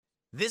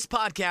This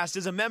podcast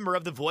is a member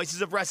of the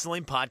Voices of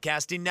Wrestling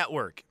Podcasting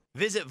Network.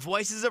 Visit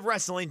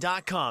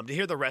voicesofwrestling.com to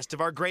hear the rest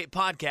of our great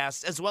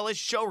podcasts, as well as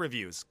show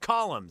reviews,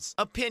 columns,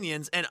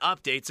 opinions, and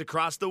updates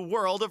across the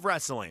world of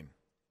wrestling.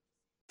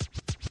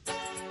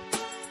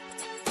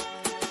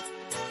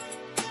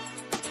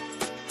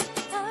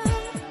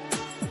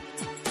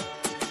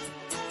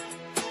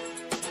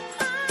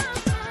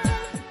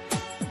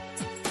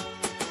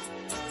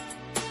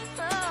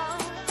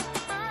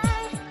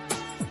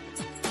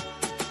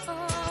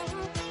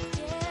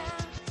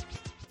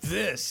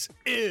 This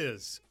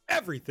is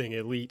Everything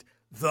Elite,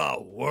 the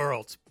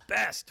world's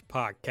best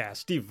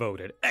podcast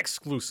devoted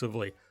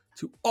exclusively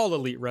to all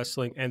elite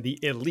wrestling and the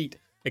elite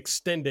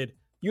extended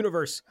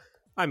universe.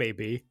 I'm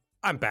AB.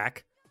 I'm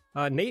back.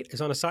 Nate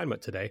is on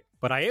assignment today,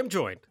 but I am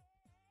joined,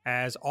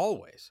 as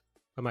always,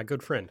 by my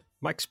good friend,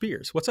 Mike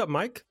Spears. What's up,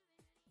 Mike?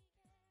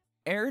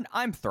 Aaron,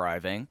 I'm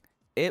thriving.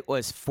 It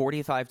was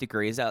 45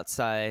 degrees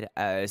outside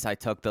as I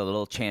took the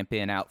little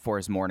champion out for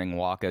his morning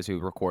walk as we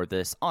record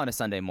this on a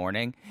Sunday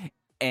morning.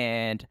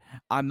 And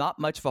I'm not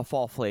much of a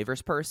fall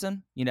flavors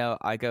person. You know,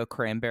 I go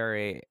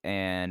cranberry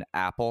and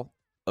apple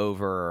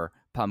over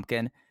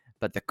pumpkin.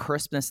 But the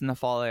crispness in the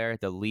fall air,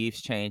 the leaves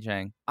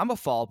changing, I'm a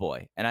fall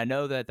boy. And I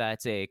know that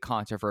that's a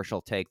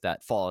controversial take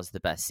that fall is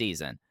the best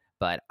season.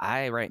 But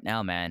right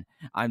now, man,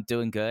 I'm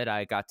doing good.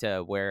 I got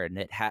to wear a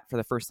knit hat for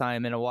the first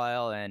time in a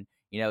while. And,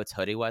 you know, it's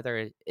hoodie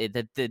weather.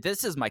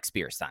 This is Mike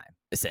Spears time,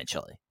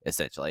 essentially.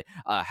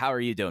 How are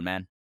you doing,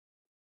 man?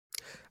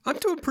 I'm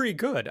doing pretty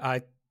good.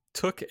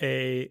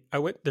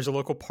 There's a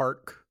local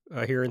park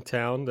here in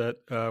town that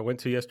I went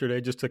to yesterday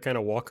just to kind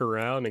of walk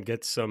around and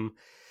get some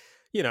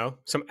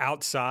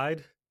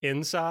outside,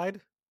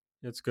 inside.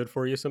 It's good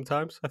for you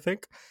sometimes, I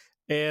think.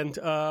 And,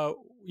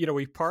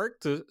 we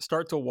parked to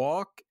start to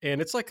walk,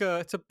 and it's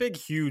a big,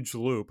 huge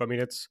loop. I mean,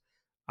 it's,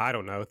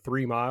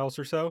 3 miles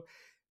or so.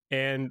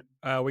 And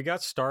we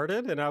got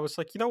started, and I was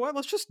like, you know what,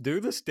 let's just do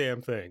this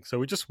damn thing. So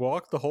we just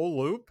walked the whole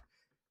loop.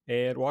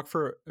 And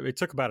it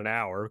took about an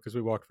hour because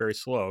we walked very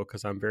slow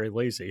because I'm very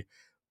lazy.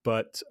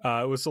 But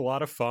it was a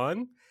lot of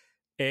fun.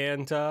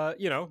 And,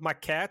 my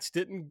cats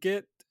didn't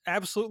get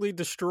absolutely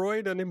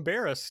destroyed and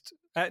embarrassed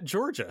at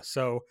Georgia.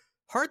 So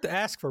hard to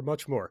ask for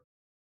much more.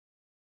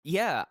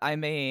 Yeah, I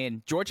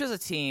mean, Georgia's a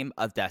team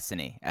of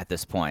destiny at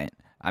this point.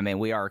 I mean,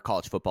 we are a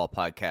college football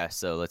podcast,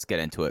 so let's get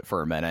into it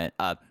for a minute.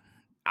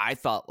 I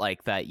felt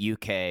like that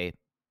UK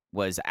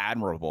was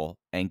admirable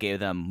and gave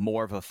them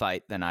more of a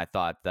fight than I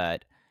thought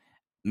that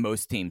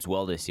most teams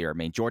will this year. I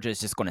mean, Georgia is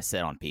just going to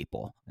sit on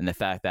people, and the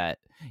fact that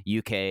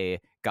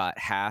UK got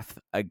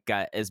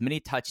as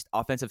many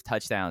offensive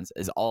touchdowns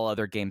as all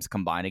other games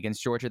combined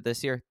against Georgia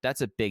this year,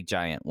 that's a big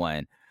giant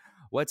win.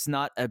 What's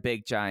not a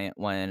big giant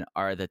win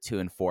are the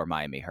 2-4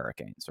 Miami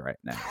Hurricanes right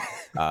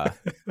now.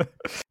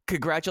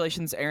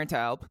 Congratulations, Aaron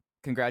Taub.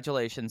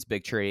 Congratulations,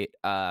 big treat.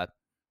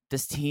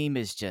 This team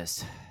is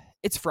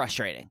it's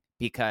frustrating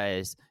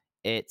because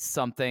it's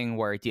something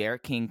where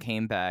D'Eriq King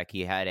came back.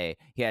 He had a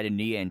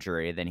knee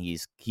injury. Then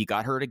he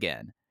got hurt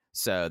again.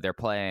 So they're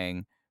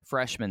playing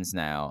freshmen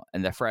now,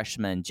 and the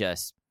freshmen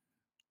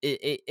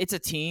it's a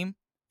team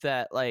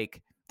that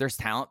there's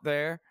talent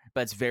there,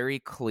 but it's very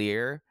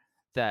clear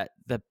that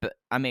the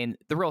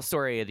real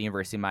story of the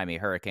University of Miami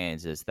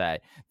Hurricanes is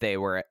that they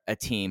were a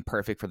team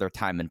perfect for their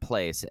time and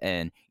place.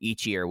 And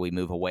each year we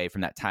move away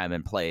from that time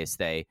and place.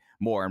 They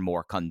more and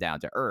more come down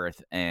to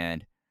earth,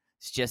 and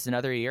it's just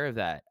another year of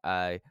that.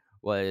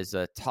 Was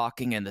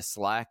talking in the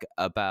Slack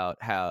about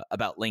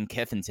Lane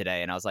Kiffin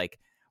today, and I was like,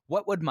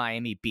 what would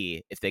Miami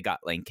be if they got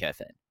Lane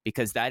Kiffin?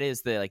 Because that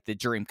is the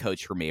dream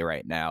coach for me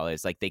right now.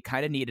 Is they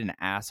kind of need an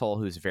asshole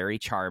who's very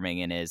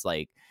charming and is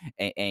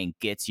and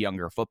gets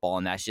younger football,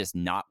 and that's just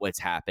not what's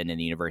happened in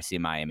the University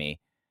of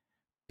Miami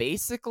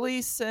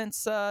basically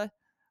since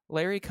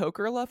Larry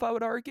Coker left, I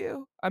would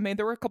argue. I mean,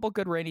 there were a couple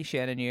good Randy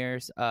Shannon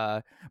years.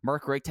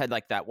 Mark Richt had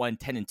that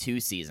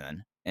 10-2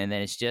 season, and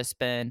then it's just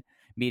been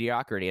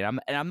mediocrity. And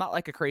I'm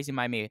not a crazy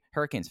Miami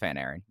Hurricanes fan,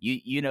 Aaron.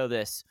 You know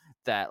this,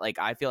 that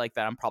I feel like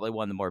that I'm probably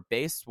one of the more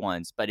based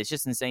ones, but it's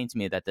just insane to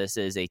me that this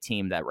is a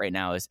team that right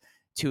now is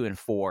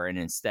 2-4 and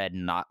instead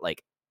not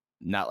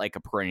a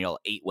perennial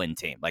 8-win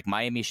team.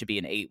 Miami should be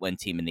an 8-win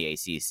team in the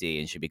ACC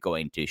and should be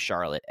going to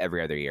Charlotte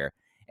every other year.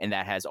 And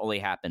that has only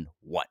happened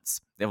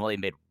once. They've only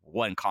made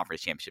one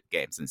conference championship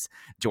game since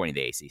joining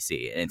the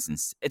ACC. And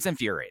it's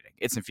infuriating.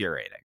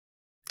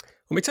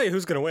 Let me tell you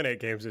who's going to win 8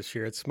 games this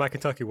year. It's my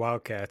Kentucky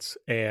Wildcats,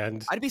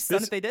 and I'd be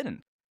stunned if they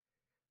didn't.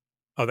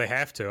 Oh, they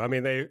have to. I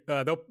mean,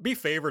 they'll be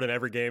favored in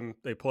every game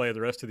they play the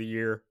rest of the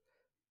year.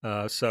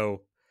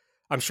 So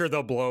I'm sure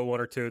they'll blow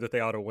 1 or 2 that they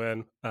ought to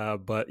win.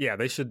 But yeah,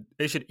 they should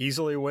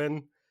easily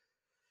win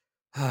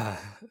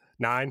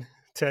 9,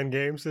 10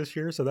 games this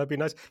year. So that'd be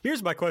nice.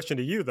 Here's my question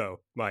to you,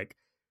 though, Mike.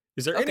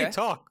 Is there any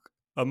talk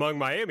among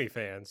Miami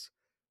fans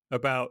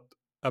about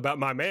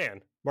my man,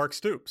 Mark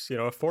Stoops,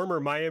 a former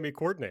Miami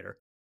coordinator?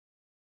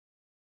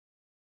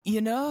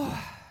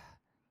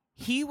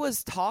 He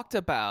was talked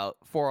about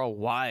for a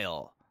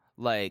while,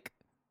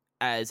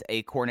 as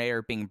a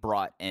coordinator being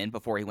brought in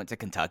before he went to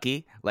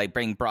Kentucky, like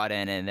being brought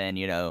in and then,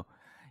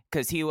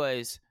 because he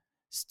was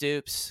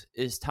Stoops'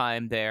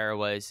 time there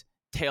was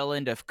tail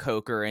end of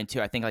Coker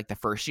into I think like the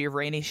first year of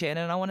Rainey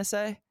Shannon, I want to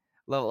say.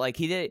 Like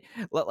he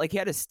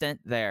had a stint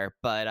there,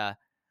 but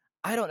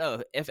I don't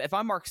know. If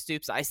I'm Mark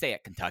Stoops, I stay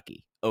at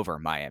Kentucky over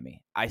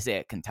Miami. I stay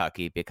at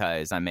Kentucky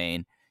because, I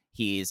mean,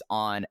 he's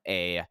on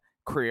a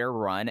career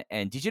run.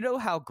 And did you know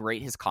how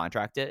great his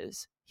contract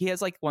is? He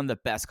has like one of the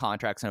best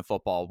contracts in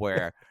football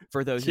where,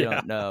 for those who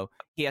don't know,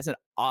 he has an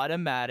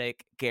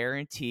automatic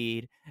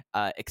guaranteed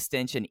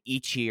extension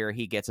each year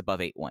he gets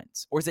above 8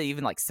 wins. Or is it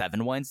even like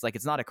 7 wins? Like,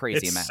 it's not a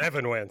crazy amount.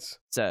 7 wins.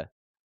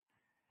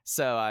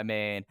 So, I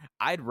mean,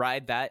 I'd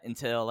ride that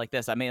until like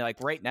this. I mean,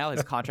 like right now,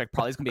 his contract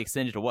probably is going to be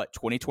extended to what,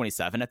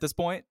 2027 at this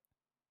point?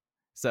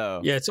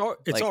 So yeah, it's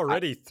like,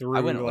 already through.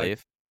 I wouldn't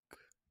leave.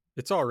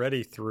 It's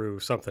already through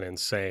something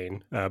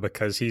insane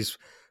because he's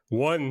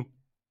won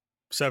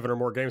 7 or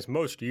more games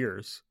most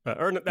years.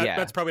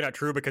 That's probably not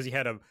true because he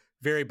had a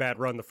very bad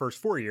run the first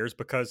 4 years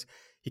because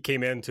he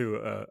came into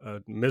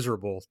a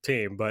miserable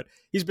team. But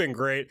he's been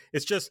great.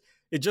 It just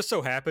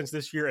so happens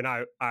this year, and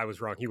I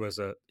was wrong. He was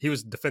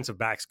defensive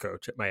backs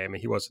coach at Miami.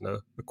 He wasn't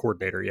a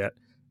coordinator yet.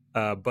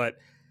 But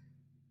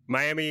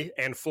Miami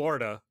and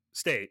Florida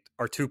State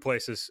are 2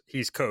 places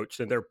he's coached,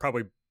 and they're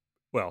probably,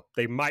 well,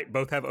 they might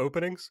both have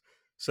openings.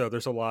 So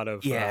there's a lot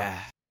of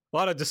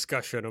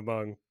discussion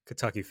among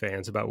Kentucky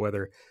fans about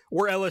whether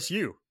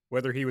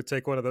he would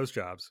take one of those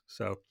jobs.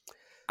 So,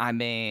 I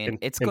mean,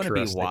 it's going to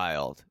be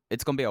wild.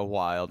 It's going to be a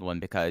wild one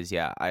because,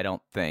 I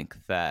don't think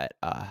that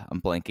I'm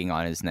blanking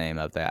on his name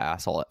of the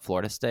asshole at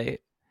Florida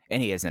State.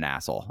 And he is an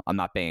asshole. I'm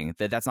not being,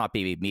 that's not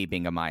me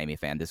being a Miami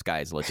fan. This guy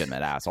is a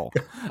legitimate asshole.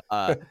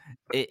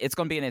 It's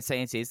going to be an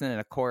insane season.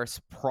 And of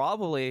course,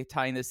 probably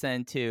tying this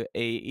into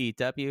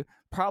AEW,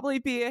 probably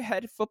be a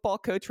head football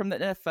coach from the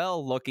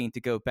NFL looking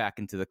to go back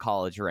into the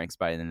college ranks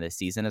by the end of this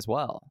season as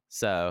well.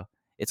 So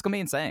it's going to be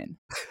insane.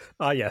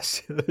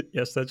 Yes.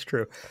 Yes, that's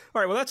true.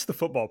 All right. Well, that's the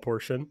football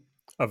portion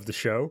of the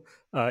show.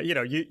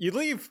 You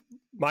leave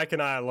Mike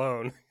and I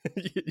alone.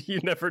 you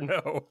never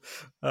know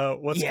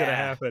what's going to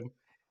happen.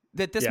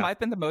 That this might have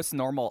been the most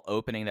normal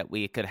opening that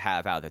we could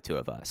have out of the two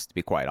of us, to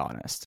be quite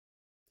honest.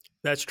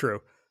 That's true.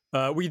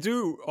 We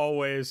do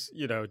always,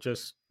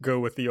 just go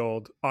with the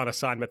old on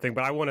assignment thing,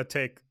 but I want to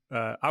take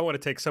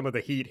some of the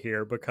heat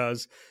here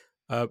because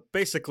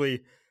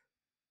basically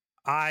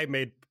I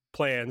made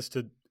plans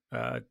to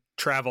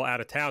travel out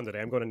of town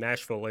today. I'm going to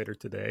Nashville later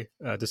today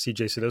to see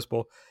Jason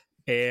Isbell.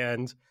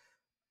 And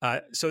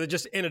so it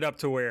just ended up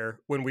to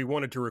where when we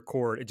wanted to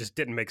record, it just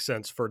didn't make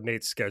sense for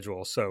Nate's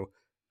schedule. So,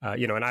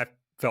 and I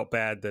felt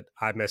bad that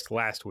I missed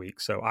last week.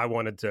 So I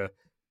wanted to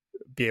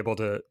be able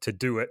to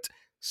do it.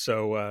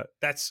 So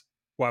that's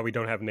why we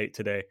don't have Nate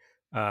today.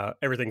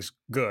 Everything's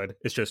good.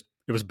 It's just,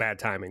 it was bad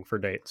timing for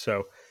Nate.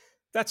 So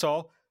that's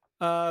all.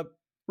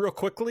 Real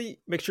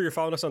quickly, make sure you're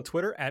following us on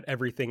Twitter at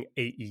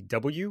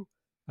EverythingAEW.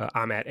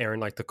 I'm at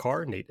Aaron Like the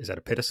Car. Nate is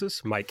at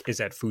Epitasis. Mike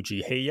is at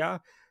Fuji Heya.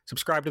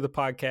 Subscribe to the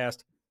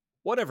podcast,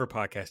 whatever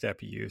podcast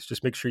app you use.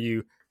 Just make sure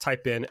you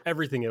type in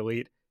Everything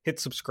Elite, hit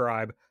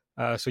subscribe,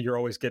 so you're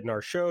always getting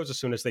our shows as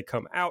soon as they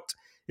come out.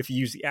 If you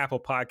use the Apple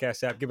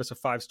Podcast app, give us a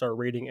 5-star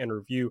rating and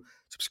review.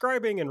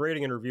 Subscribing and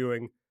rating and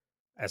reviewing,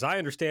 as I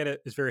understand it,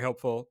 is very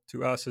helpful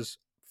to us as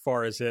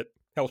far as it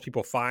helps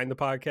people find the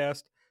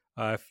podcast.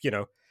 If,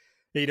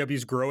 AEW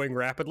is growing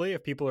rapidly.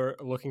 If people are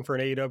looking for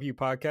an AEW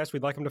podcast,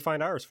 we'd like them to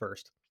find ours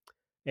first.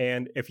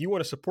 And if you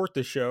want to support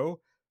the show,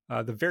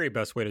 the very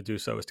best way to do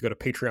so is to go to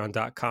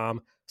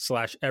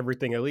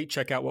patreon.com/everythingelite.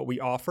 Check out what we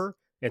offer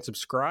and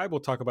subscribe.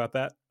 We'll talk about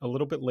that a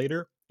little bit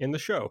later in the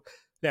show.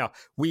 Now,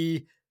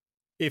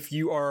 if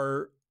you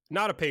are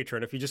not a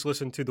patron, if you just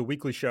listen to the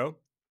weekly show,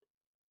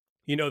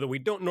 you know that we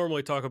don't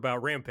normally talk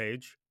about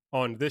Rampage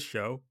on this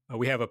show.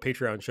 We have a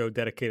Patreon show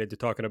dedicated to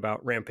talking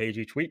about Rampage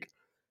each week.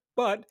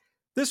 But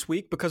this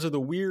week, because of the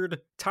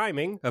weird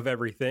timing of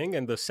everything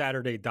and the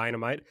Saturday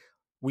Dynamite,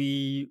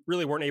 we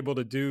really weren't able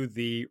to do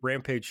the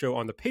Rampage show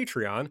on the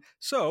Patreon.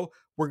 So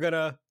we're going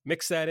to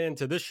mix that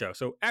into this show.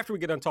 So after we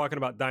get done talking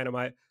about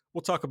Dynamite,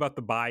 we'll talk about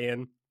the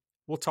buy-in.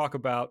 We'll talk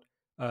about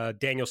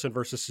Danielson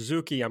versus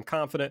Suzuki. I'm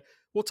confident.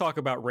 We'll talk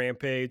about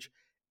Rampage.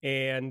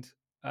 And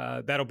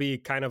that'll be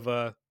kind of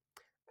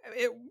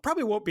it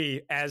probably won't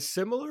be as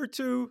similar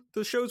to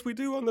the shows we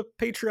do on the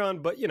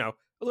Patreon, but, a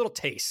little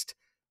taste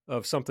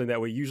of something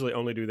that we usually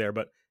only do there.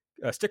 But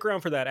stick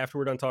around for that after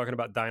we're done talking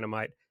about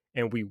Dynamite,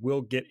 and we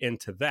will get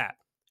into that.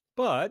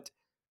 But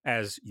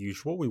as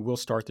usual, we will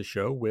start the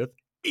show with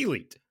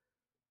Elite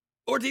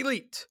or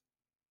Delete.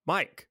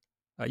 Mike,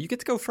 you get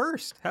to go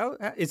first. How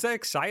is that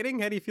exciting?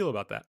 How do you feel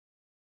about that?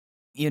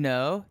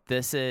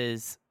 This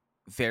is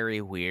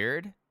very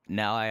weird.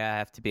 Now I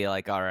have to be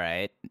like, all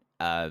right,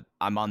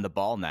 I'm on the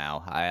ball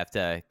now. I have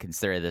to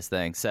consider this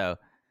thing. So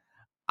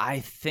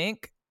I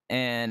think,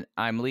 and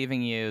I'm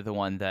leaving you the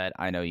one that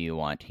I know you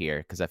want here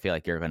because I feel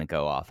like you're going to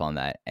go off on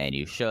that, and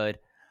you should.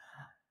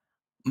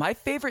 My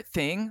favorite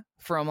thing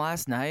from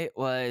last night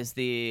was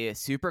the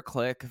Super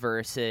Click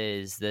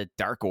versus the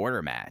Dark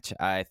Order match.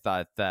 I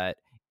thought that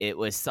it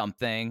was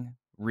something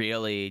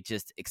really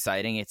just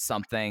exciting. It's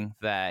something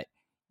that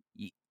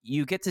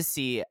you get to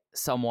see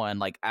someone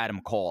like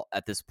Adam Cole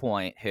at this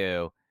point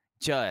who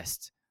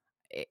just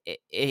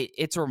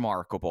it's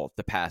remarkable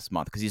the past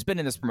month because he's been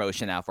in this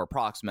promotion now for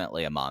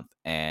approximately a month,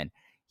 and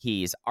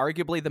he's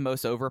arguably the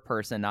most over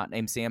person not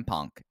named CM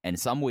Punk. And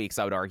some weeks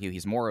I would argue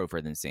he's more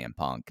over than CM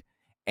Punk.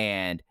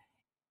 And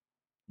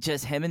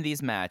just him in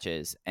these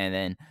matches, and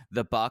then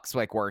the Bucks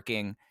like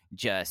working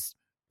just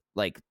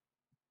like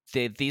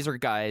these are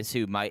guys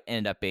who might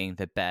end up being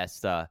the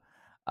best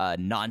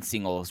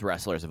non-singles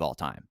wrestlers of all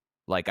time.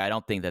 Like, I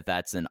don't think that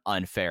that's an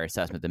unfair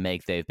assessment to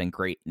make. They've been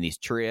great in these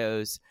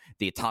trios,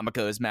 the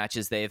Atomicos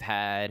matches they've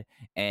had,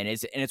 and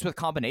it's with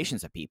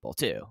combinations of people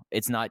too.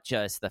 It's not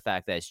just the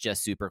fact that it's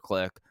just Super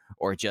Click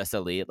or just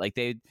Elite.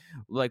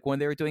 Like when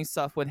they were doing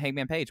stuff with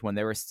Hangman Page, when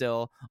they were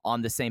still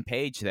on the same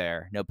page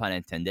there, no pun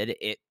intended,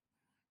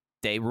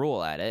 they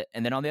rule at it.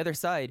 And then on the other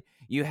side,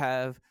 you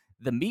have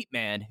the Meat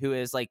Man, who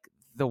is like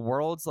the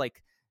world's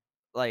like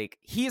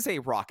he is a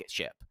rocket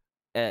ship.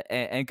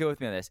 And go with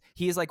me on this.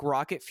 He is like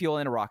rocket fuel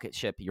in a rocket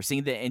ship. You're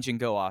seeing the engine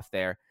go off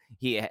there.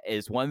 He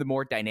is one of the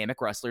more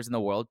dynamic wrestlers in the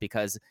world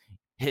because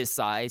his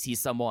size. He's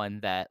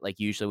someone that,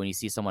 like, usually when you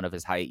see someone of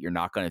his height, you're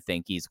not going to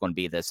think he's going to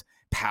be this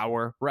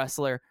power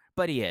wrestler,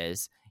 but he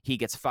is. He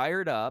gets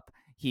fired up.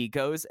 He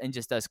goes and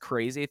just does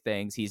crazy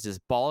things. He's this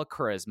ball of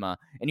charisma.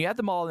 And you have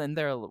them all in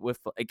there with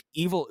like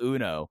Evil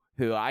Uno,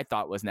 who I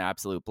thought was an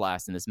absolute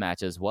blast in this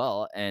match as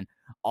well. And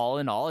all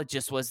in all, it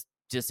just was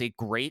just a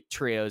great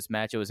trios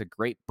match. It was a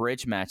great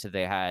bridge match that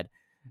they had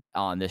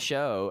on the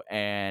show.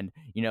 And,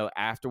 you know,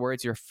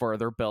 afterwards, you're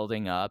further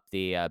building up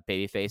the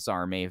Babyface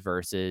Army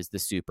versus the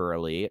Super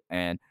Elite.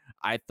 And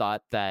I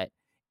thought that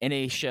in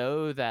a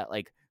show that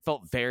like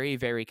felt very,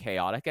 very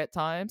chaotic at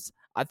times,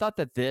 I thought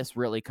that this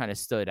really kind of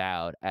stood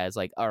out as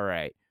like, all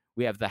right,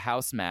 we have the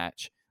house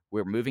match.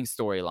 We're moving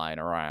storyline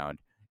around.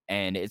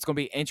 And it's going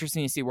to be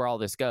interesting to see where all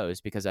this goes,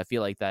 because I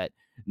feel like that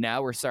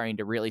now we're starting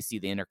to really see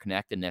the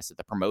interconnectedness of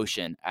the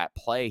promotion at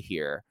play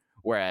here.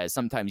 Whereas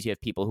sometimes you have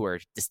people who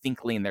are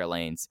distinctly in their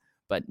lanes,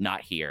 but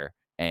not here.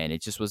 And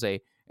it just was a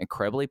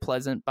incredibly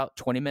pleasant about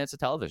 20 minutes of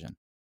television.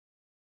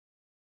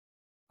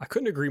 I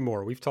couldn't agree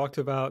more. We've talked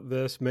about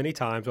this many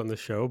times on the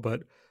show,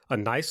 but a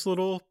nice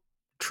little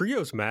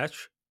trios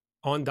match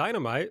on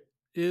Dynamite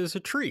is a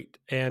treat.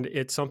 And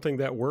it's something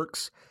that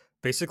works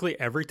basically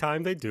every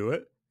time they do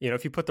it. You know,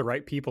 if you put the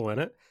right people in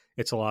it,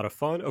 it's a lot of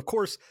fun. Of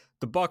course,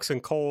 the Bucks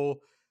and Cole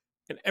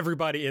and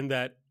everybody in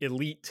that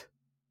Elite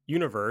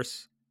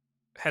universe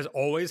has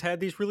always had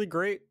these really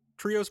great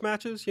trios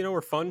matches, you know,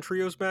 or fun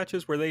trios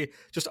matches where they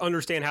just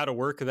understand how to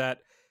work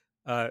that,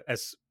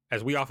 as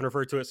we often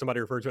refer to it,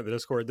 somebody referred to it in the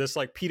Discord, this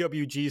like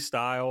PWG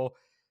style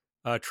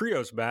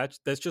trios match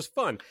that's just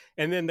fun.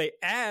 And then they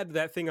add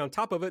that thing on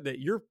top of it that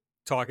you're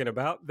talking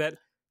about, that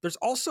there's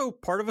also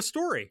part of a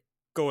story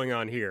going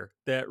on here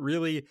that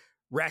really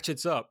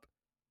ratchets up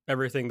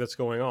everything that's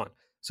going on.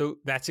 So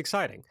that's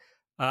exciting.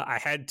 I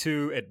had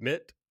to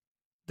admit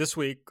this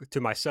week to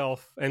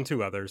myself and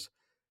to others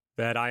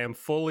that I am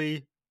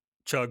fully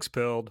chugs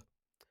pilled.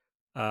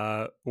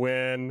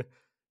 When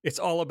It's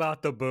All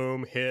About the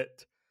Boom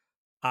hit,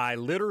 I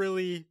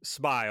literally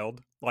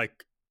smiled,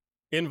 like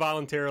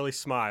involuntarily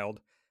smiled,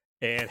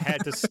 and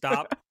had to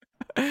stop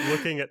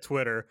looking at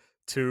Twitter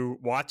to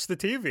watch the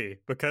TV,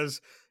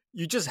 because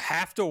you just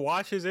have to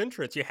watch his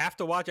entrance. You have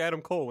to watch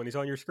Adam Cole when he's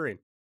on your screen.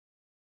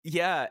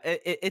 Yeah,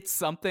 it's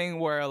something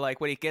where, like,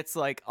 when he gets,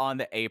 like, on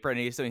the apron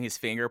and he's doing his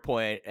finger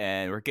point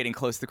and we're getting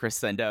close to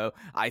crescendo,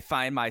 I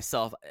find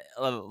myself,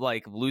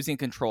 like, losing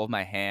control of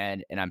my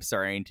hand, and I'm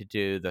starting to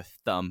do the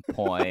thumb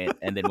point,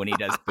 and then when he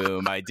does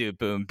boom, I do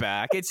boom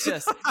back. It's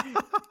just,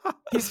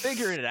 he's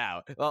figuring it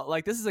out. Well,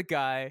 like, this is a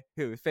guy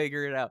who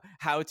figured out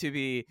how to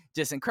be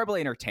just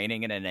incredibly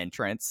entertaining in an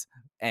entrance,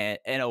 and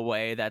in a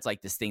way that's,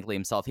 like, distinctly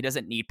himself. He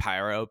doesn't need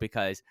pyro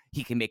because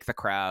he can make the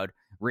crowd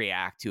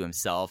react to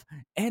himself.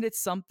 And it's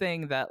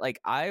something that, like,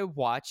 I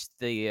watched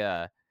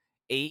the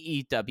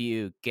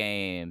AEW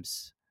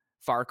games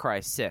Far Cry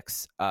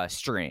 6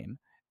 stream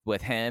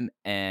with him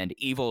and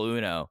Evil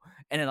Uno,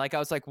 and then, like, I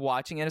was like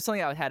watching it. It's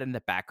something I had in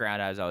the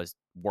background as I was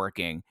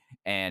working,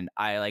 and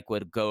I like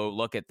would go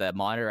look at the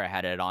monitor I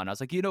had it on. I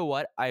was like, you know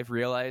what, I've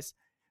realized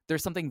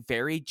there's something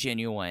very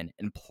genuine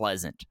and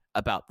pleasant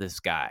about this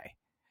guy,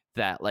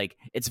 that, like,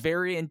 it's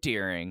very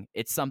endearing.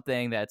 It's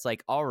something that's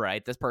like, all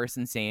right, this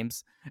person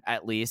seems,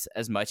 at least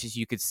as much as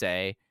you could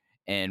say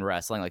in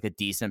wrestling, like a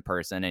decent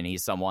person, and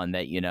he's someone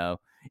that, you know,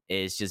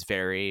 is just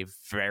very,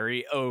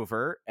 very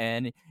over.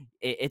 And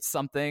it's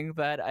something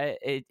that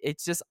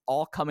it's just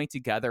all coming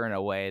together in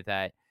a way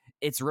that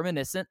it's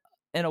reminiscent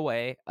in a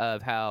way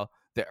of how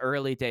the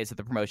early days of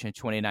the promotion in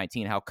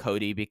 2019, how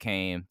Cody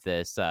became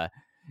this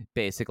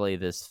basically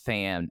this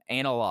fan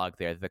analog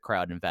there that the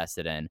crowd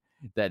invested in,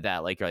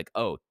 that like, you're like,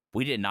 oh,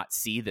 we did not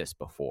see this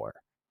before.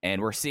 And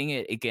we're seeing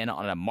it again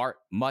on a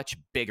much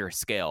bigger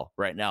scale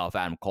right now of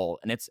Adam Cole.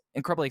 And it's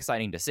incredibly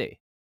exciting to see.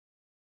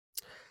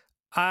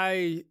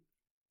 I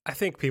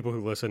think people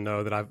who listen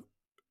know that I've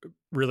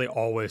really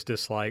always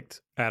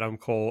disliked Adam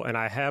Cole, and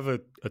I have a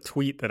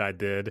tweet that I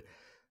did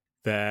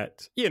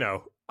that,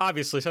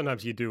 obviously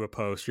sometimes you do a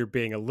post, you're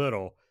being a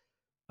little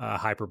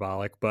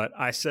hyperbolic, but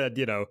I said,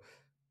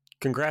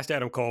 congrats to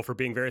Adam Cole for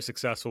being very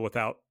successful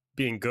without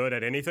being good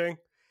at anything.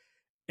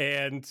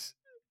 And,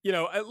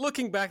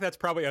 looking back, that's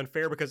probably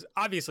unfair because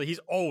obviously he's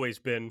always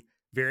been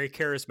very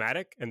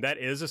charismatic, and that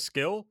is a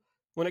skill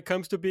when it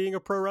comes to being a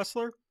pro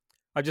wrestler.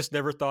 I just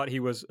never thought he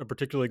was a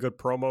particularly good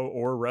promo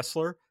or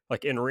wrestler,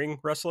 like in-ring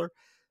wrestler.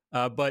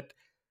 But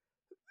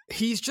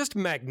he's just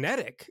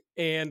magnetic,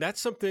 and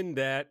that's something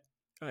that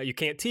you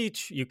can't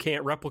teach, you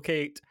can't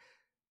replicate.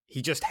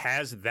 He just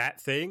has that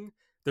thing.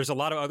 There's a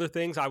lot of other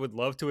things I would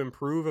love to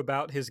improve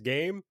about his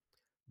game,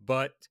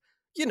 but,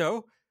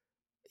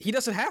 he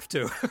doesn't have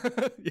to.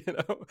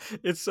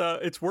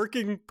 It's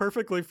working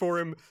perfectly for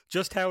him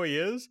just how he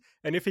is.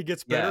 And if he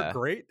gets better,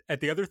 great at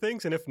the other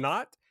things. And if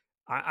not,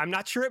 I'm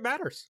not sure it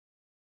matters.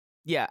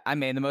 Yeah, I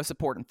mean, the most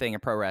important thing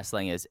in pro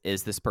wrestling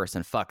is this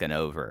person fucking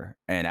over?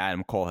 And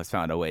Adam Cole has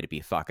found a way to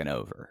be fucking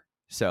over.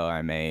 So,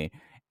 I mean,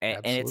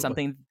 and it's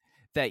something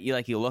that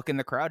you look in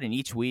the crowd, and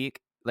each week,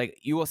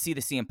 you will see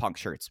the CM Punk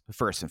shirts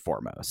first and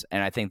foremost.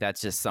 And I think that's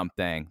just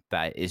something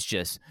that is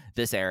just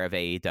this era of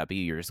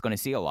AEW. You're just going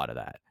to see a lot of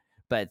that.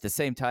 But at the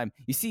same time,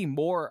 you see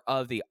more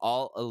of the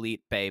All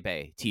Elite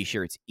Bebe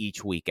t-shirts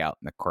each week out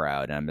in the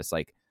crowd. And I'm just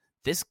like,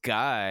 this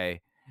guy...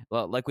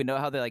 Well, we know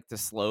how they like to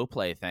slow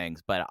play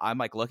things, but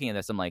I'm looking at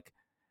this, I'm like,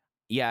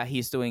 yeah,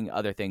 he's doing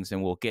other things,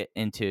 and we'll get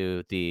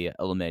into the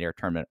Eliminator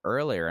tournament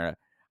earlier.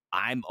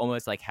 I'm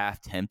almost half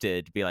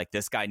tempted to be like,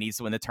 this guy needs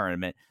to win the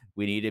tournament.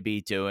 We need to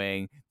be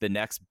doing the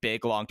next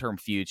big long-term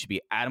feud should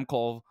be Adam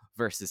Cole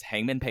versus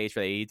Hangman Page for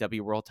the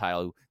AEW World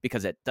Title,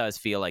 because it does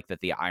feel like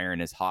that the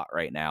iron is hot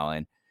right now,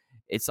 and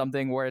it's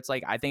something where it's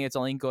I think it's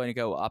only going to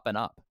go up and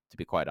up, to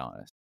be quite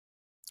honest.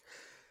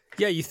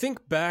 Yeah, you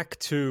think back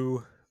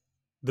to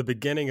the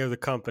beginning of the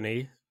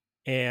company,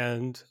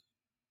 and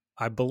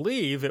I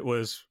believe it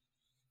was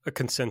a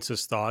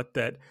consensus thought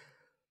that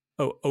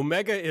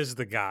Omega is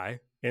the guy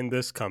in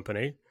this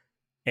company.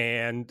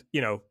 And,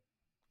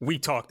 we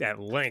talked at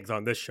length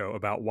on this show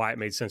about why it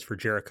made sense for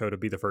Jericho to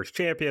be the first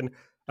champion.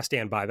 I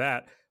stand by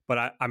that.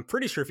 But I'm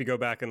pretty sure if you go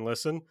back and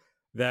listen,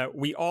 that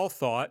we all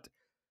thought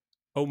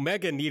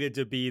Omega needed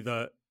to be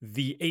the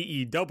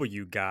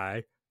AEW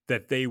guy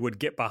that they would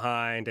get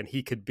behind, and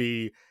he could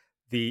be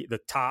the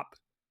top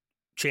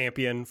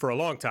champion for a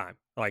long time,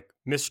 like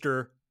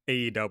Mr.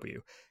 AEW.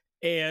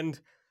 And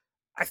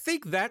I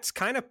think that's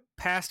kind of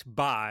passed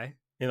by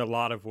in a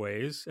lot of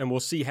ways, and we'll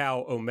see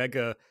how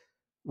Omega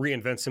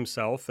reinvents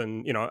himself.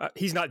 And,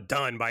 he's not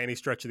done by any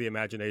stretch of the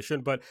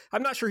imagination, but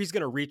I'm not sure he's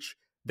going to reach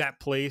that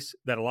place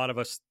that a lot of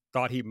us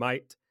thought he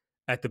might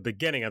at the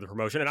beginning of the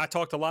promotion. And I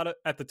talked a lot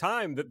at the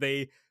time that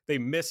they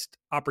missed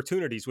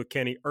opportunities with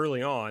Kenny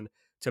early on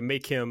to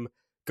make him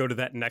go to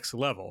that next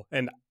level.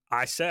 And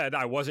I said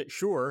I wasn't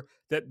sure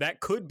that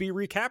could be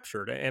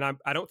recaptured, and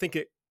I don't think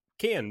it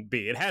can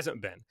be. It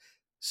hasn't been.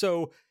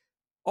 So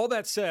all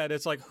that said,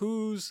 it's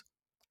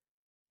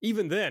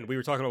even then we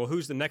were talking about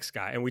who's the next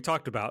guy, and we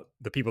talked about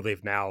the people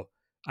they've now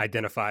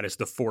identified as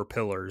the four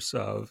pillars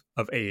of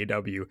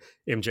AEW: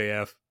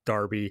 MJF,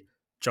 Darby,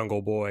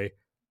 Jungle Boy.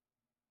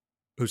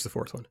 Who's the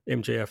fourth one?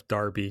 MJF,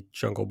 Darby,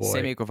 Jungle Boy.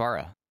 Sammy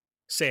Guevara.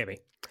 Sammy.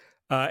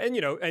 And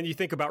you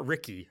think about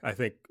Ricky, I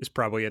think is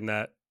probably in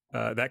that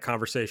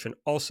conversation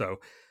also.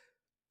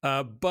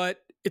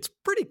 But it's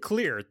pretty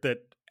clear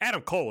that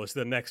Adam Cole is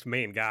the next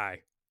main guy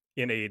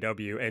in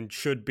AEW and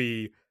should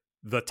be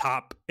the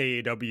top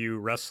AEW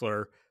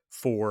wrestler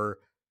for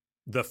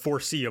the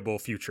foreseeable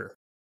future.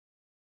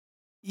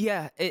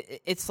 Yeah,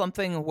 it's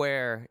something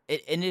where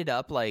it ended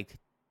up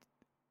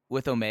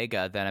with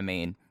Omega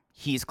that,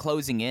 he's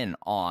closing in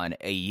on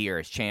a year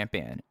as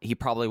champion. He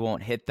probably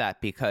won't hit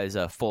that because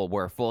of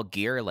where full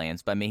gear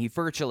lands, but he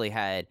virtually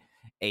had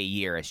a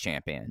year as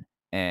champion.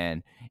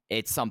 And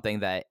it's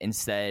something that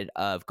instead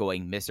of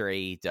going Mr.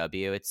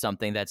 AEW, it's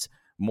something that's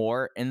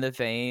more in the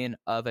vein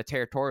of a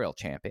territorial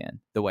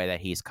champion, the way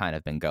that he's kind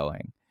of been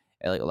going.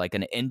 Like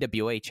an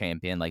NWA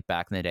champion, like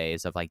back in the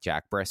days of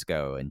Jack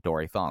Briscoe and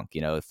Dory Funk,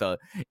 so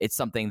it's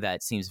something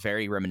that seems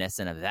very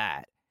reminiscent of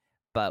that.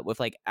 But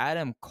with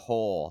Adam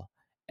Cole,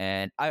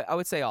 and I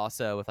would say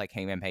also with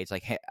Hangman Page,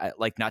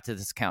 not to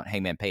discount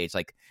Hangman Page,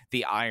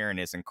 the iron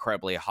is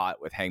incredibly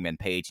hot with Hangman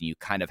Page, and you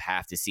kind of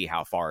have to see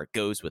how far it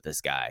goes with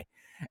this guy.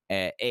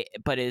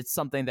 But it's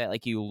something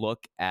that you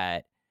look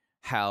at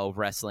how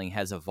wrestling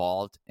has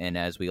evolved, and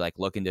as we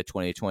look into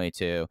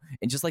 2022,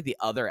 and just the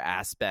other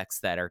aspects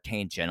that are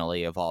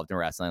tangentially evolved in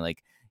wrestling,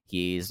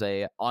 he's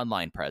a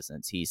online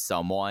presence. He's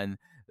someone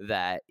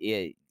that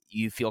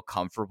you feel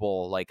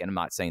comfortable, and I'm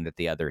not saying that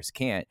the others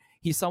can't.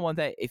 He's someone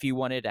that if you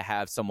wanted to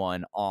have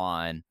someone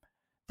on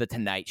The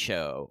Tonight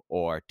Show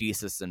or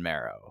Desus and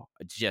Mero,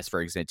 just for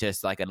example,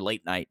 just a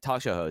late night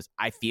talk show host,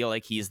 I feel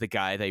like he's the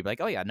guy that you'd be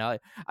oh yeah, no,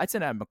 I'd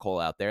send Adam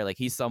Cole out there.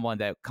 He's someone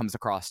that comes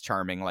across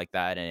charming like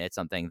that, and it's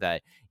something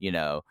that,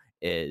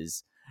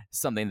 is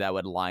something that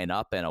would line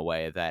up in a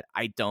way that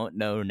I don't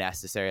know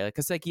necessarily.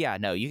 Because like, yeah,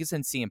 no, you can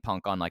send CM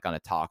Punk on like on a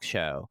talk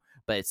show,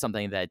 but it's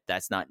something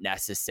that's not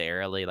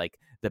necessarily like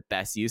the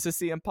best use of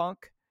CM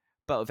Punk.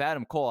 But with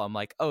Adam Cole, I'm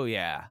like, oh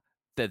yeah,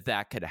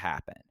 that could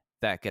happen.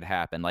 That could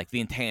happen. Like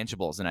the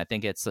intangibles, and I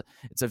think it's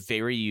a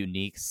very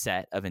unique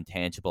set of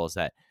intangibles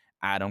that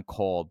Adam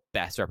Cole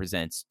best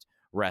represents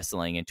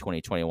wrestling in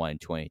 2021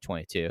 and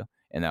 2022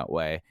 in that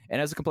way.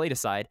 And as a complete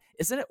aside,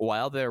 isn't it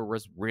wild there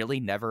was really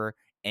never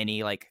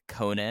any like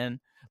Conan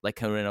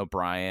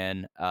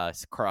O'Brien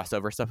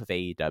crossover stuff with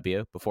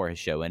AEW before his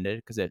show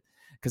ended?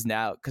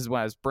 Because when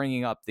I was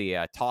bringing up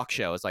the talk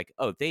show, it's like,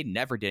 oh, they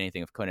never did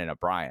anything with Conan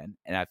O'Brien,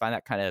 and I find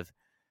that kind of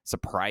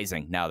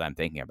surprising now that I'm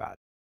thinking about it.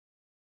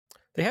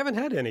 They haven't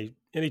had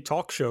any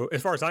talk show,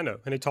 as far as I know,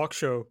 any talk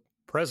show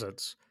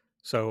presence.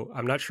 So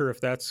I'm not sure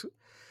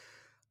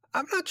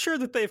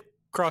that they've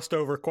crossed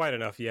over quite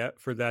enough yet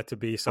for that to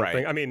be something.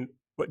 Right. I mean,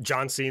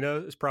 John Cena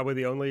is probably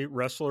the only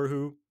wrestler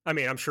who, I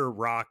mean, I'm sure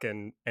Rock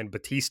and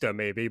Batista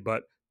maybe,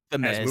 but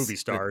as movie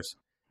stars.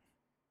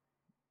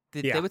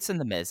 They would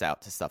send The Miz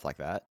out to stuff like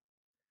that.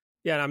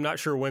 Yeah, and I'm not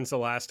sure when's the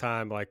last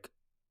time like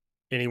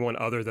anyone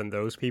other than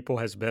those people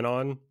has been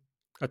on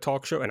a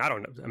talk show. And I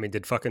don't know. I mean,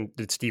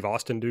 did Steve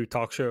Austin do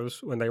talk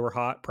shows when they were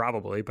hot?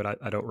 Probably, but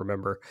I don't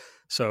remember.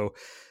 So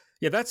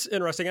yeah, that's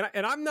interesting.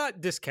 And I'm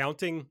not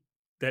discounting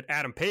that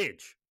Adam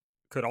Page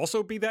could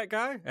also be that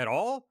guy at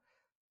all.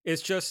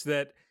 It's just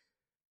that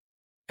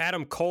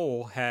Adam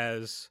Cole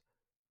has,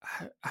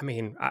 I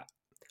mean,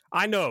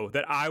 I know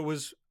that I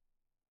was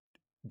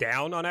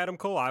down on Adam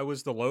Cole. I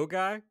was the low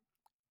guy,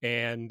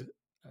 and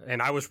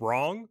I was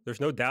wrong. There's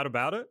no doubt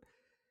about it.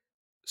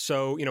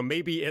 So, you know,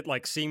 maybe it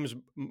like seems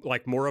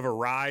like more of a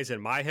rise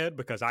in my head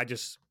because I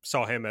just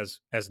saw him as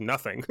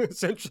nothing,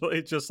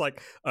 essentially, just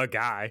like a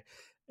guy.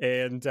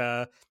 And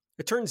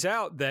it turns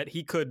out that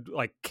he could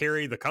like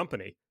carry the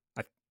company.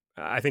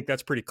 I think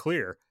that's pretty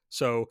clear.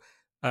 So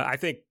I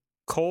think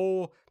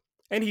Cole,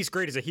 and he's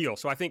great as a heel.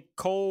 So I think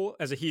Cole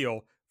as a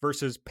heel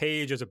versus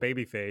Page as a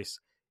babyface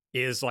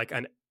is like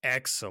an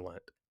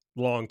excellent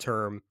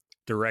long-term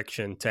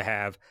direction to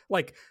have,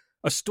 like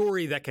a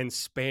story that can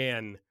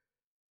span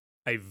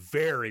a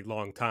very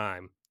long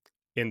time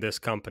in this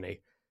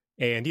company.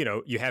 And, you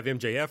know, you have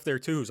MJF there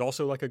too, who's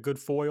also like a good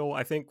foil,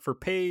 I think, for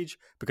Page,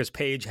 because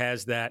Page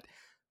has that,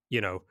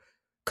 you know,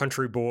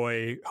 country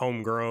boy,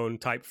 homegrown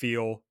type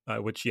feel,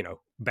 which, you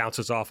know,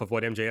 bounces off of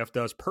what MJF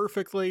does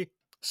perfectly.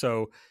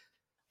 So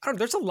I don't know,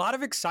 there's a lot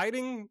of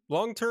exciting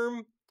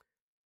long-term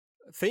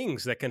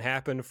things that can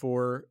happen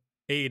for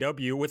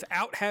AEW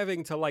without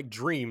having to like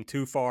dream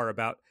too far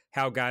about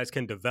how guys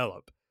can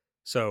develop.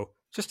 So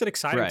just an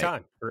exciting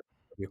time for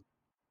AEW.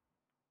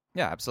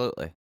 Yeah,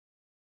 absolutely.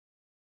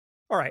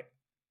 All right.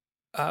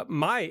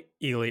 My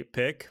elite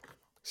pick,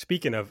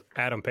 speaking of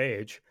Adam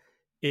Page,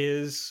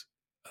 is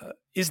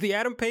the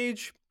Adam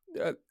Page,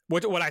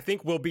 what I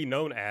think will be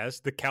known as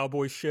the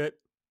cowboy shit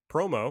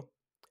promo.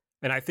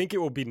 And I think it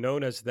will be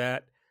known as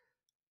that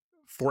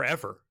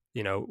forever.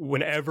 You know,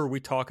 whenever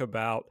we talk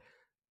about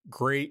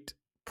great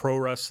pro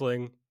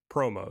wrestling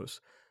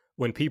promos,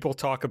 when people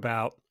talk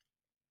about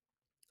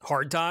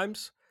Hard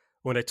Times,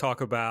 when they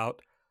talk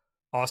about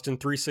Austin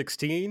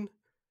 316,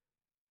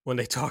 when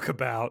they talk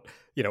about,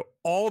 you know,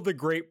 all the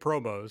great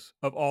promos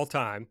of all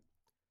time,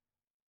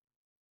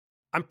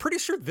 I'm pretty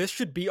sure this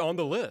should be on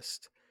the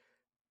list.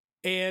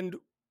 And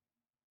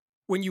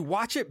when you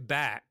watch it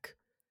back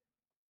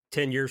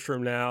 10 years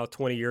from now,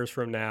 20 years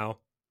from now,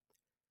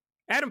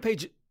 Adam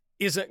Page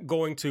isn't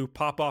going to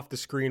pop off the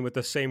screen with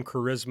the same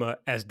charisma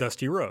as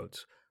Dusty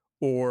Rhodes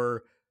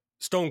or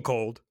Stone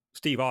Cold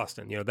Steve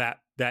Austin, you know,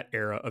 that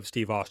era of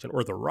Steve Austin,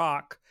 or The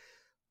Rock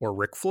or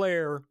Ric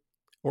Flair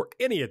or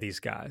any of these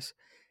guys.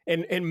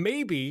 And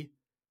maybe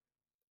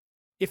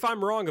if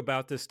I'm wrong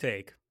about this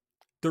take,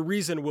 the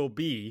reason will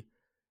be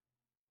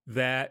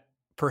that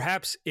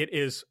perhaps it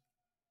is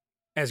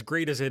as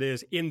great as it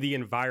is in the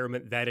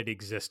environment that it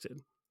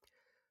existed.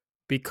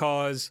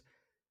 Because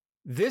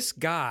this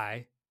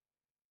guy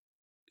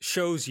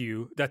shows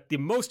you that the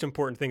most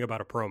important thing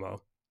about a promo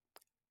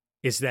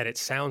is that it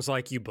sounds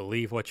like you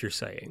believe what you're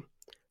saying,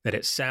 that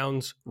it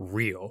sounds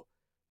real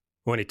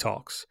when he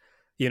talks.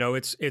 You know,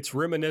 it's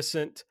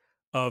reminiscent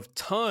of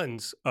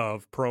tons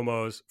of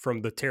promos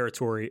from the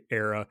Territory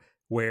era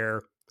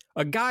where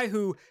a guy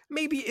who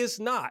maybe is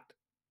not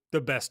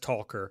the best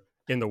talker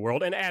in the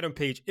world, and Adam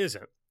Page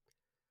isn't,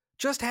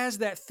 just has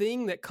that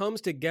thing that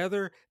comes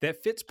together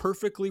that fits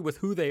perfectly with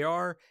who they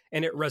are,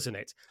 and it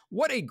resonates.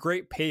 What a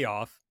great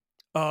payoff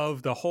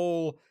of the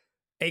whole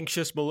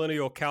anxious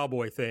millennial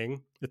cowboy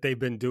thing that they've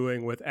been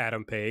doing with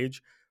Adam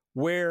Page,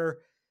 where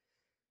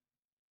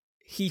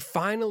he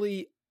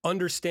finally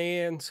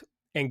understands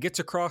and gets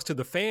across to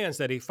the fans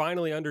that he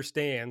finally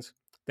understands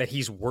that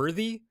he's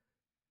worthy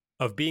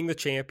of being the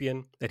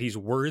champion, that he's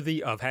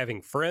worthy of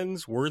having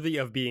friends, worthy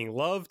of being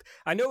loved.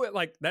 I know it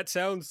like that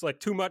sounds like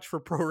too much for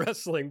pro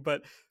wrestling,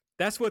 but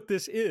that's what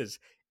this is.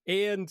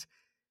 And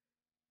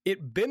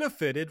it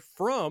benefited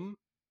from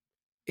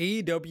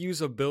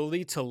AEW's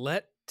ability to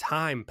let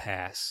time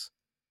pass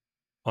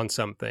on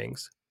some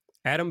things.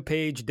 Adam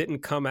Page didn't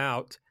come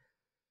out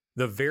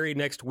the very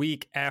next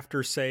week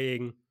after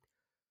saying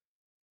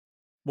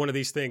one of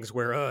these things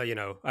where,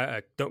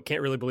 I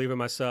can't really believe in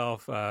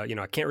myself. I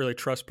can't really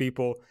trust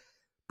people.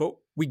 But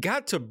we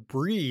got to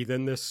breathe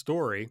in this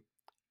story.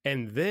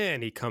 And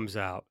then he comes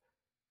out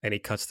and he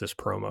cuts this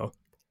promo.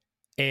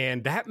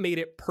 And that made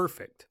it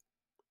perfect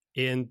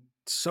in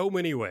so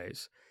many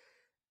ways.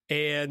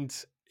 And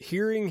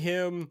hearing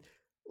him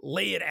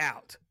lay it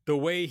out, the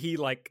way he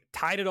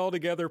tied it all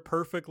together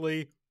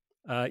perfectly.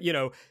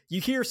 You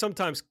hear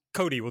sometimes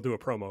Cody will do a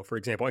promo, for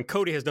example, and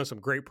Cody has done some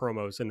great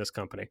promos in this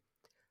company.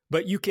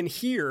 But you can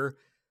hear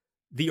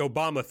the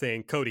Obama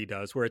thing Cody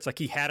does, where it's like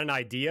he had an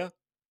idea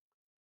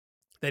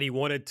that he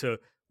wanted to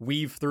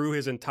weave through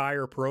his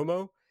entire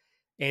promo,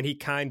 and he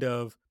kind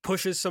of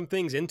pushes some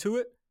things into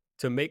it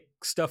to make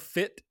stuff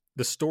fit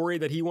the story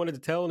that he wanted to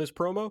tell in his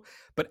promo.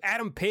 But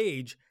Adam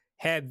Page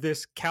had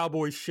this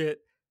cowboy shit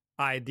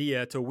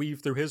idea to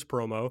weave through his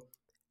promo,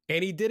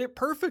 and he did it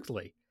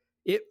perfectly.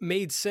 It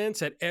made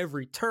sense at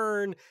every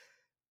turn.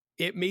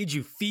 It made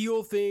you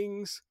feel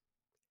things.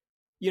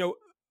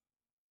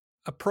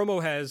 A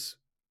promo has,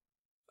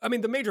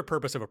 the major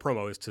purpose of a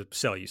promo is to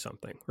sell you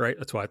something, right?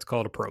 That's why it's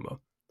called a promo.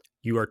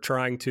 You are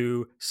trying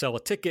to sell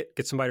a ticket,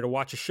 get somebody to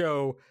watch a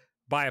show,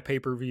 buy a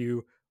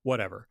pay-per-view,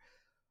 whatever.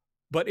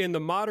 But in the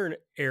modern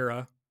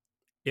era,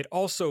 it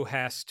also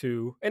has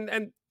to,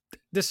 and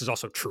this is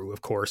also true,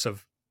 of course,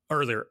 of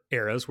earlier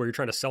eras where you're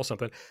trying to sell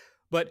something,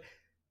 but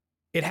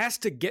it has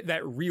to get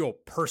that real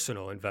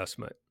personal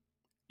investment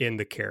in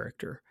the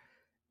character.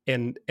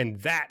 And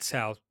that's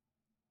how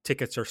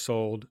tickets are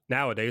sold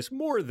nowadays,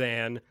 more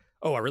than,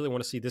 I really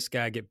want to see this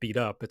guy get beat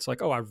up. It's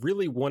like, I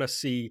really want to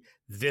see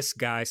this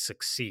guy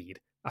succeed.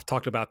 I've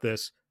talked about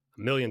this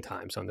a million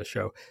times on the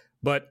show.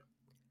 But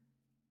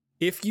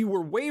if you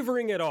were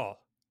wavering at all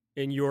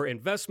in your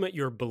investment,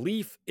 your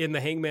belief in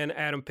the Hangman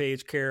Adam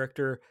Page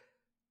character,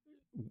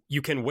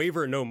 you can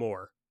waver no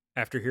more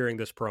after hearing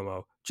this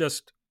promo.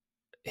 Just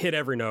hit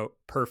every note.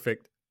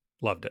 Perfect.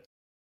 Loved it.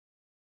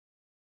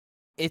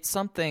 It's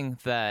something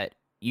that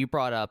you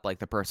brought up,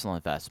 the personal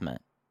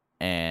investment.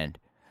 And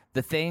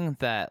the thing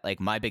that,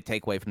 my big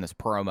takeaway from this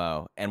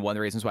promo, and one of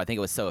the reasons why I think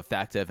it was so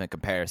effective in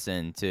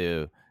comparison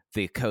to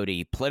the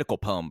Cody political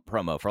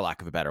promo, for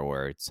lack of better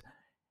words,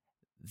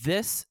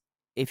 this,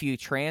 if you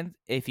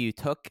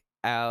took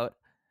out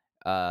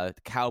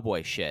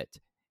cowboy shit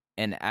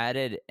and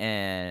added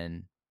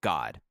in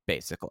God,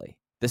 basically,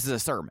 this is a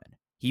sermon.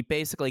 He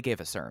basically gave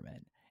a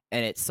sermon.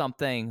 And it's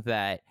something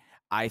that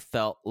I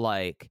felt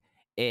like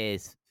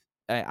is,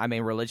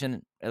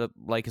 religion, is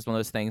one of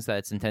those things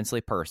that's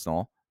intensely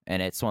personal.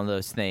 And it's one of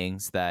those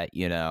things that,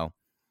 you're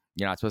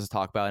not supposed to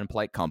talk about in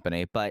polite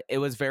company. But it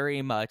was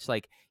very much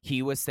like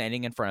he was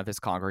standing in front of his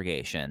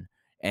congregation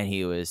and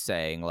he was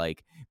saying,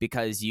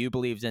 because you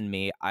believed in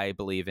me, I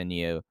believe in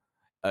you.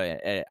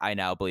 I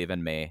now believe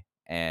in me.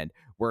 And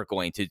we're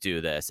going to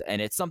do this.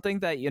 And it's something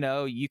that,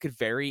 you could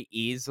very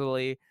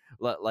easily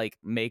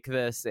make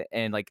this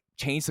and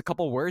change a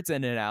couple words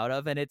in and out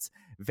of. And it's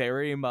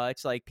very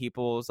much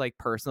people's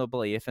personal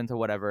belief into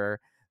whatever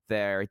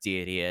their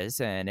deity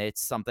is. And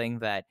it's something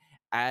that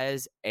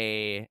as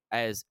Aaron,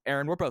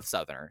 we're both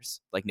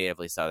Southerners,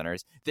 natively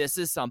Southerners. This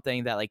is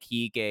something that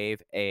he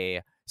gave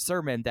a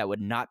sermon that would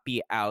not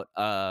be out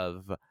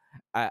of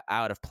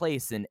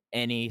place in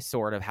any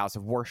sort of house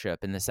of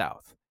worship in the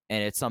South.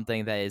 And it's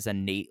something that is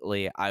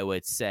innately, I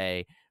would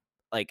say,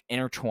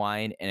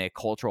 intertwined in a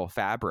cultural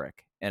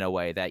fabric in a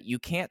way that you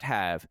can't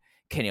have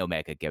Kenny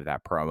Omega give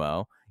that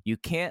promo. You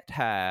can't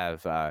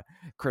have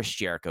Chris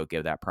Jericho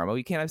give that promo.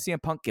 You can't have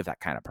CM Punk give that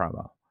kind of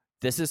promo.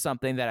 This is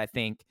something that I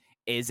think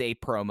is a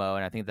promo,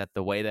 and I think that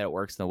the way that it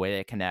works and the way that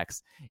it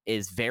connects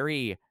is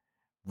very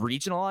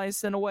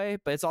regionalized in a way,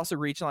 but it's also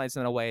regionalized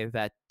in a way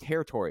that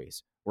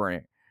territories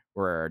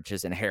were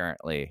just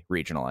inherently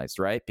regionalized,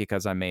 right?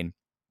 Because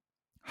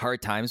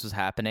Hard Times was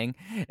happening.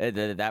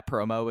 That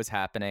promo was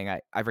happening.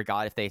 I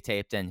forgot if they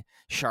taped in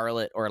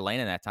Charlotte or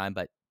Atlanta that time,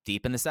 but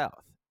deep in the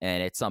South.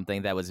 And it's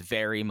something that was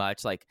very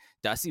much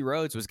Dusty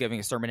Rhodes was giving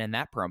a sermon in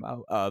that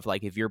promo of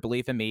if you're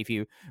believing me, if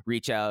you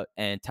reach out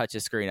and touch the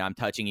screen, I'm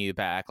touching you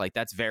back.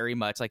 That's very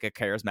much a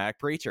charismatic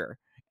preacher.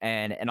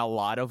 And in a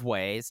lot of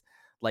ways,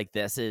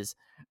 this is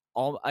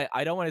all,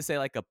 I don't want to say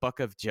a Book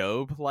of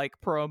Job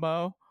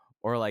promo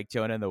or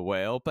Jonah and the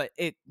Whale, but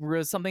it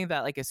was something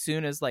that as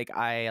soon as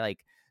I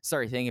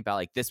started thinking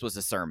about this was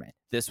a sermon.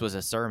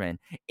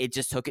 It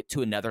just took it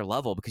to another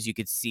level because you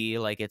could see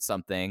it's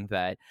something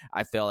that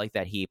I feel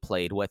that he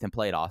played with and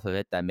played off of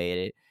it that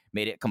made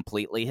it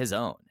completely his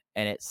own.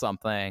 And it's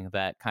something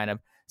that kind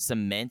of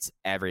cements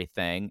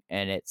everything.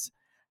 And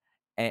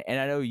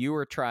I know you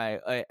were trying,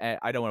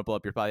 I don't want to blow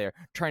up your spot there,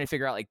 trying to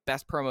figure out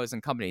best promos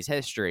in company's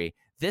history.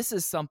 This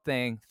is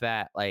something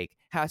that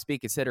has to be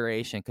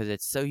consideration because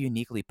it's so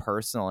uniquely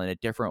personal in a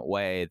different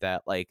way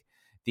that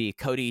the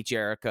Cody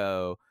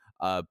Jericho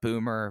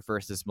Boomer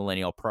versus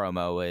Millennial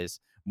promo is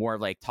more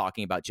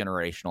talking about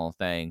generational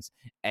things.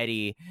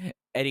 Eddie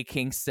Eddie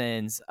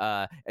Kingston's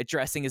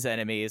addressing his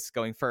enemies,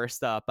 going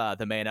first up,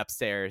 the man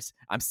upstairs,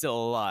 I'm still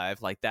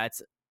alive. Like,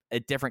 that's a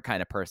different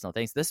kind of personal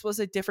things. This was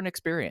a different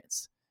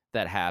experience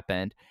that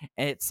happened.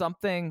 And it's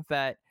something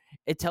that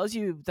it tells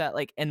you that,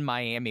 like, in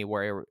Miami,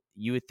 where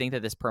you would think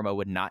that this promo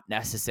would not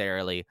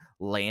necessarily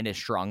land as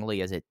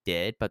strongly as it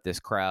did, but this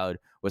crowd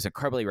was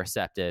incredibly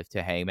receptive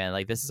to Hangman.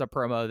 Like, this is a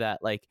promo that,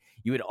 like,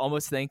 you would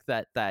almost think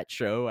that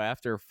show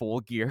after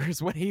Full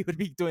Gears when he would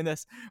be doing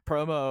this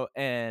promo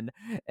in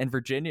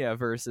Virginia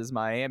versus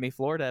Miami,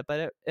 Florida,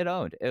 but it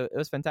owned. It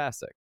was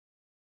fantastic.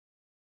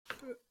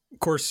 Of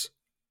course,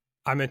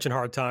 I mentioned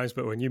Hard Times,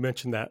 but when you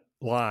mentioned that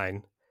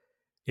line,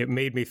 it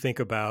made me think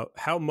about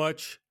how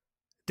much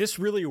this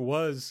really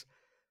was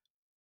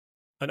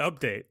an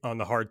update on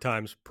the Hard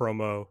Times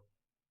promo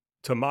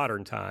to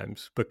modern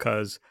times,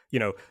 because, you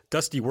know,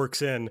 Dusty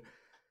works in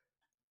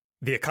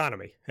the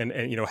economy and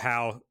you know,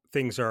 how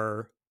things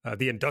are,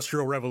 the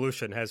Industrial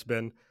Revolution has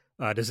been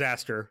a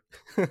disaster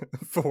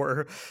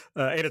for,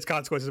 and its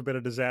consequences have been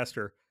a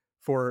disaster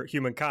for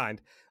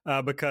humankind,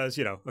 because,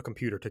 you know, a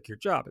computer took your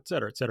job, et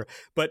cetera, et cetera.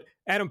 But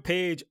Adam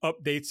Page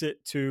updates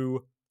it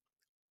to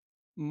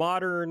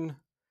modern,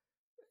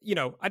 you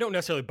know, I don't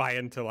necessarily buy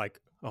into like,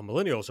 oh,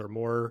 millennials are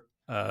more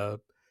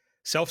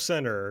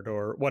self-centered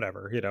or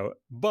whatever, you know,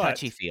 but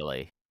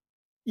touchy-feely.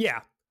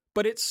 Yeah,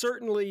 but it's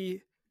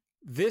certainly,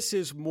 this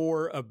is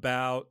more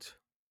about,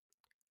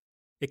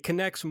 it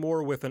connects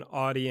more with an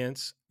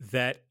audience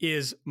that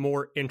is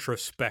more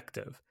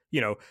introspective.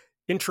 You know,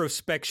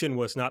 introspection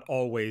was not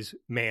always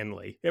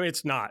manly. I mean,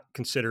 it's not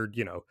considered,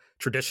 you know,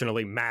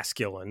 traditionally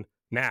masculine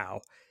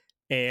now.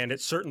 And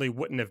it certainly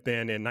wouldn't have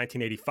been in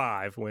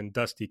 1985 when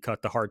Dusty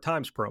cut the Hard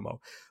Times promo.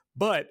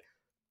 But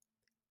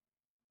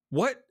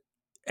what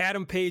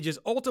Adam Page is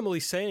ultimately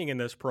saying in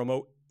this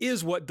promo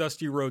is what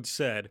Dusty Rhodes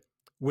said,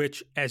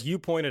 which, as you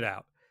pointed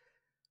out,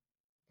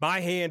 my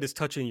hand is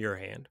touching your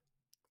hand.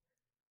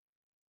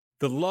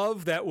 The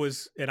love that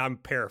was, and I'm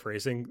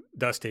paraphrasing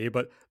Dusty,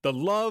 but the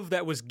love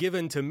that was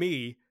given to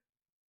me,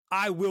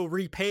 I will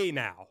repay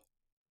now.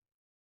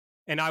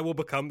 And I will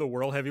become the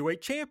world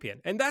heavyweight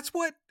champion. And that's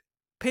what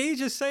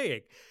Page is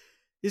saying,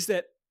 is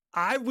that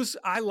I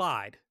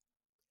lied.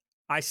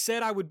 I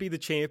said I would be the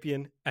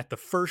champion at the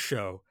first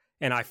show,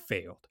 and I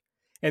failed.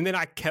 And then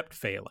I kept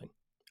failing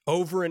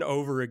over and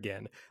over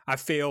again. I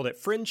failed at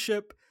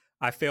friendship.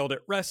 I failed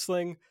at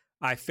wrestling.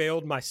 I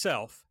failed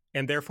myself,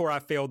 and therefore I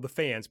failed the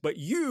fans. But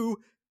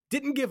you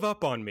didn't give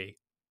up on me.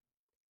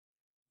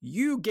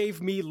 You gave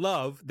me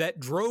love that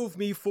drove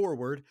me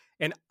forward,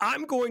 and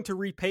I'm going to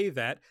repay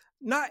that.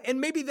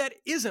 And maybe that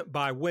isn't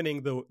by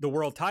winning the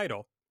world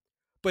title,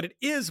 but it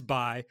is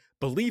by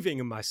believing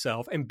in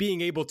myself and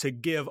being able to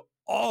give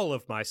all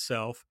of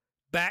myself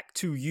back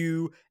to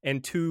you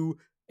and to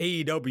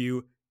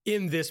AEW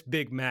in this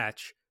big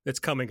match that's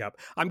coming up.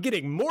 I'm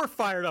getting more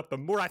fired up the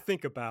more I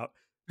think about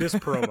this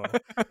promo.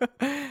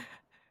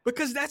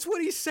 Because that's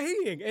what he's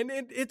saying. And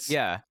it's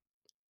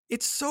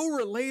so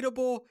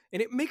relatable,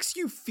 and it makes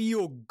you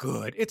feel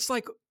good. It's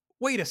like,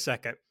 wait a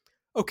second.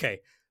 Okay,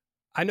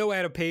 I know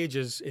Adam Page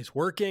is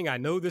working. I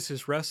know this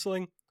is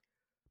wrestling.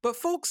 But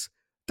folks,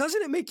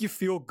 doesn't it make you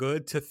feel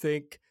good to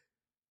think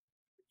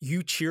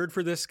you cheered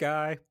for this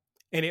guy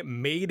and it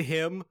made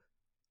him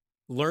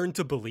learn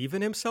to believe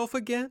in himself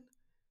again?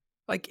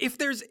 Like, if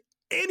there's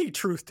any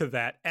truth to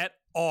that at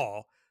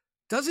all,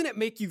 doesn't it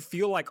make you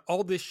feel like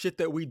all this shit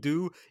that we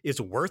do is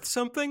worth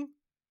something?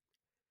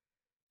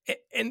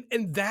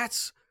 And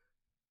that's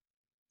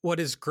what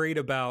is great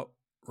about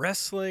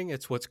wrestling.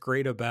 It's what's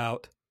great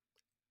about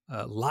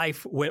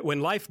life. When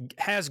life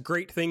has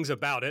great things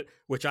about it,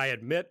 which I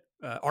admit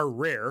are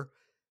rare,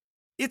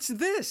 it's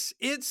this.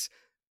 It's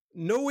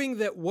knowing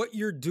that what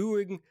you're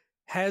doing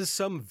has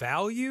some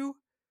value.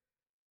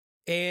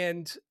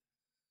 And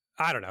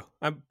I don't know,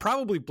 I'm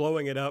probably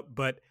blowing it up,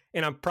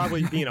 and I'm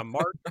probably being a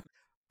mark,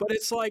 but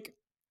it's like,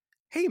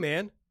 hey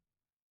man,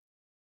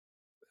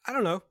 I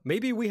don't know,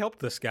 maybe we helped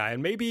this guy,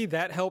 and maybe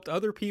that helped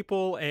other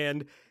people,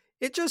 and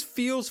it just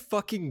feels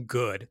fucking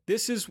good.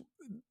 This is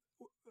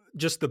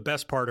just the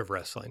best part of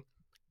wrestling,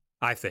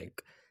 I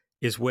think,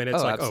 is when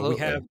it's like, absolutely.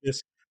 We have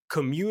this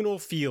communal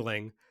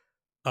feeling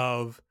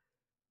of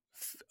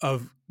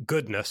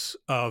goodness,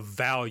 of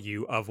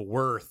value, of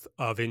worth,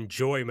 of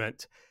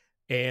enjoyment.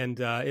 And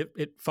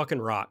it fucking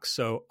rocks.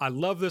 So I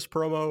love this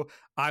promo.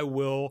 I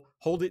will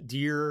hold it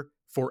dear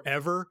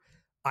forever.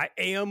 I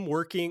am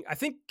working. I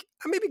think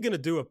I'm maybe going to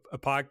do a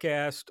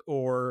podcast,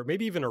 or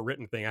maybe even a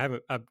written thing.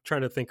 I'm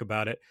trying to think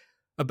about it,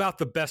 about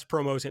the best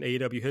promos in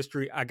AEW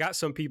history. I got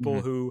some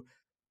people who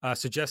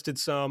suggested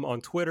some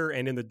on Twitter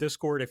and in the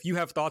Discord. If you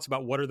have thoughts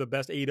about what are the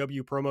best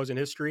AEW promos in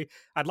history,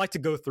 I'd like to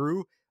go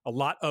through a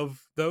lot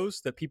of those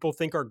that people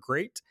think are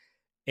great,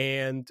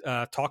 and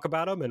talk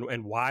about them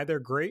and why they're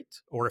great,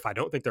 or if I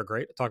don't think they're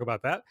great, talk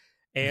about that.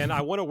 And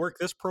I want to work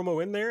this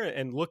promo in there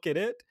and look at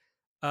it.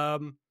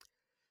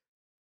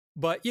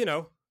 But, you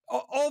know,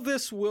 all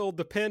this will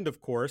depend,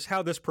 of course,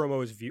 how this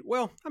promo is viewed.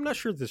 Well, I'm not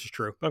sure this is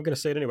true, but I'm going to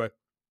say it anyway.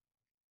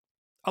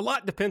 A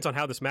lot depends on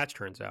how this match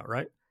turns out,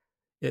 right?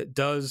 It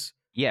does.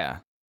 Yeah.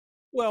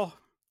 Well,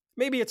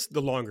 maybe it's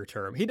the longer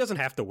term. He doesn't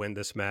have to win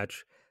this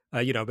match,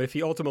 but if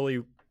he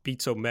ultimately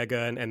beats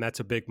Omega and that's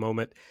a big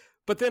moment.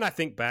 But then I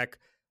think back,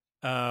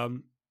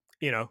 um,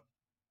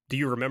 do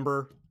you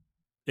remember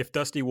if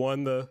Dusty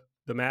won the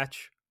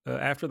match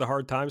after the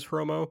Hard Times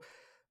promo?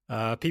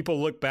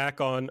 People look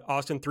back on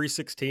Austin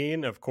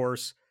 316. Of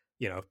course,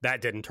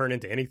 that didn't turn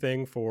into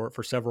anything for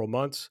several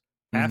months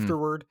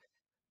afterward.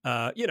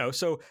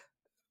 So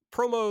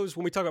promos,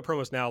 when we talk about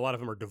promos now, a lot of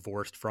them are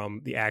divorced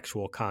from the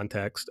actual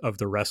context of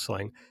the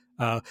wrestling.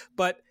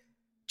 But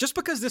just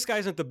because this guy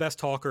isn't the best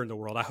talker in the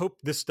world, I hope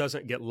this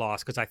doesn't get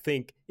lost because I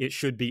think it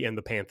should be in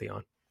the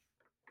pantheon.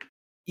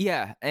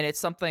 Yeah, and it's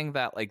something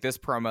that, like, this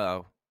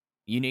promo,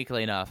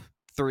 uniquely enough,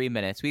 3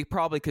 minutes, we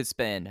probably could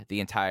spend the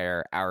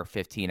entire hour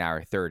 15,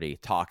 hour 30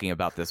 talking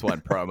about this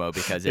one promo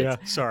because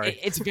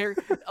it's very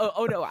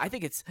no, I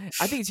think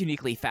it's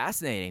uniquely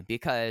fascinating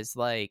because,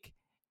 like,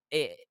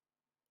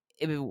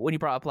 when you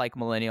brought up like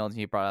millennials and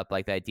you brought up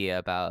like the idea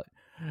about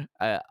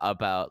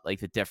like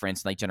the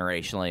difference like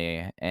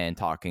generationally and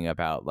talking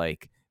about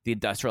like the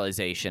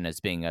industrialization as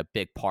being a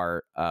big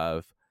part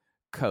of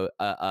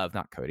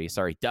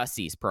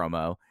Dusty's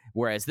promo,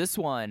 whereas this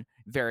one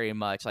very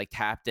much like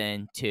tapped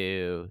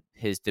into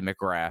his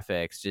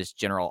demographics, just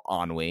general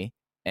ennui,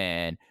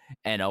 and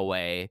in a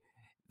way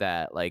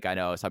that, like, I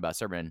know I was talking about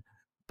sermon,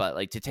 but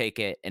like to take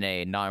it in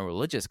a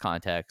non-religious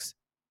context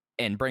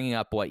and bringing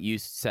up what you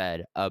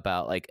said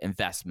about like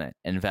investment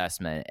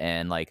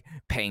and like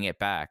paying it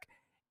back.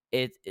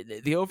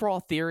 The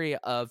overall theory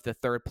of the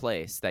third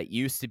place that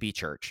used to be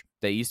church,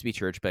 but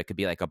it could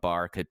be like a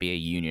bar, could be a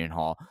union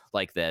hall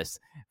like this,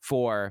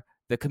 for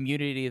the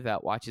community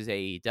that watches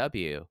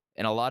AEW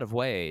in a lot of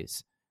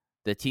ways,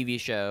 the TV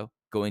show,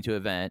 going to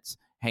events,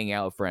 hanging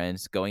out with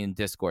friends, going in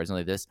Discords and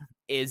like this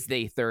is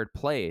the third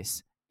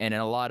place. And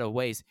in a lot of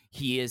ways,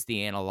 he is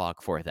the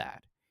analog for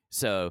that.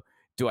 So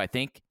do I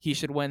think he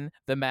should win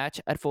the match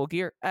at Full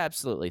Gear?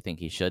 Absolutely think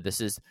he should. This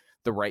is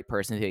the right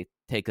person to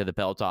take the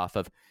belt off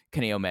of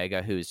Kenny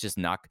Omega, who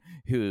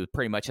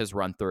pretty much has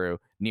run through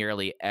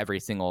nearly every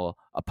single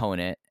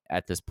opponent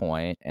at this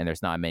point, and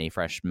there's not many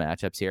fresh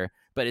matchups here.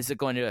 But is it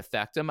going to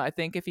affect him, I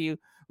think, if he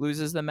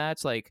loses the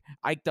match? Like,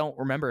 I don't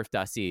remember if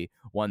Dusty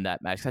won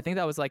that match. I think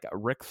that was like a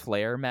Ric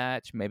Flair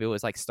match. Maybe it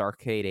was like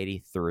Starrcade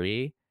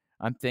 83,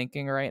 I'm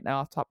thinking right now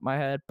off the top of my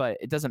head. But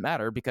it doesn't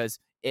matter because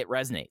it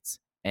resonates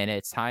and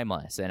it's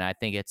timeless. And I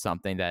think it's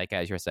something that, like,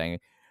 as you're saying,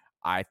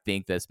 I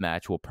think this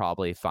match will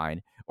probably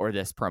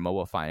this promo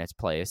will find its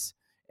place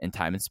in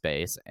time and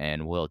space,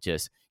 and will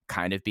just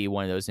kind of be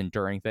one of those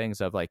enduring things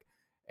of like,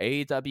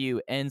 AEW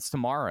ends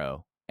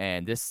tomorrow,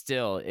 and this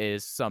still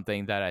is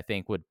something that I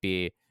think would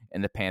be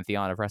in the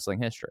pantheon of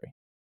wrestling history.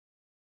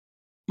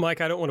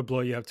 Mike, I don't want to blow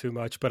you up too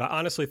much, but I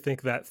honestly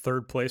think that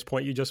third place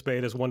point you just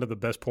made is one of the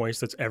best points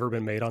that's ever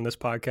been made on this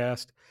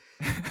podcast.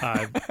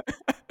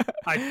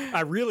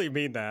 I really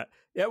mean that.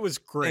 That was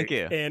great. Thank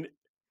you. And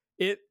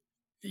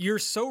you're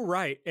so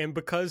right. And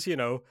because,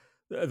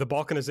 the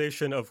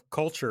balkanization of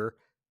culture,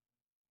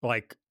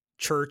 like,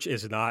 church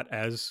is not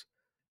as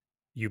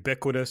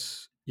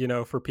ubiquitous,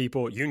 for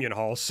people. Union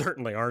halls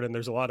certainly aren't, and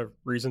there's a lot of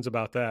reasons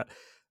about that.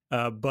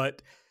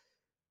 But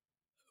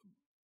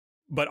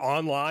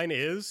online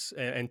is,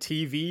 and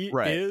TV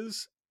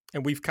is,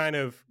 and we've kind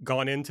of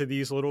gone into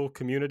these little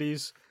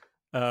communities.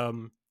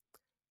 And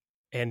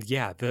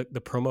yeah,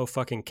 the promo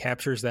fucking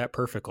captures that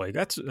perfectly.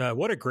 That's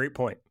what a great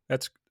point.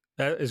 That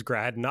is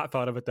great. I had not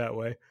thought of it that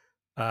way.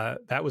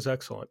 That was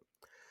excellent.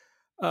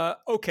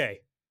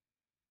 Okay.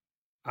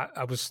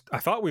 I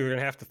thought we were going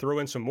to have to throw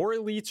in some more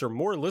elites or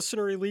more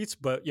listener elites,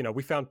 but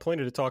we found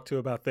plenty to talk to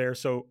about there.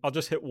 So I'll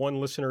just hit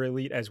one listener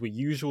elite as we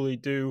usually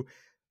do.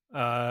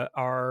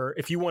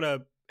 If you want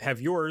to have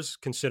yours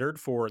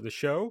considered for the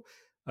show,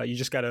 you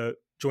just got to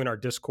join our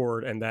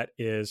Discord, and that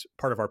is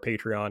part of our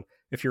Patreon.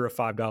 If you're a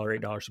 $5,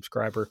 $8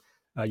 subscriber,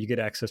 you get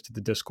access to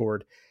the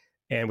Discord,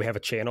 and we have a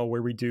channel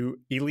where we do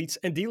elites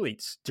and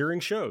deletes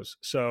during shows.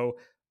 So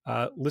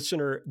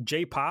listener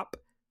J Pop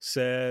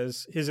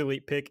says his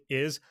elite pick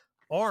is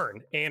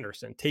Arn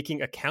Anderson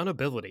taking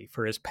accountability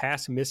for his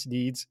past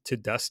misdeeds to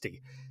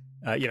Dusty.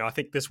 I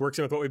think this works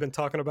in with what we've been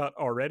talking about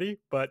already.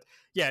 But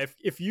yeah,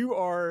 if you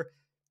are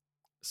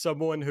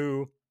someone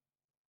who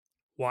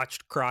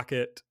watched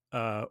Crockett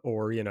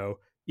or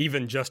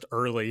even just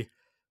early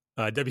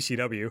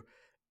WCW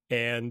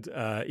and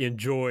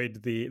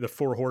enjoyed the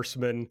Four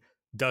Horsemen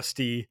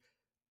Dusty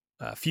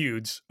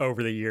feuds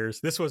over the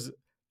years, this was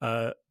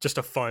just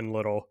a fun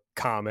little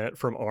comment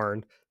from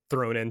Arn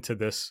thrown into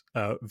this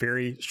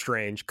very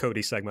strange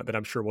Cody segment that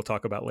I'm sure we'll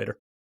talk about later.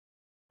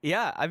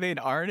 Yeah, I mean,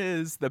 Arn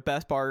is the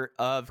best part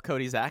of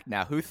Cody's act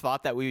now. Who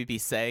thought that we would be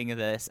saying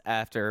this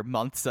after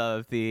months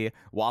of the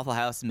Waffle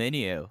House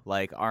menu?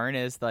 Like, Arn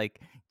is like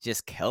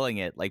just killing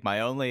it. Like,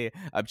 my only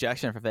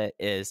objection for it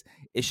is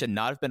it should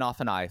not have been off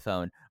an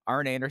iPhone.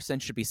 Arn Anderson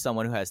should be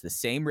someone who has the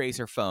same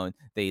Razr phone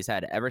that he's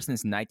had ever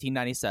since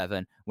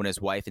 1997 when his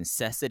wife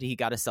insisted he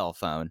got a cell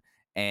phone.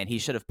 And he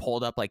should have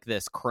pulled up like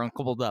this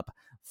crumpled up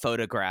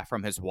photograph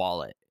from his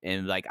wallet.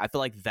 And like, I feel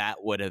like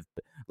that would have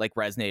like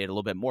resonated a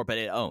little bit more, but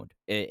it owned.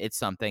 It's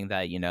something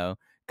that,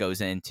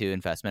 goes into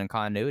investment and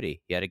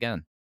continuity yet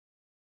again.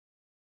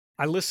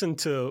 I listened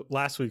to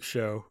last week's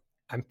show.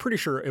 I'm pretty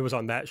sure it was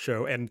on that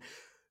show, and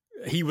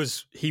he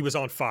was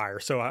on fire.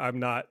 So I'm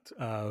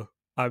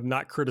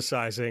not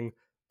criticizing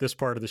this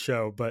part of the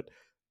show, but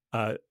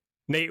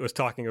Nate was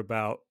talking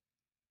about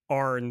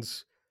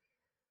Arn's,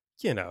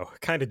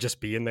 kind of just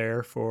being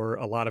there for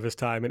a lot of his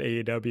time in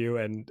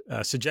AEW, and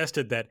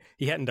suggested that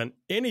he hadn't done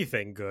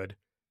anything good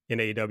in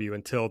AEW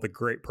until the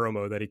great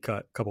promo that he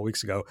cut a couple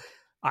weeks ago.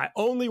 I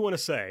only want to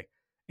say,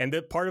 and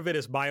that part of it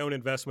is my own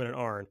investment in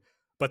Arn,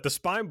 but the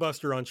spine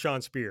buster on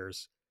Shawn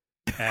Spears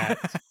at,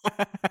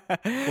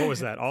 what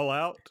was that, All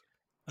Out?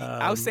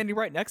 I was standing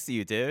right next to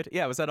you, dude.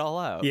 Yeah, was that All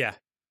Out? Yeah,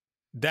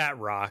 that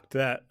rocked.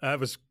 That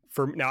was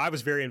now I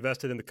was very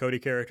invested in the Cody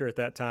character at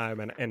that time,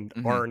 and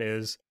Arn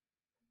is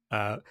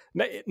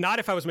not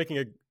if I was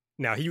making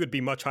now he would be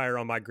much higher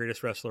on my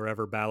greatest wrestler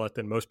ever ballot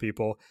than most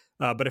people.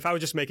 But if I was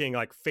just making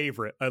like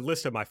a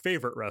list of my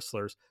favorite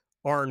wrestlers,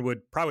 Arn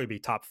would probably be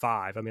top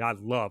 5. I mean, I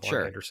love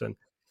Arn Anderson.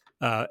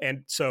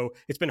 And so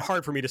it's been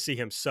hard for me to see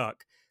him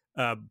suck.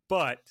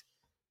 But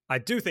I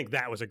do think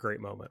that was a great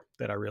moment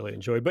that I really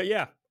enjoyed. But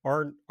yeah,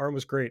 Arn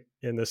was great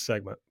in this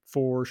segment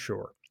for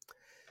sure.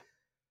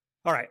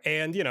 All right.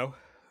 And,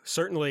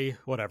 certainly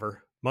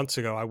months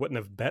ago, I wouldn't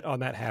have bet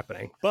on that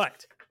happening.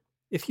 But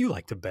if you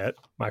like to bet,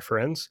 my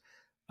friends,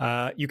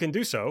 you can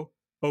do so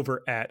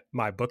over at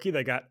MyBookie.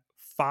 They got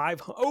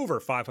over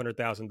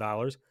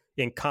 $500,000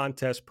 in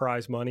contest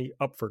prize money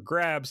up for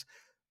grabs.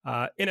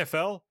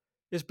 NFL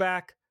is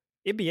back.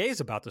 NBA is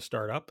about to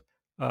start up.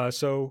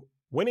 So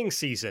winning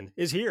season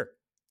is here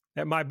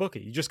at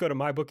MyBookie. You just go to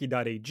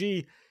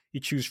mybookie.ag. You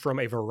choose from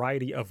a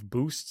variety of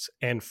boosts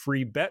and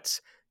free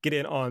bets. Get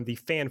in on the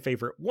fan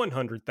favorite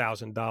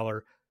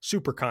 $100,000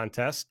 super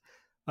contest.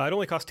 It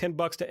only costs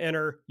 $10 to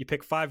enter. You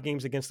pick 5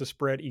 games against the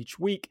spread each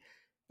week.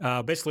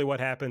 Basically what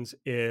happens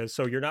is,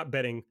 so you're not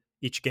betting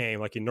each game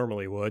like you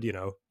normally would.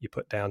 You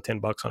put down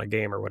 $10 on a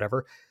game or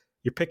whatever.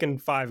 You're picking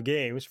 5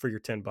 games for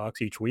your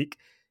 $10 each week.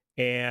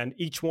 And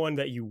each one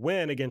that you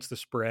win against the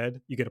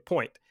spread, you get a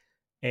point.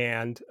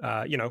 And,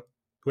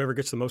 whoever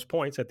gets the most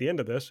points at the end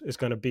of this is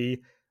going to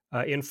be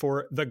in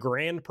for the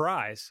grand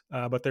prize.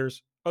 But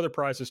there's other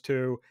prizes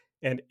too.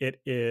 And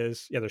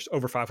there's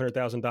over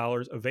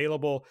 $500,000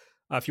 available.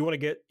 If you want to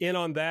get in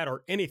on that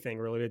or anything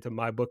related to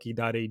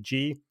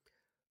mybookie.ag,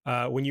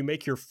 when you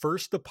make your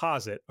first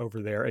deposit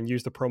over there and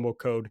use the promo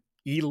code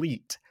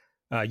ELITE,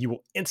 you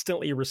will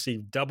instantly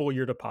receive double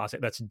your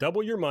deposit. That's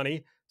double your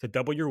money to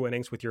double your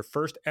winnings with your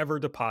first ever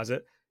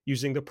deposit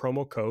using the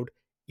promo code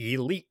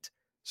ELITE.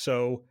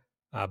 So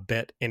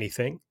bet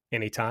anything,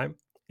 anytime,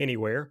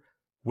 anywhere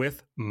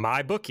with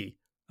MyBookie.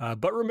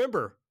 But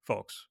remember,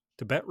 folks,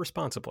 to bet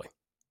responsibly.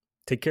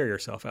 Take care of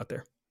yourself out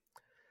there.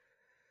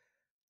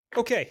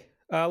 Okay,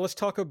 let's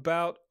talk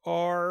about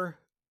our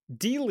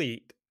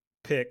Delete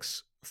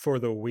picks for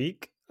the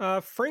week.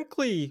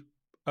 Frankly,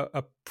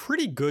 a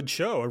pretty good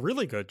show, a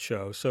really good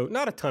show. So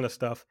not a ton of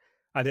stuff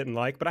I didn't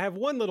like, but I have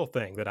one little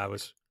thing that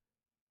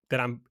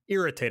I'm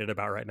irritated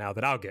about right now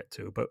that I'll get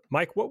to. But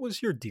Mike, what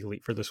was your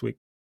Delete for this week?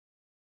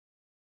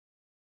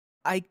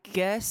 I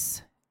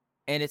guess,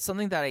 and it's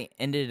something that I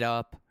ended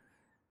up...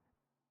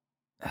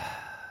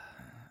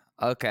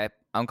 Okay,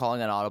 I'm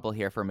calling an audible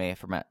here for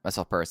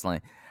myself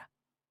personally.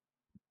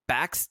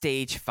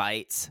 Backstage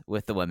fights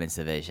with the women's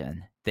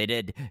division. They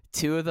did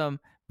 2 of them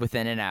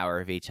within an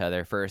hour of each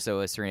other. First, it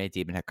was Serena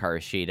Deeb and Hikaru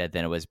Shida.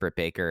 Then it was Britt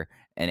Baker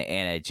and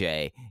Anna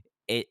Jay.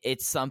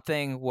 It's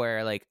something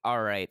where, like,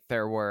 all right,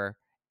 there were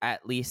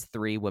at least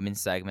 3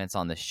 women's segments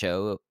on the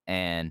show,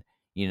 and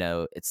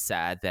it's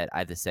sad that I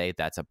have to say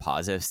that's a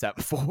positive step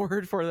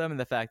forward for them, and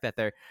the fact that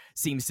there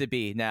seems to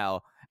be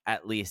now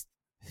at least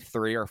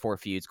 3 or 4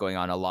 feuds going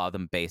on, a lot of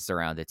them based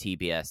around the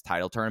TBS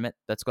title tournament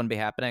that's going to be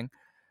happening.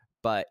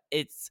 But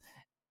it's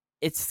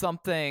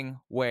something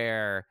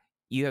where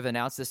you have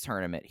announced this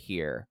tournament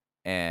here,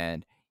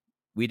 and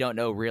we don't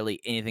know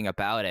really anything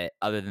about it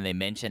other than they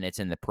mention it's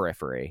in the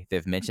periphery.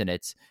 They've mentioned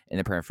it's in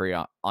the periphery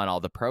on all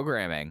the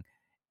programming,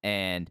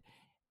 and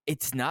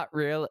it's not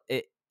real.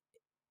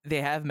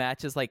 They have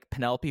matches like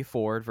Penelope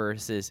Ford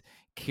versus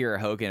Kiera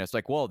Hogan. It's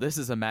like, well, this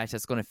is a match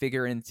that's going to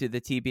figure into the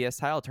TBS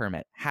title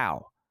tournament.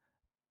 How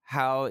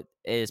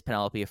is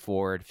Penelope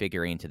Ford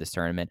figuring into this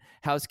tournament?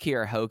 How's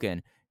Kiera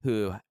Hogan,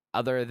 who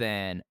other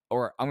than,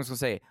 or I'm just going to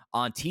say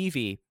on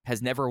TV,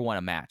 has never won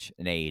a match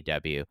in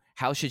AEW?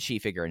 How should she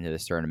figure into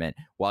this tournament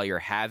while you're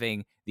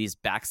having these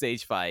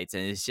backstage fights?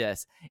 And it's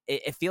just,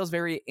 it feels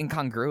very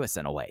incongruous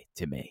in a way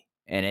to me.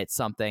 And it's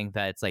something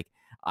that's like,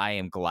 I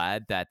am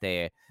glad that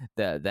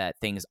that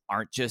things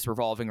aren't just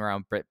revolving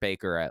around Britt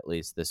Baker, at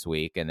least this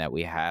week, and that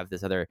we have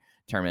this other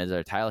tournament as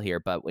our title here.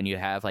 But when you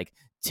have like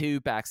 2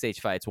 backstage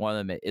fights, one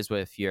of them is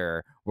with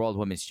your World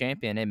Women's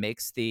Champion, it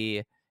makes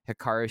the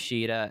Hikaru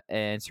Shida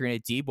and Serena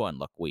Deeb one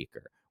look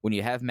weaker. When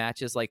you have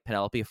matches like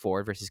Penelope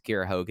Ford versus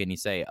Kiera Hogan, you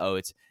say, oh,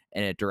 it's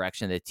in a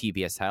direction of the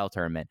TBS title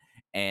tournament.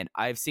 And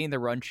I've seen the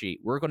run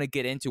sheet. We're going to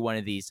get into one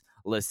of these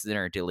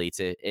listener deletes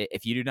it.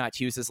 If you do not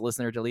choose this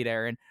listener delete,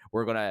 Aaron,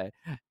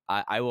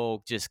 I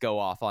will just go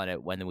off on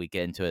it when we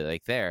get into it,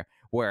 like there,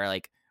 where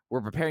like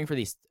we're preparing for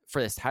this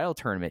title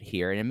tournament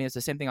here. And I mean, it's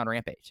the same thing on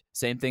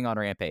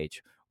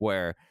Rampage,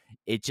 where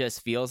it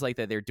just feels like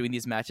that they're doing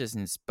these matches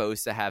and it's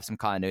supposed to have some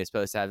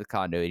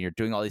continuity, and you're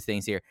doing all these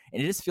things here,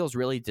 and it just feels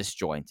really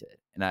disjointed.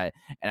 And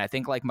I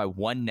think like my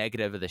one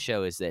negative of the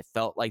show is that it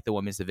felt like the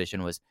women's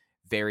division was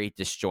very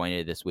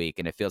disjointed this week,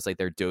 and it feels like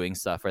they're doing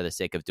stuff for the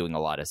sake of doing a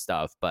lot of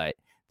stuff, but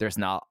there's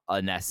not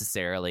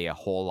necessarily a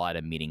whole lot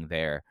of meaning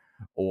there,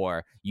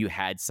 or you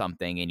had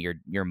something and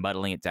you're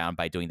muddling it down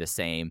by doing the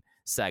same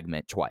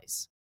segment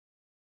twice.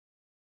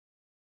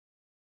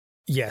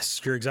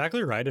 Yes, you're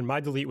exactly right. And my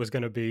delete was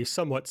going to be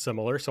somewhat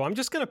similar. So I'm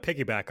just going to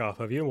piggyback off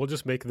of you, and we'll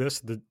just make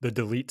this the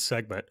delete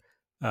segment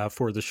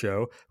for the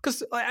show.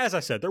 Because as I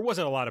said, there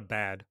wasn't a lot of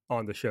bad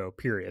on the show,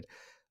 period.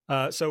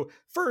 So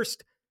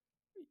first,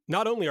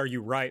 not only are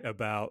you right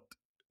about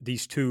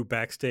these two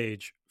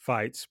backstage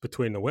fights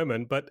between the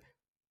women, but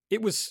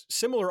it was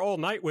similar all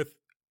night with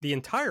the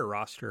entire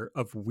roster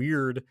of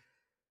weird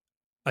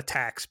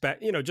attacks,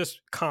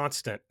 just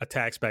constant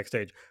attacks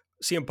backstage.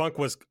 CM Punk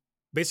was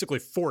basically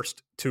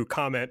forced to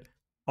comment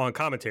on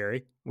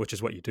commentary, which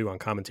is what you do on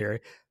commentary,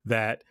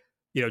 that,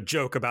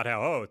 joke about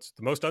how, it's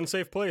the most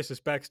unsafe place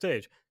is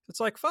backstage. It's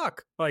like,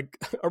 fuck, like,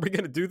 are we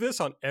going to do this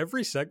on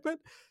every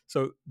segment?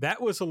 So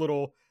that was a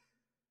little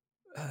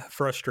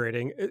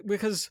frustrating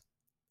because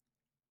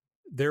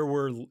there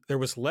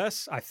was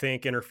less, I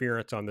think,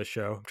 interference on this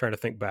show. I'm trying to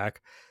think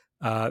back.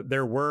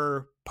 There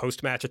were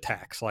post-match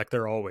attacks like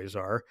there always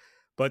are,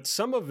 but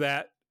some of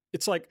that,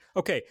 it's like,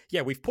 okay,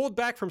 yeah, we've pulled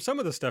back from some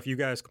of the stuff you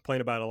guys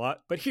complain about a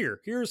lot, but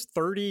here's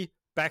 30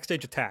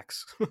 backstage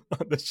attacks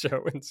on the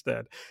show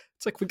instead.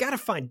 It's like, we got to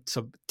find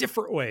some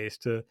different ways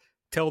to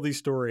tell these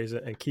stories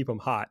and keep them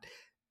hot.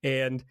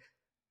 And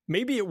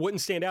maybe it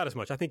wouldn't stand out as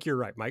much. I think you're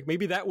right, Mike.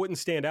 Maybe that wouldn't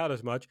stand out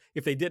as much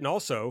if they didn't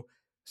also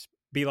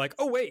be like,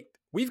 oh, wait,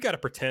 we've got to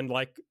pretend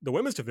like the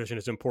women's division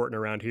is important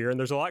around here and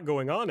there's a lot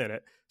going on in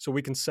it so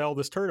we can sell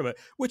this tournament,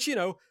 which,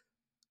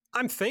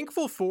 I'm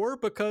thankful for,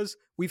 because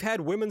we've had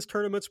women's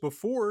tournaments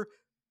before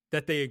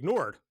that they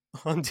ignored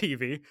on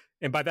TV.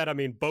 And by that, I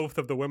mean both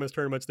of the women's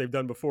tournaments they've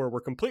done before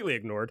were completely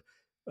ignored,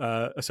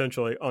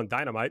 essentially on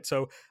Dynamite.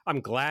 So I'm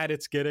glad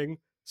it's getting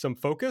some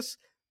focus,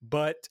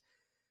 but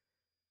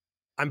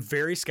I'm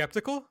very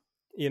skeptical.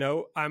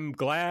 I'm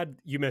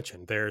glad you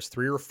mentioned there's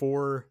 3 or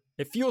 4,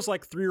 it feels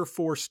like 3 or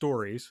 4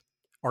 stories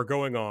are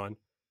going on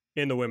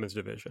in the women's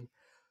division.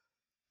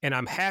 And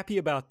I'm happy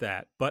about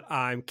that, but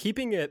I'm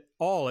keeping it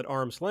all at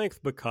arm's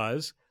length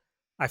because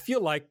I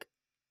feel like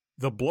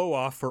the blow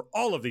off for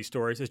all of these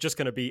stories is just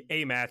going to be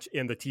a match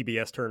in the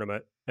TBS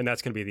tournament, and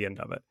that's going to be the end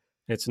of it.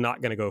 It's not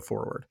going to go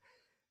forward.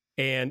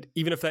 And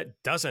even if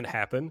that doesn't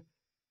happen,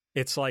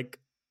 it's like,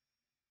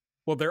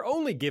 well, they're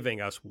only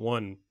giving us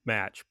 1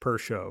 match per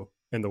show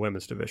in the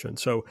women's division.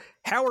 So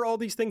how are all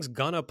these things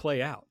going to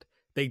play out?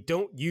 They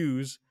don't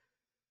use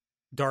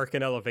Dark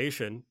and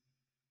Elevation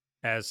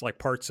as like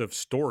parts of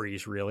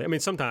stories, really. I mean,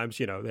 sometimes,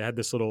 they had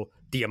this little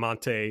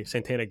Diamante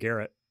Santana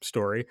Garrett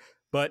story,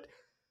 but,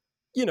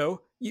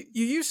 you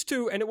used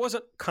to, and it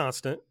wasn't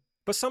constant,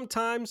 but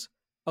sometimes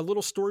a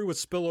little story would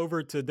spill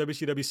over to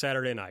WCW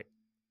Saturday Night.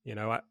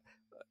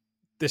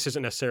 This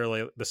isn't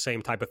necessarily the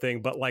same type of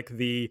thing, but like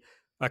the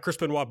Chris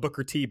Benoit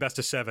Booker T Best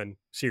of 7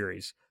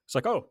 series. It's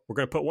like, oh, we're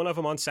going to put one of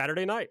them on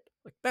Saturday night.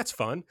 Like, that's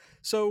fun.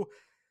 So,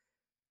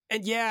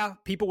 and yeah,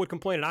 people would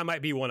complain, and I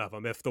might be one of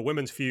them, if the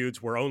women's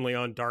feuds were only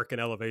on Dark and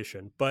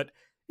Elevation. But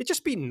it'd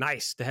just be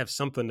nice to have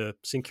something to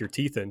sink your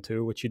teeth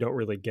into, which you don't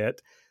really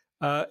get.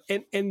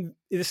 And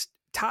this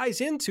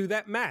ties into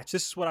that match.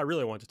 This is what I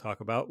really wanted to talk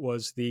about,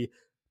 was the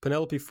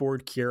Penelope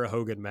Ford Kiera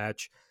Hogan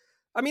match.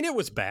 I mean, it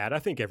was bad. I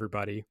think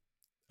everybody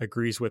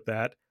agrees with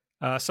that.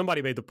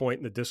 Somebody made the point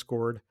in the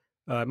Discord,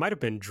 it might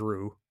have been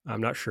Drew, I'm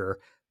not sure,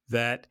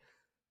 that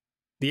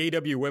the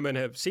AEW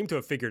women seemed to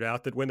have figured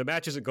out that when the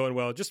match isn't going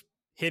well, just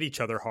hit each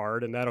other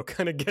hard, and that'll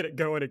kind of get it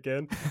going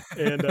again.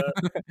 And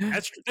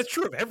that's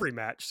true of every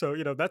match. So,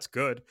 that's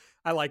good.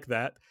 I like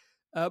that.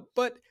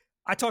 But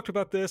I talked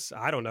about this,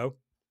 I don't know,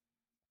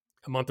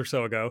 a month or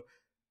so ago,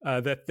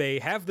 that they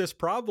have this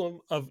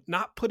problem of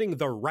not putting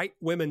the right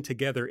women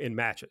together in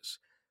matches,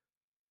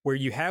 where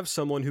you have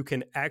someone who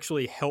can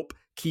actually help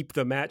keep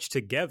the match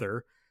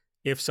together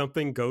if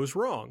something goes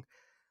wrong.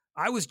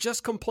 I was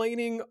just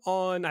complaining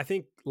on, I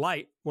think,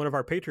 Light, one of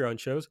our Patreon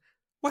shows.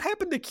 What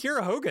happened to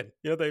Kiera Hogan?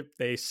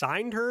 They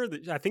signed her.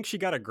 I think she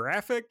got a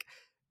graphic,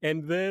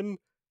 and then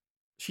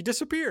she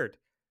disappeared.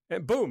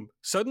 And boom,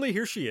 suddenly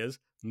here she is.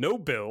 No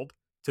build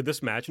to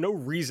this match. No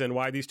reason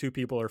why these two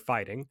people are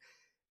fighting.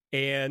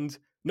 And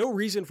no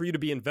reason for you to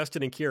be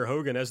invested in Kiera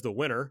Hogan as the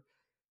winner.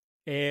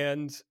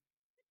 And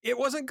it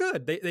wasn't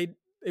good. They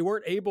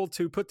weren't able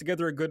to put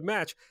together a good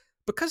match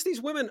because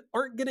these women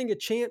aren't getting a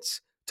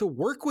chance to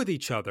work with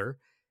each other.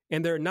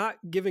 And they're not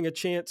giving a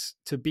chance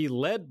to be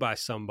led by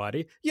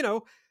somebody.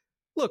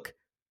 Look,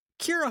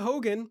 Kiera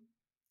Hogan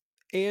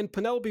and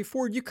Penelope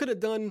Ford, you could have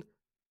done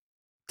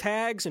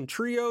tags and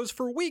trios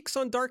for weeks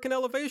on Dark and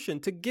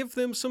Elevation to give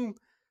them some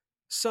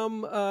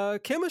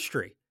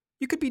chemistry.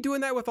 You could be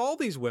doing that with all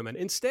these women.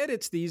 Instead,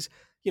 it's these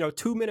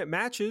 2-minute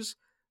matches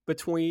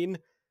between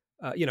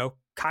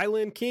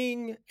Kylan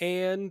King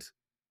and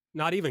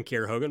not even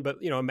Kiera Hogan,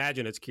 but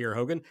imagine it's Kiera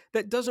Hogan.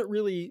 That doesn't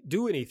really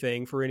do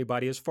anything for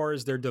anybody as far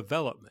as their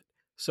development.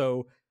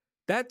 So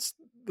that's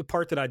the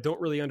part that I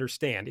don't really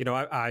understand.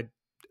 I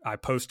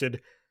posted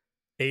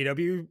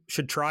AEW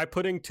should try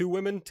putting 2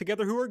 women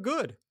together who are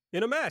good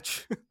in a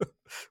match,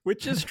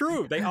 which is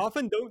true. They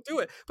often don't do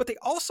it, but they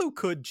also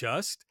could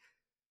just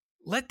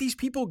let these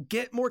people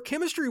get more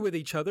chemistry with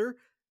each other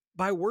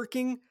by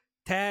working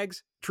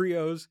tags,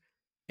 trios,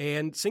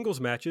 and singles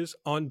matches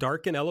on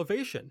Dark and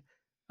Elevation.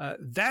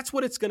 That's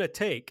what it's going to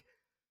take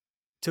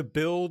to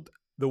build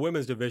the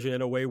women's division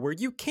in a way where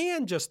you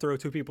can just throw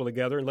 2 people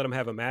together and let them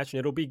have a match and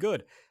it'll be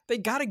good. They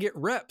got to get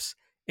reps.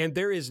 And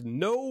there is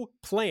no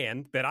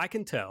plan that I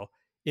can tell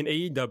in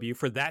AEW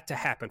for that to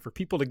happen, for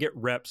people to get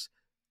reps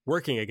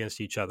working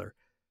against each other.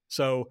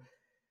 So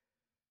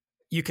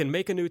you can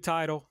make a new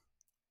title.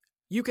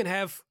 You can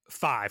have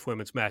 5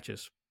 women's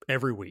matches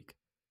every week,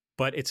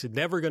 but it's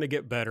never going to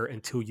get better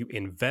until you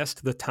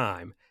invest the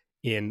time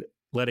in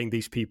letting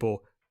these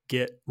people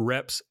get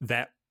reps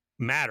that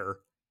matter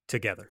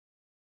together.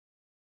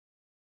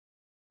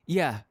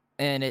 Yeah,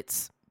 and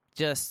it's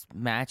just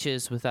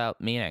matches without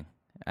meaning.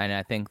 And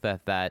I think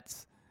that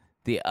that's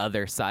the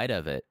other side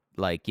of it.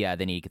 Like, yeah,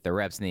 they need to get the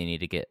reps and they need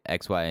to get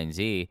X, Y, and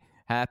Z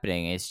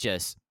happening. It's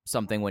just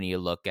something when you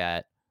look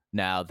at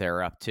now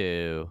they're up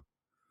to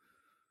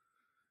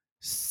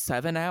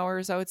 7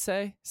 hours, I would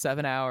say.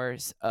 7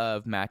 hours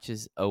of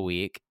matches a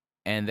week.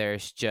 And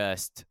there's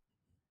just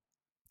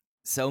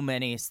so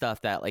many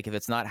stuff that, like, if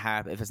it's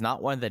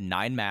not one of the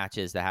 9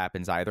 matches that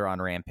happens either on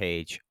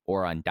Rampage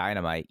or on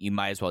Dynamite, you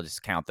might as well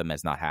just count them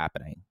as not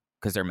happening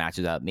because they're matches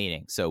without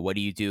meaning. So what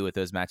do you do with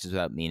those matches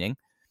without meaning?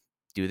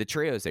 Do the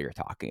trios that you're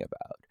talking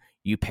about.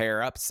 You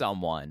pair up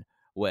someone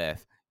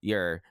with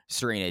your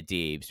Serena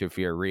Deebs, with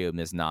your Ryo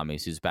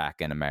Mizunami, who's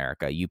back in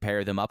America. You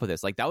pair them up with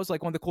this. Like, that was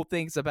like one of the cool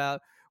things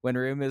about when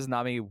Ryo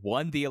Mizunami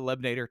won the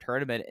Eliminator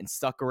tournament and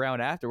stuck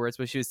around afterwards,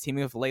 but she was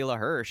teaming with Layla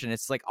Hirsch. And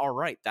it's like, all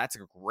right, that's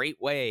a great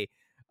way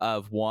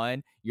of,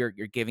 one, you're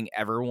giving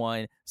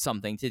everyone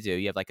something to do.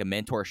 You have like a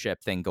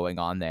mentorship thing going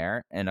on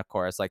there. And of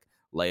course, like,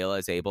 Layla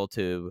is able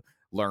to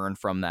learn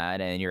from that,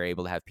 and you're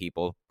able to have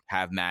people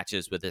have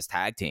matches with this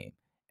tag team.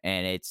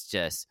 And it's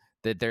just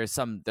that there's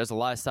a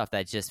lot of stuff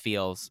that just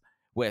feels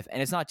with,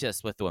 and it's not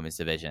just with the women's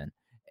division.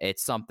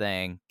 It's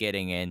something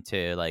getting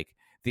into like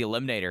the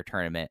Eliminator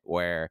tournament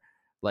where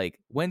like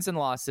wins and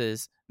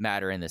losses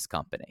matter in this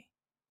company.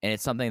 And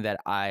it's something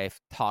that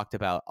I've talked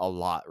about a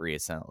lot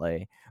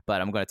recently,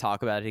 but I'm going to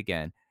talk about it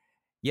again.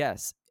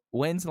 Yes,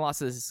 wins and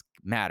losses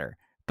matter,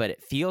 but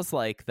it feels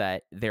like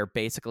that they're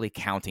basically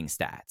counting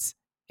stats.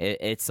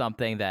 It's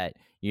something that,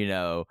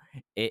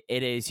 it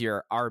is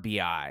your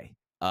RBI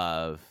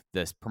of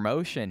this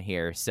promotion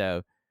here.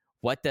 So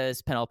what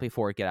does Penelope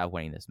Ford get out of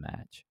winning this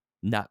match?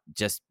 Not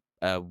just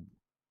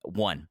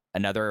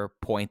another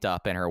point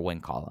up in her win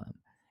column.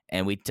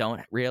 And we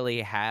don't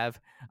really have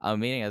a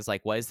meaning as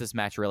like, what is this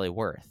match really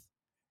worth?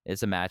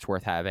 Is a match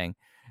worth having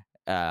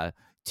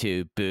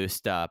to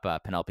boost up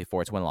Penelope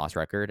Ford's win-loss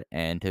record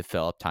and to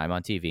fill up time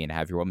on TV and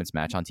have your women's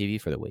match on TV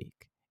for the week?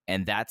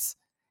 And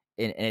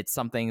it's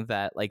something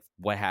that, like,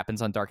 what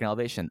happens on Dark and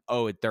Elevation.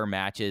 Oh, they're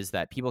matches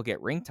that people get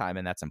ring time,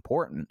 and that's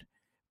important.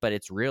 But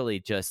it's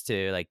really just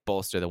to, like,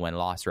 bolster the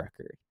win-loss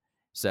record.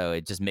 So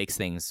it just makes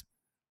things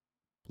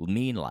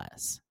mean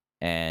less.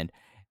 And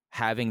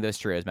having those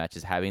trios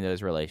matches, having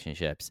those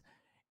relationships,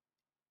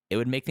 it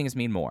would make things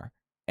mean more.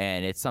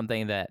 And it's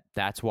something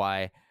that's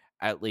why,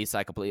 at least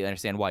I completely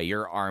understand why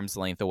you're arm's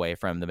length away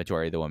from the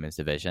majority of the women's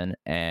division.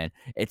 And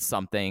it's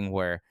something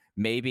where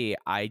maybe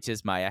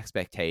my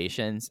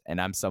expectations,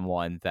 and I'm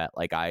someone that,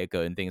 like, I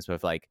go in things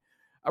with like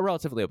a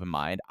relatively open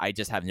mind. I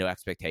just have no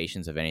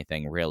expectations of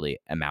anything really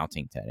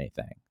amounting to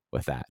anything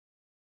with that.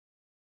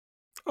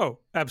 Oh,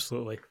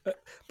 absolutely.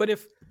 But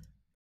if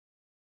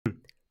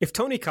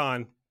Tony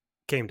Khan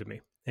came to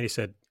me and he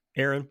said,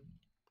 Aaron,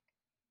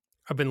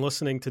 I've been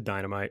listening to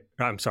Dynamite.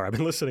 I've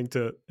been listening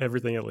to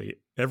Everything Elite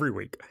every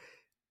week,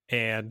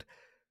 and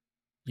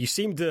you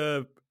seem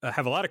to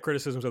have a lot of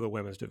criticisms of the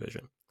women's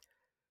division.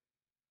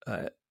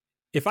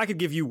 If I could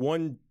give you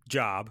one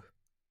job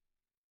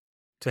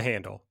to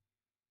handle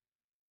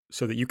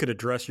so that you could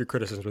address your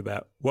criticisms with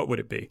that, what would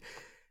it be?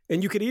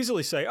 And you could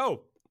easily say,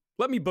 oh,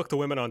 let me book the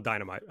women on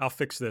Dynamite. I'll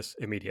fix this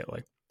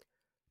immediately.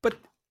 But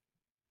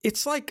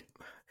it's like,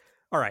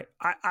 all right,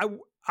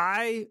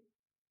 I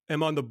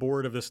am on the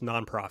board of this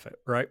nonprofit,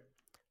 right?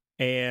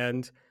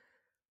 And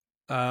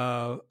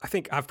I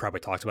think I've probably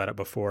talked about it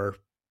before,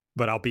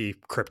 but I'll be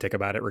cryptic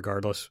about it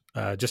regardless,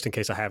 just in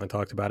case I haven't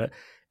talked about it.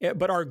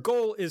 But our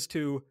goal is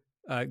to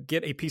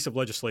get a piece of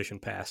legislation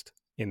passed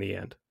in the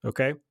end,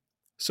 okay?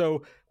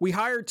 So we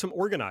hired some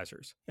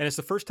organizers, and it's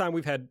the first time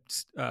we've had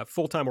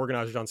full-time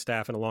organizers on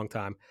staff in a long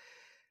time.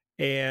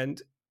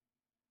 And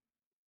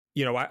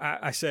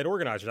I said,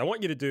 organizers, I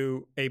want you to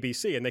do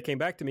ABC. And they came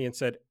back to me and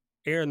said,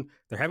 Aaron,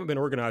 there haven't been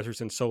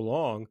organizers in so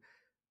long.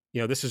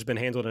 This has been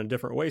handled in a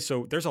different way.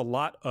 So there's a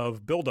lot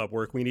of build-up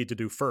work we need to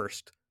do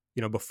first,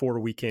 before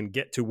we can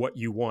get to what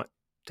you want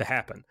to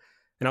happen.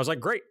 And I was like,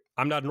 great,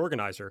 I'm not an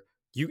organizer.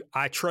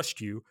 I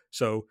trust you.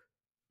 So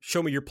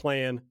show me your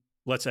plan.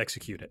 Let's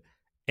execute it.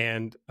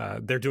 And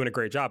they're doing a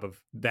great job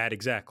of that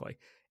exactly.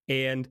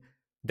 And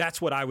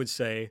that's what I would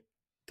say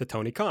to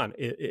Tony Khan.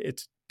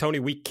 It's Tony,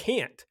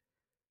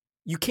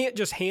 you can't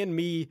just hand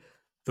me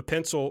the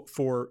pencil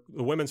for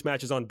the women's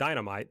matches on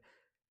Dynamite,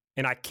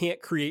 and I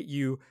can't create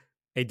you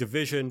a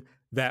division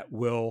that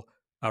will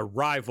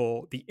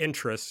rival the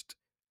interest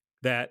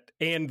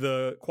and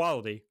the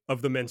quality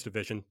of the men's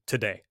division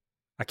today.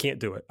 I can't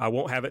do it. I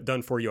won't have it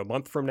done for you a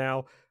month from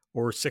now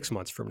or 6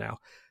 months from now.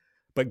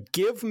 But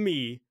give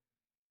me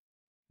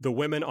the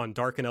women on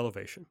Dark and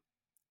Elevation.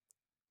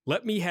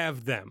 Let me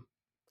have them.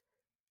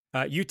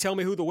 You tell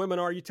me who the women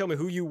are. You tell me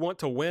who you want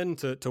to win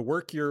to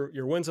work your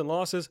wins and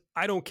losses.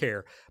 I don't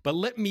care. But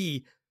let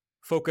me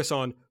focus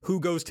on who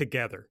goes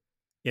together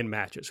in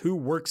matches, who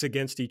works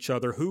against each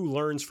other, who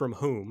learns from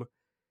whom.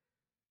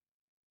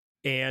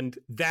 And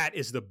that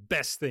is the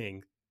best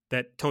thing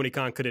that Tony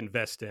Khan could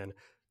invest in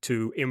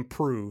to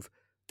improve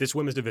this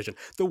women's division.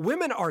 The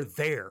women are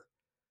there.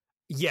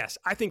 Yes,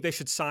 I think they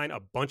should sign a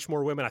bunch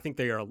more women. I think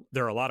there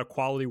are a lot of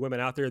quality women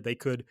out there they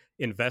could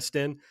invest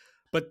in,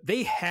 but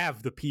they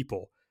have the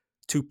people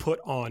to put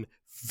on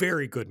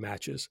very good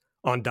matches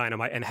on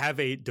Dynamite and have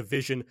a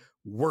division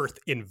worth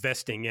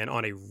investing in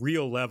on a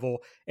real level,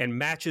 and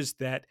matches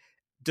that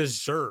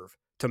deserve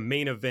to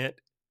main event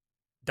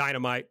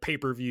Dynamite,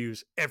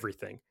 pay-per-views,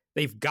 everything.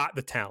 They've got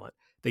the talent.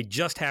 They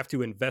just have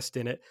to invest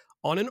in it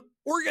on an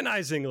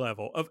organizing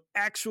level of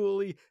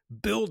actually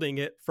building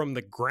it from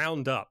the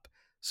ground up.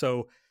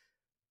 So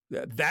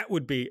that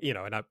would be,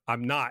 and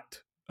I'm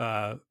not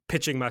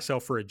pitching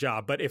myself for a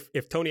job, but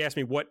if Tony asked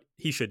me what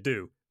he should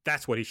do,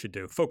 that's what he should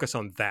do. Focus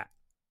on that.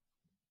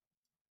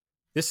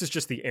 This is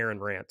just the Aaron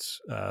Rants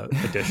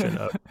edition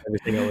of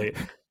Everything Elite.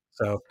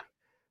 So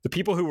the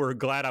people who were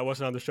glad I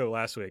wasn't on the show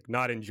last week,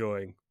 not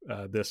enjoying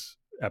this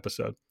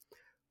episode.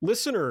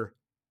 Listener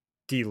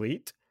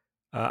delete.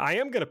 I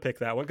am going to pick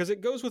that one because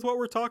it goes with what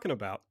we're talking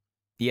about.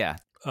 Yeah.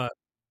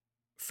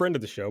 Friend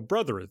of the show,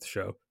 brother of the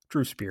show,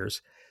 Drew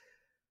Spears,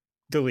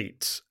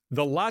 deletes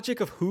the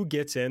logic of who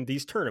gets in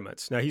these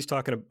tournaments. Now, he's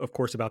talking, of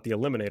course, about the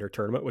Eliminator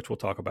tournament, which we'll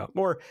talk about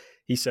more.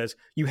 He says,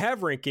 you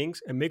have rankings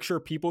and make sure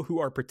people who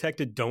are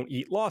protected don't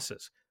eat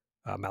losses.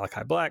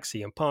 Malachi Black,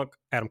 CM Punk,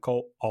 Adam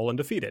Cole, all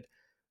undefeated.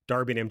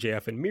 Darby and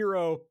MJF and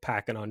Miro,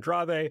 Pac and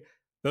Andrade,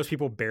 those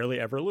people barely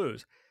ever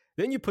lose.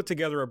 Then you put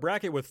together a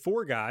bracket with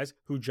 4 guys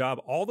who job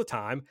all the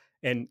time,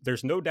 and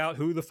there's no doubt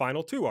who the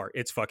final 2 are.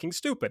 It's fucking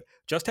stupid.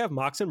 Just have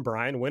Mox and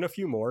Bryan win a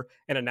few more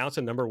and announce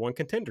a number 1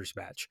 contenders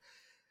match.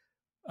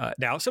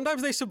 Now,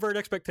 sometimes they subvert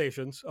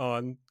expectations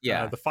on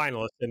the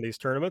finalists in these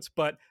tournaments,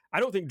 but I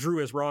don't think Drew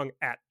is wrong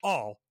at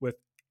all with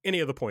any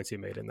of the points he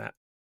made in that.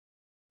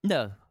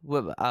 No,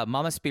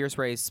 Mama Spears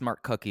raised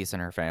smart cookies in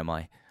her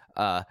family.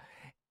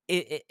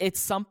 It's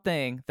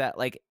something that,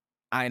 like,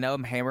 I know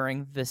I'm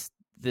hammering this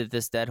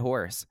dead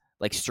horse.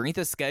 Like, strength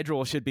of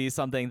schedule should be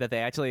something that they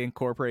actually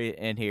incorporate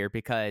in here,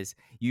 because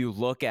you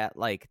look at,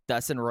 like,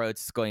 Dustin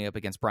Rhodes going up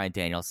against Bryan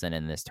Danielson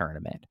in this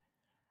tournament.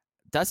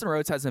 Dustin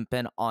Rhodes hasn't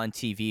been on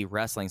TV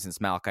wrestling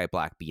since Malachi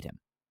Black beat him.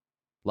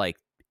 Like,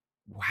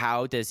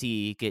 how does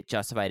he get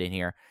justified in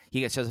here? He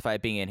gets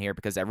justified being in here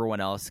because everyone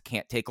else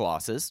can't take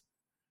losses,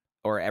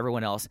 or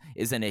everyone else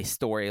is in a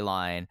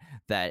storyline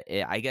that,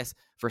 I guess,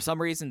 for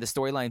some reason, the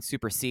storyline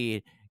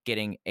supersede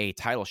getting a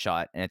title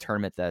shot in a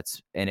tournament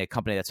that's in a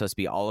company that's supposed to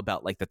be all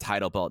about, like, the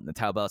title belt, and the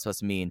title belt is supposed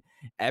to mean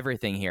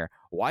everything here.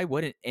 Why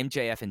wouldn't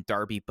MJF and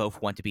Darby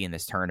both want to be in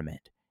this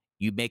tournament?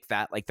 You make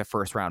that, like, the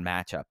first round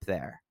matchup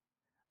there.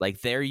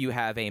 Like, there you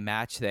have a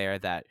match there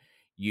that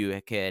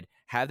you could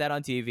have that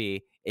on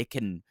TV. It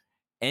can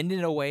end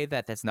in a way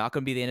that's not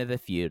going to be the end of the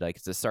feud. Like,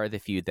 it's the start of the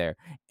feud there.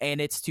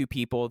 And it's 2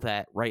 people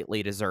that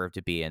rightly deserve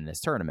to be in this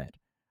tournament.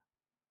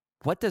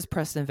 What does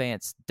Preston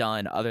Vance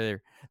done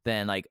other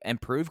than, like,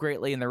 improve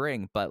greatly in the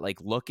ring, but, like,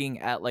 looking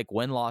at, like,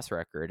 win-loss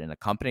record and a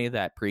company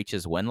that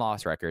preaches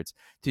win-loss records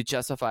to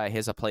justify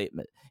his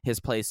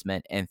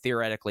placement and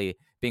theoretically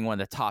being one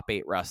of the top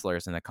 8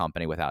 wrestlers in the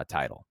company without a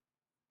title?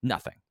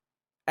 Nothing.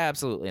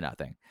 Absolutely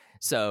nothing.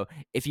 So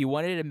if you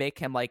wanted to make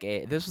him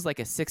this was like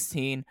a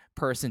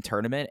 16-person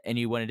tournament, and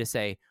you wanted to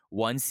say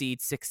 1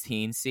 seed,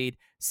 16 seed,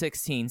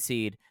 16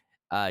 seed,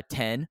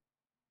 10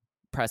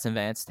 Preston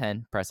Vance,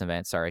 10 Preston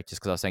Vance. Sorry,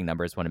 just because I was saying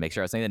numbers, want to make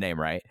sure I was saying the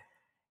name right.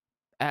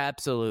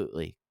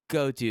 Absolutely.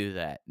 Go do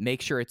that.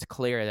 Make sure it's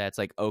clear that it's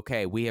like,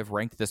 okay, we have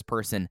ranked this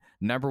person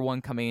number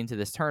 1 coming into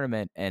this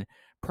tournament, and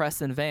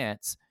Preston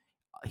Vance,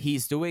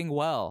 he's doing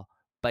well,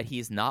 but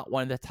he's not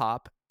one of the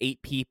top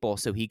 8 people,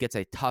 so he gets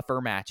a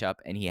tougher matchup,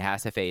 and he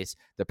has to face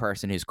the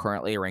person who's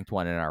currently ranked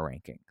 1 in our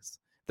rankings.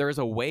 There is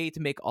a way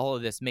to make all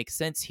of this make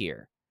sense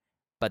here,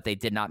 but they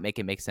did not make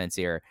it make sense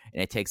here,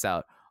 and it takes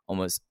out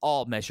almost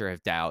all measure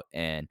of doubt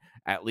in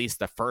at least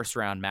the first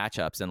round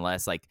matchups,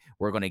 unless like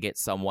we're going to get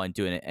someone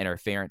doing an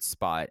interference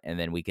spot and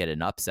then we get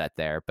an upset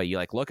there. But you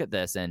like look at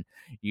this and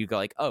you go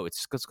like, oh,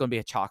 it's going to be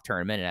a chalk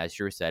tournament. And as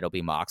Drew said, it'll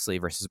be Moxley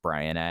versus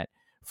Bryan at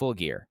Full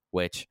Gear,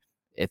 which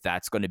if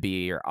that's going to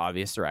be your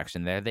obvious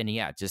direction there, then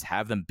yeah, just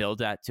have them build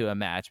that to a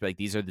match. Like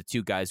these are the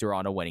two guys who are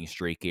on a winning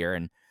streak here,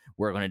 and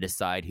we're going to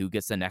decide who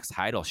gets the next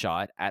title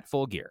shot at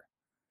Full Gear.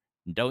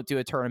 Don't do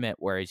a tournament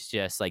where it's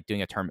just like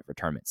doing a tournament for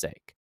tournament's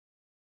sake.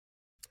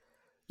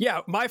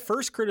 Yeah, my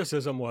first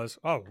criticism was,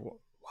 oh,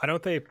 why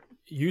don't they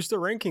use the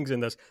rankings in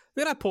this?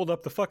 Then I pulled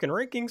up the fucking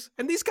rankings,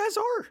 and these guys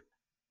are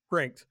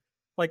ranked.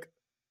 Like,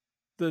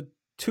 the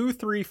 2,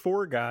 3,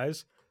 4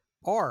 guys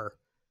are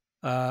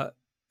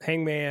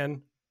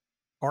Hangman,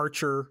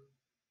 Archer,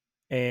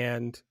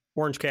 and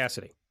Orange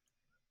Cassidy.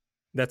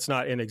 That's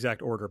not in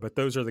exact order, but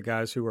those are the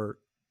guys who are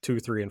 2,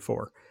 3, and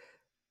 4.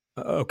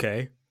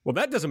 Okay. Well,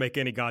 that doesn't make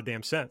any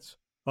goddamn sense.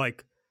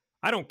 Like,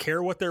 I don't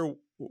care what their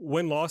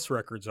win-loss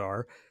records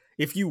are.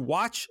 If you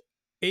watch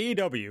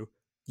AEW,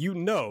 you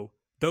know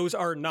those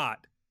are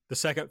not the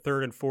second,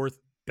 third, and fourth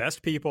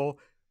best people,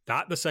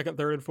 not the second,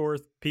 third, and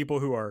fourth people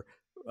who are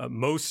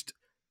most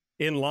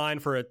in line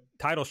for a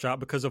title shot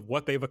because of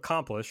what they've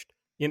accomplished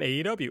in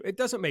AEW. It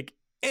doesn't make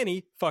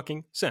any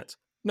fucking sense.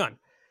 None.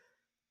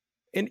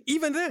 And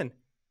even then,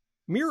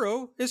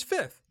 Miro is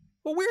 5th.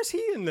 Well, where's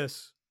he in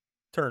this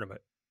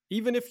tournament?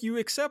 Even if you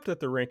accept that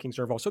the rankings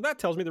are involved. So that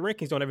tells me the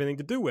rankings don't have anything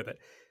to do with it.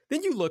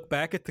 Then you look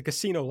back at the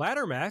Casino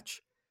ladder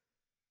match.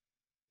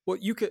 Well,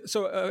 you could,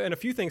 and a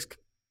few things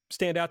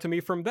stand out to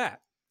me from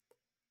that.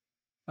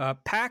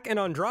 Pac and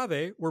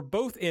Andrade were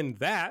both in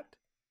that.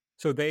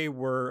 So they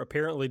were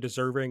apparently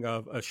deserving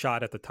of a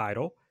shot at the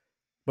title,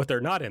 but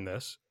they're not in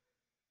this.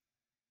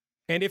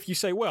 And if you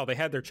say, well, they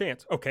had their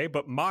chance. Okay,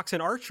 but Mox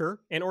and Archer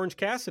and Orange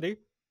Cassidy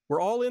were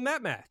all in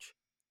that match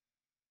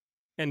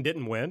and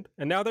didn't win.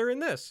 And now they're in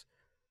this.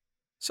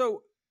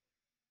 So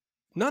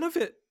none of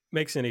it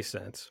makes any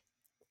sense.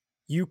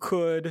 You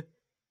could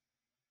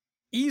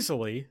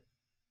easily,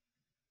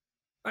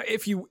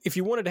 if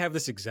you wanted to have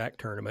this exact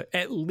tournament,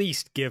 at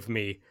least give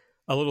me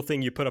a little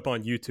thing you put up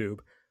on YouTube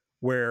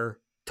where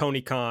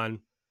Tony Khan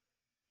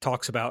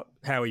talks about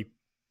how he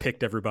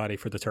picked everybody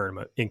for the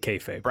tournament in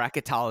kayfabe.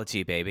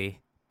 Bracketology,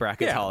 baby.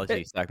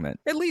 Bracketology segment.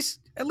 At least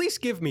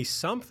give me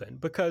something,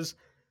 because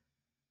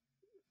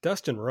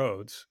Dustin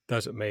Rhodes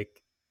doesn't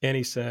make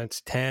any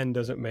sense. 10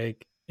 doesn't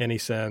make any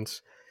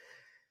sense.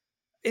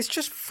 It's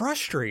just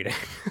frustrating.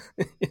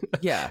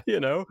 Yeah. You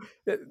know,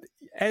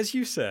 as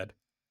you said,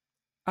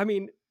 I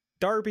mean,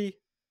 Darby,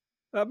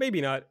 maybe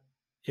not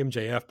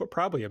MJF, but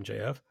probably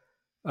MJF.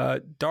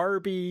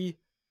 Darby,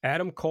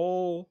 Adam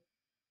Cole,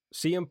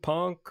 CM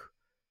Punk,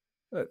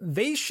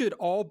 they should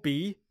all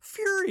be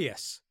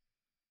furious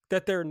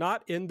that they're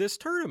not in this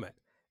tournament.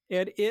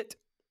 And it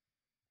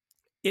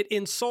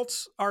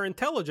insults our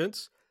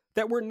intelligence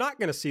that we're not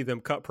going to see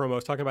them cut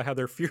promos talking about how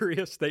they're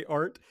furious they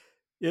aren't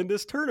in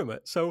this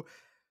tournament. So,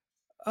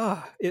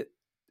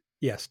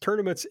 yes,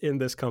 tournaments in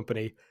this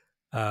company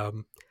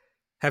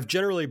have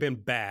generally been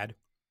bad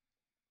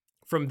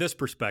from this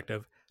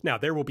perspective. Now,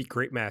 there will be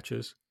great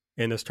matches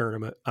in this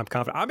tournament. I'm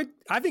confident.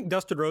 I think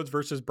Dustin Rhodes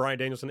versus Bryan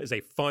Danielson is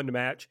a fun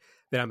match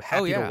that I'm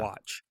happy to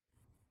watch.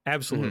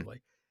 Absolutely.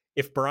 Mm-hmm.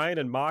 If Bryan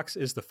and Mox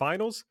is the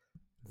finals,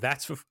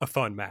 that's a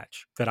fun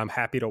match that I'm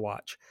happy to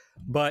watch.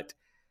 But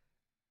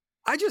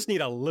I just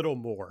need a little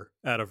more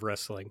out of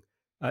wrestling.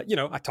 I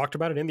talked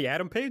about it in the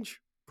Adam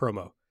Page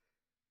promo.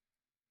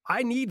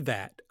 I need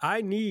that.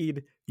 I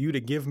need you to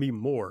give me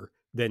more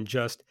than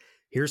just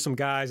here's some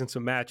guys and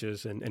some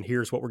matches and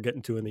here's what we're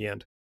getting to in the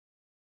end.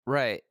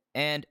 Right.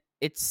 And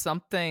it's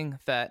something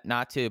that,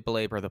 not to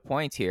belabor the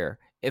point here,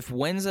 if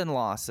wins and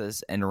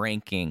losses and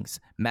rankings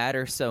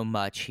matter so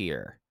much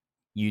here,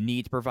 you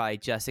need to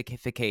provide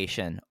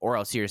justification, or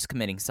else you're just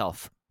committing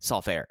self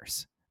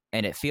errors.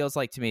 And it feels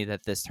like to me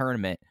that this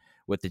tournament,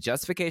 with the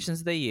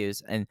justifications they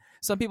use, and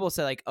some people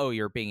say like, oh,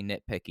 you're being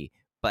nitpicky,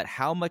 but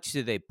how much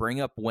do they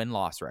bring up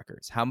win-loss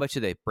records? How much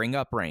do they bring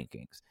up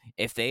rankings?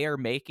 If they are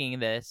making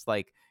this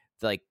like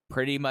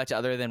pretty much,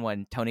 other than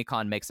when Tony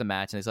Khan makes a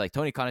match and it's like,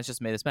 Tony Khan has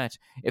just made this match,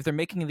 if they're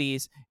making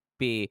these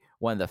be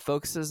one of the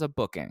focuses of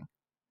booking,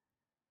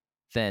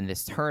 then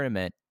this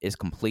tournament is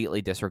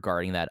completely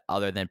disregarding that,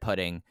 other than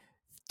putting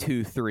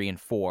 2, 3, and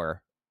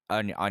 4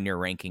 on your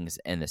rankings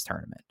in this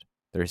tournament.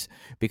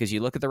 Because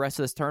you look at the rest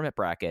of this tournament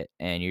bracket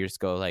and you just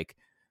go like,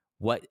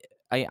 what?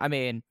 I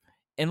mean,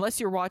 unless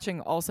you're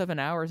watching all 7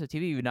 hours of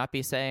TV, you would not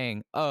be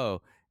saying,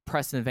 oh,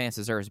 Preston Vance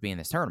deserves to be in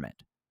this tournament.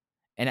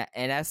 And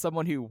as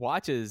someone who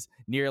watches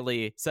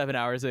nearly 7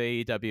 hours of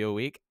AEW a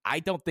week,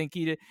 I don't think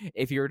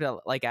if you were to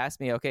like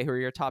ask me, okay, who are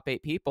your top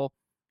 8 people,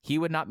 he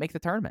would not make the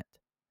tournament.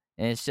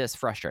 And it's just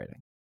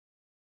frustrating.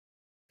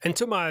 And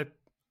to my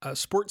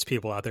sports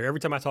people out there, every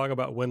time I talk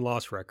about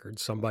win-loss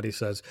records, somebody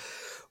says,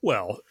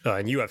 well,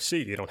 in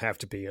UFC, you don't have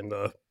to be in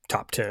the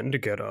top 10 to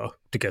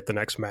get the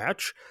next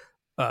match.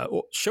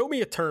 Well, show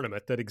me a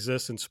tournament that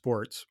exists in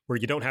sports where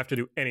you don't have to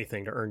do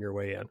anything to earn your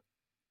way in.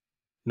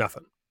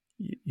 Nothing.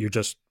 You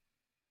just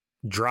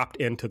dropped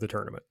into the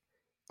tournament.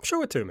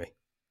 Show it to me.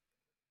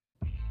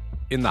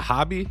 In the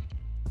hobby,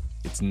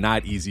 it's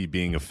not easy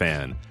being a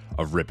fan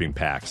of ripping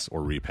packs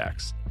or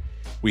repacks.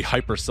 We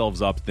hype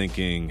ourselves up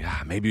thinking,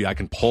 maybe I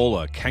can pull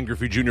a Ken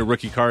Griffey Jr.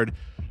 rookie card,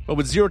 but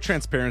with zero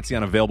transparency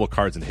on available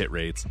cards and hit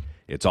rates,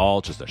 it's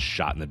all just a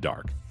shot in the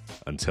dark.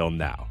 Until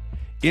now.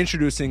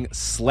 Introducing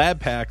slab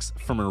packs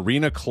from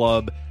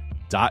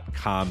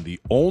arenaclub.com, the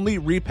only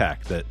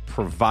repack that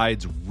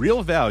provides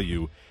real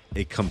value,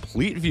 a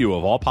complete view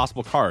of all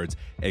possible cards,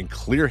 and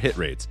clear hit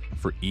rates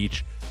for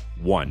each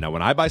one. Now,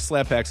 when I buy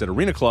slab packs at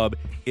Arena Club,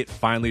 it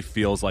finally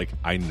feels like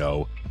I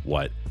know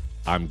what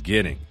I'm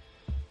getting.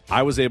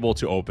 I was able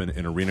to open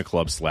an Arena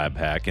Club slab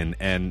pack,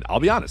 and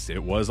I'll be honest,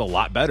 it was a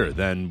lot better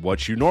than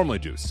what you normally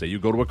do. Say you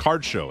go to a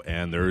card show,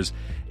 and there's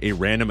a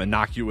random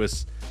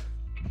innocuous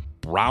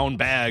brown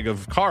bag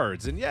of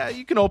cards, and yeah,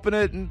 you can open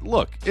it and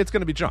look, it's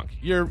going to be junk.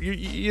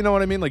 You know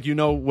what I mean? Like, you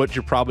know what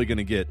you're probably going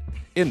to get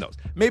in those.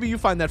 Maybe you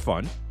find that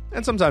fun,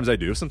 and sometimes I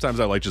do. Sometimes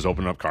I like just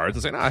opening up cards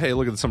and saying, hey,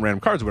 look at some random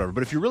cards or whatever.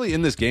 But if you're really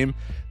in this game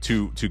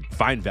to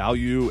find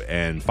value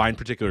and find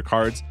particular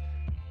cards,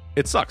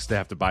 it sucks to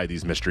have to buy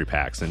these mystery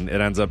packs, and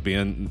it ends up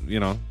being,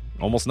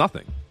 almost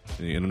nothing,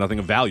 nothing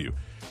of value.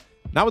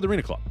 Not with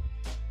Arena Club.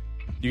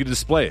 You can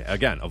display,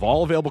 again, of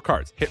all available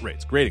cards, hit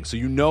rates, grading, so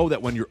you know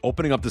that when you're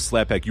opening up the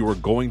slab pack, you are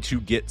going to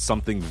get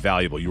something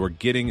valuable. You are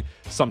getting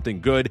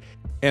something good.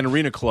 And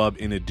Arena Club,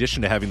 in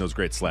addition to having those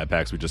great slab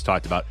packs we just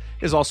talked about,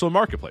 is also a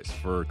marketplace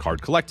for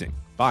card collecting,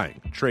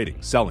 buying,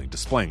 trading, selling,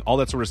 displaying, all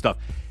that sort of stuff.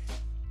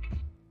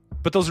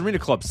 But those Arena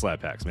Club slab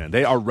packs, man,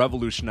 they are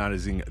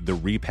revolutionizing the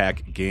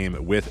repack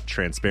game with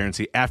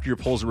transparency. After your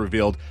pulls are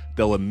revealed,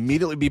 they'll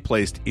immediately be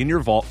placed in your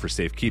vault for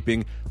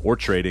safekeeping or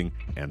trading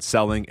and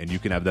selling, and you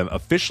can have them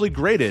officially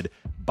graded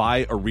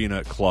by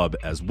Arena Club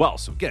as well.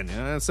 So again,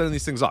 sending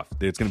these things off,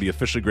 it's going to be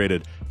officially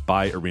graded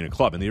by Arena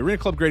Club. And the Arena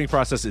Club grading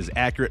process is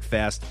accurate,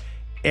 fast,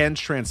 and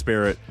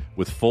transparent,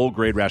 with full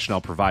grade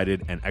rationale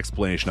provided and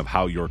explanation of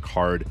how your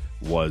card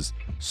was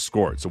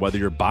scored. So whether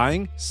you're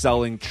buying,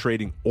 selling,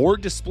 trading, or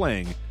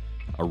displaying,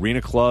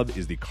 Arena Club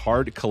is the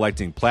card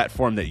collecting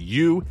platform that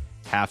you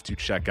have to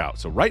check out.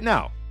 So right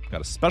now, I've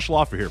got a special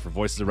offer here for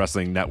Voices of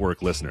Wrestling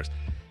Network listeners.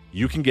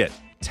 You can get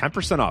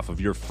 10% off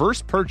of your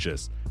first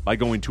purchase by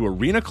going to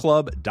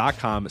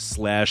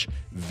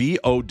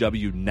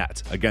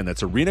arenaclub.com/VOWnet. Again,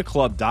 that's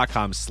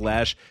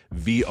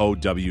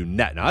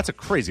arenaclub.com/VOWnet. Now, that's a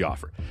crazy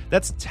offer.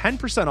 That's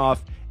 10%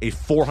 off a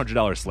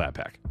 $400 slab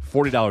pack.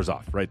 $40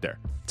 off right there.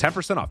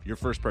 10% off your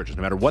first purchase.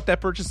 No matter what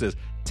that purchase is,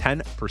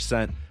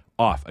 10%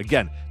 off.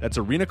 Again, that's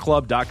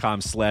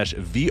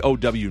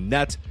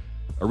arenaclub.com/VOWnet,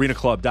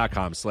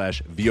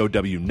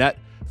 arenaclub.com/VOWnet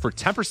for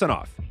 10%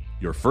 off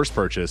your first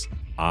purchase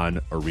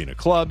on Arena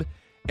Club.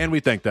 And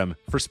we thank them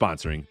for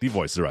sponsoring the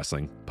Voices of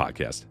Wrestling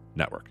Podcast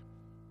Network.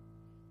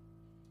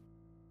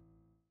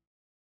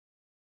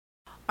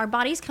 Our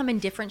bodies come in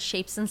different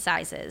shapes and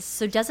sizes,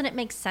 so doesn't it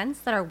make sense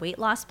that our weight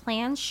loss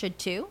plans should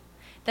too?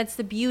 That's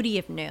the beauty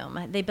of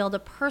Noom. They build a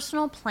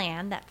personal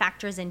plan that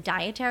factors in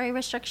dietary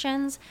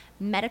restrictions,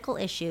 medical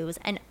issues,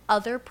 and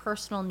other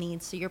personal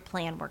needs so your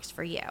plan works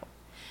for you.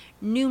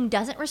 Noom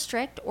doesn't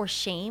restrict or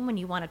shame when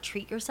you want to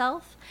treat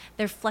yourself.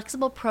 Their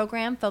flexible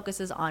program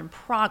focuses on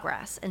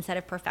progress instead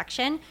of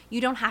perfection. You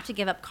don't have to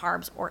give up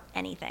carbs or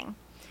anything.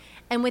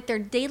 And with their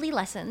daily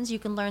lessons, you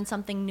can learn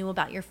something new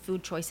about your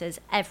food choices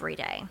every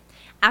day.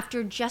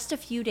 After just a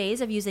few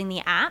days of using the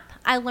app,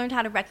 I learned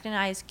how to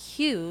recognize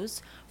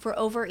cues for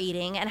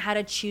overeating and how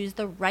to choose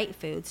the right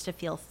foods to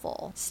feel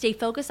full. Stay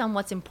focused on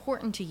what's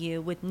important to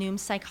you with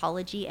Noom's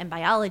psychology and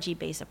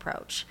biology-based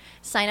approach.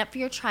 Sign up for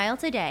your trial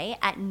today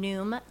at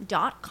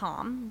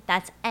Noom.com.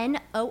 That's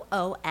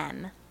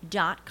NOOM.com.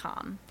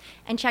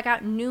 And check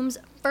out Noom's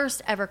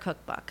first ever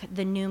cookbook,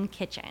 The Noom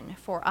Kitchen,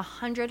 for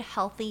 100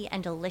 healthy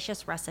and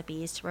delicious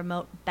recipes to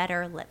promote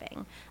better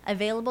living.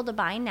 Available to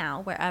buy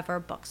now wherever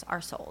books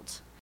are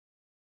sold.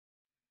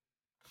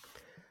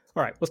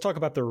 All right, let's talk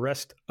about the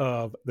rest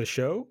of the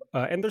show.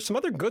 And there's some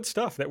other good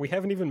stuff that we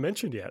haven't even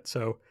mentioned yet.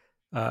 So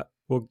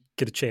we'll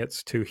get a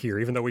chance to hear,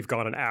 even though we've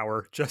gone an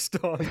hour just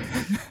on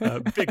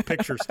big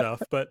picture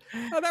stuff. But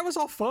that was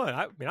all fun.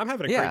 I'm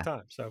having a great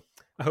time. So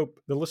I hope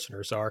the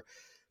listeners are.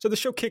 So the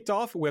show kicked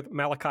off with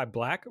Malachi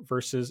Black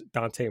versus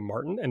Dante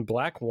Martin, and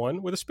Black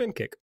won with a spin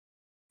kick.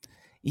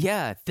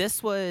 Yeah,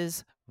 this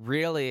was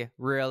really,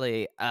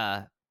 really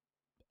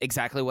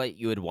exactly what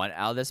you would want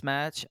out of this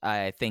match.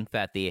 I think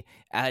that the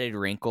added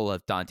wrinkle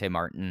of Dante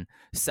Martin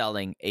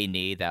selling a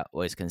knee that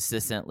was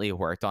consistently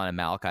worked on, and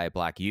Malachi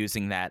Black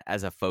using that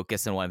as a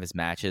focus in one of his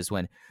matches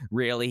when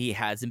really he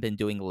hasn't been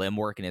doing limb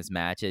work in his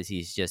matches.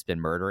 He's just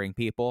been murdering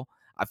people.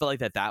 I feel like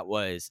that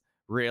was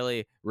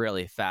really,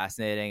 really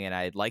fascinating, and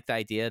I like the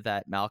idea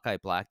that Malachi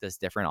Black does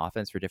different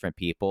offense for different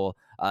people.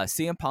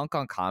 CM Punk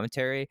on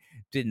commentary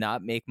did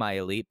not make my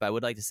elite, but I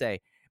would like to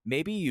say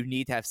maybe you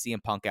need to have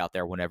CM Punk out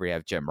there whenever you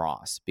have Jim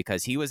Ross,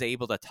 because he was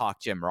able to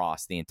talk Jim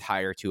Ross the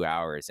entire 2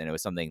 hours, and it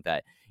was something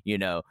that,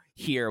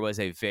 here was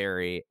a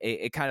very,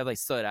 it kind of like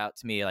stood out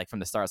to me like from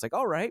the start. It's like,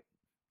 all right,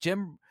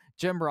 Jim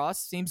Jim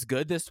Ross seems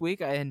good this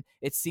week, and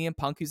it's CM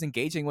Punk who's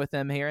engaging with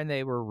him here, and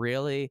they were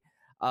really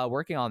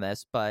working on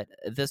this. But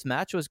this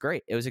match was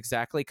great. It was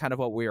exactly kind of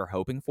what we were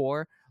hoping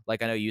for.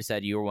 Like, I know you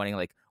said you were wanting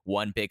like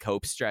one big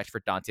hope stretch for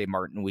Dante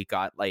Martin. We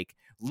got like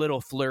little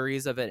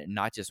flurries of it, and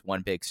not just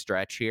one big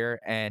stretch here.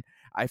 And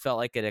I felt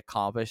like it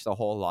accomplished a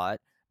whole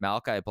lot.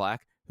 Malachi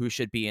Black, who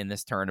should be in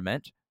this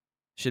tournament,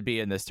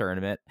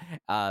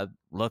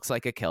 looks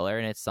like a killer,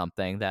 and it's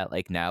something that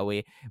like now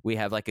we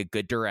have like a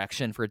good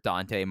direction for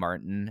Dante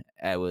Martin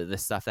with the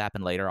stuff that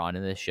happened later on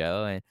in the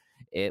show, and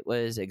it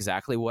was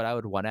exactly what I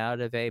would want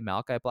out of a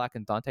Malachi Black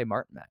and Dante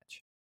Martin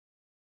match.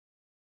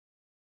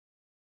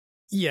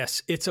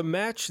 Yes, it's a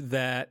match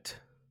that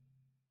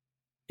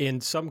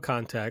in some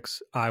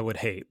contexts I would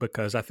hate,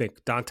 because I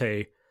think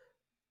Dante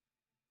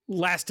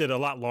lasted a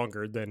lot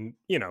longer than,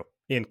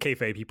 in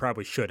kayfabe he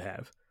probably should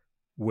have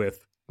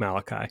with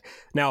Malachi.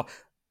 Now,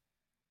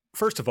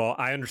 first of all,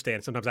 I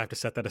understand sometimes I have to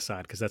set that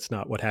aside because that's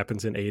not what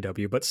happens in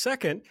AEW. But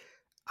second,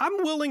 I'm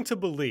willing to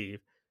believe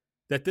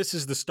that this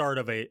is the start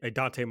of a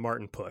Dante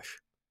Martin push.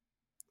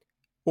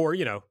 Or,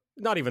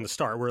 not even the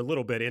start. We're a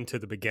little bit into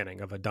the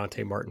beginning of a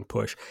Dante Martin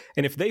push.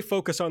 And if they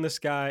focus on this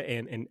guy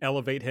and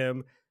elevate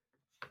him,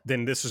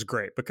 then this is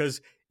great,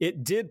 because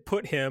it did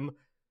put him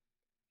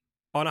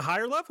on a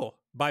higher level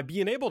by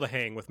being able to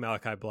hang with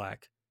Malachi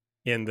Black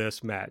in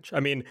this match. I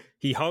mean,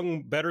 he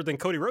hung better than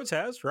Cody Rhodes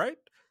has, right?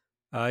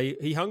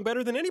 He hung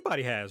better than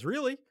anybody has,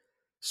 really.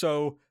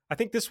 So I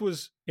think this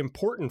was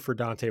important for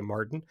Dante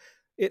Martin.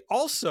 It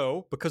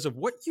also, because of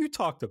what you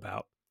talked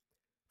about,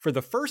 for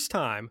the first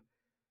time,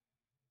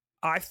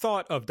 I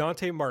thought of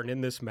Dante Martin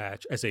in this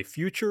match as a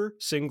future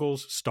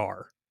singles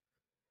star.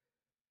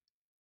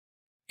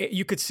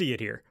 You could see it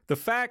here. The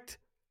fact,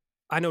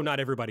 I know not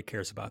everybody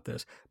cares about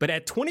this, but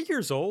at 20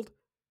 years old,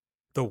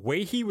 the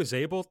way he was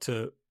able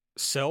to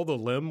sell the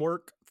limb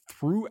work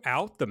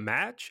throughout the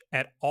match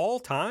at all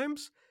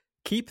times,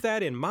 keep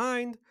that in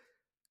mind,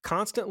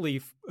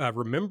 constantly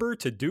remember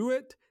to do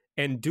it,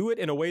 and do it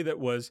in a way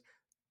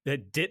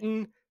that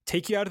didn't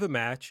take you out of the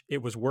match.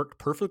 It was worked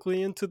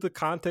perfectly into the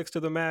context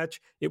of the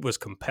match. It was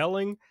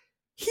compelling.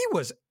 He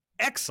was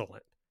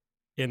excellent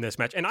in this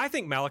match. And I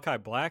think Malachi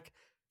Black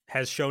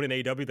has shown in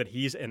AEW that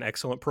he's an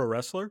excellent pro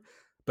wrestler,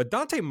 but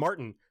Dante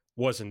Martin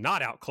was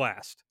not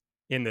outclassed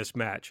in this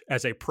match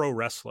as a pro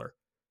wrestler,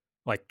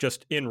 like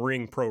just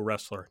in-ring pro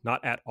wrestler,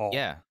 not at all.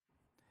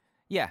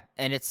 Yeah,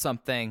 and it's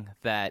something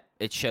that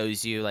it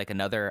shows you like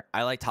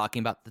I like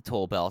talking about the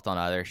tool belt on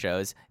other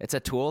shows. It's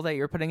a tool that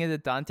you're putting into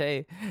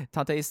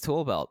Dante's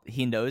tool belt.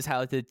 He knows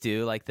how to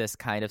do like this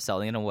kind of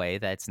selling in a way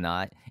that's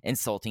not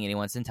insulting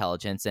anyone's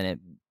intelligence, and it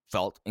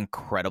felt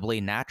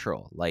incredibly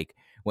natural. Like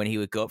when he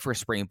would go up for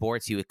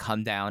springboards, he would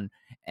come down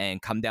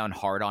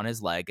hard on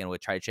his leg and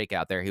would try to shake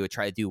out there. He would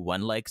try to do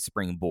one leg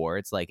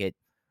springboards. Like it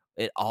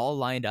all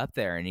lined up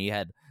there, and he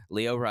had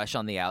Leo Rush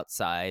on the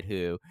outside,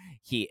 who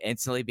he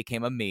instantly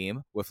became a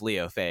meme with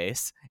Leo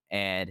face,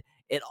 and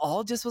it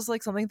all just was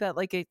like something that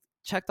like it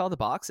checked all the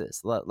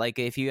boxes. Like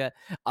if you,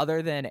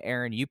 other than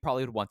Aaron, you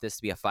probably would want this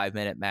to be a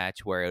 5-minute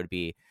match where it would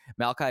be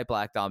Malachi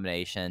Black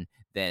domination,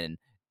 then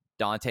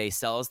Dante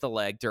sells the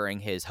leg during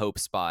his hope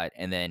spot,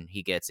 and then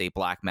he gets a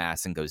black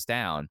mass and goes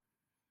down.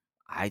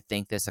 I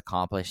think this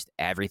accomplished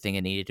everything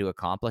it needed to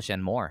accomplish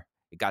and more.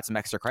 It got some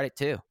extra credit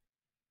too.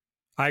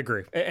 I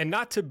agree. And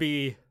not to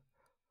be,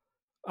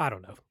 I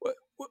don't know,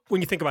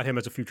 when you think about him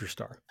as a future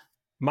star,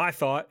 my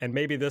thought, and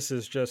maybe this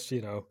is just,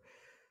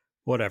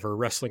 whatever,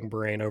 wrestling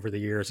brain over the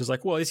years, is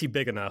like, well, is he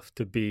big enough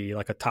to be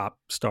like a top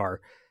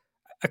star?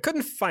 I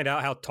couldn't find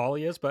out how tall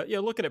he is, but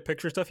looking at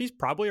picture stuff, he's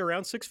probably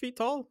around 6 feet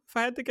tall, if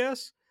I had to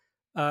guess.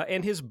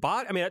 And his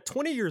body, I mean, at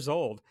 20 years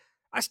old,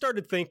 I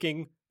started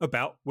thinking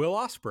about Will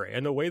Ospreay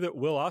and the way that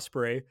Will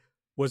Ospreay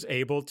was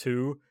able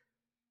to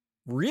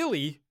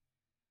really,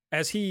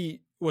 as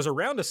he was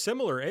around a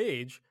similar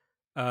age,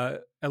 a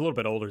little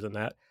bit older than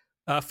that,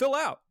 fill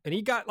out. And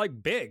he got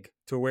like big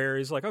to where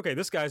he's like, okay,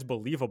 this guy's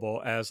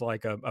believable as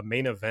like a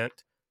main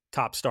event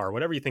top star.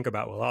 Whatever you think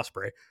about Will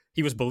Ospreay,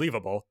 he was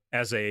believable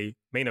as a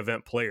main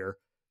event player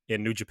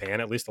in New Japan,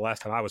 at least the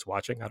last time I was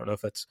watching. I don't know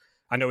if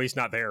I know he's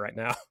not there right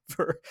now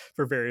for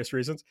various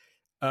reasons.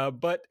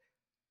 But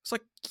it's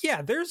like,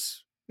 yeah,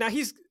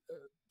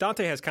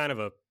 Dante has kind of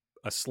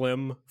a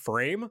slim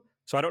frame,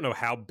 so I don't know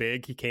how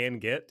big he can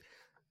get.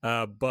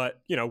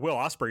 But, Will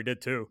Ospreay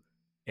did too.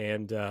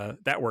 And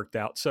that worked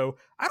out. So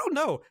I don't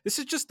know. This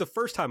is just the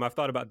first time I've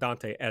thought about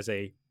Dante as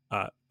a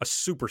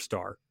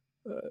superstar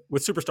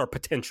with superstar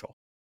potential.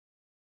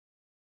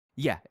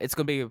 Yeah, it's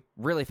going to be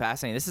really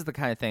fascinating. This is the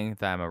kind of thing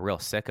that I'm a real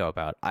sicko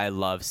about. I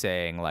love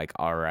saying like,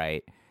 all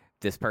right,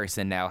 this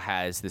person now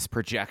has this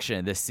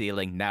projection, this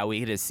ceiling. Now we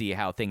get to see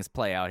how things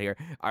play out here.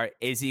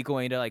 Is he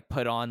going to like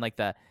put on like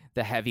the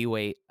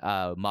heavyweight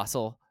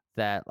muscle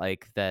that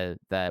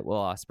that Will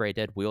Ospreay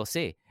did? We will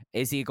see.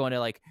 Is he going to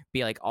like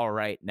be like, all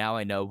right, now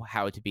I know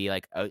how to be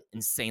like an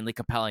insanely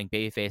compelling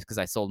babyface because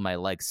I sold my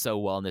legs so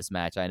well in this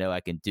match. I know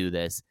I can do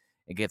this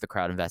and get the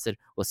crowd invested.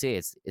 We'll see.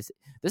 This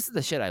is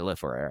the shit I live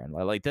for, Aaron.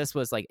 Like this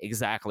was like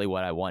exactly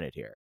what I wanted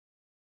here.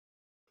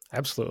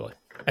 Absolutely.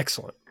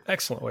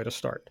 Excellent way to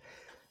start.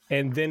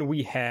 And then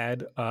we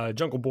had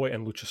Jungle Boy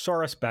and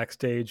Luchasaurus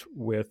backstage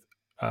with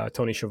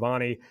Tony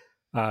Schiavone.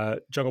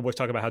 Jungle Boy's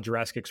talking about how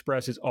Jurassic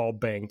Express is all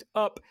banged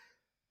up.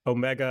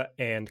 Omega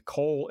and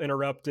Cole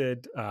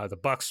interrupted. The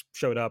Bucks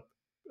showed up.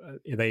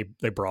 They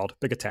brawled.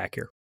 Big attack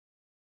here.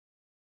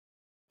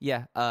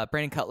 Yeah,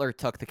 Brandon Cutler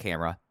took the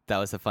camera. That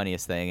was the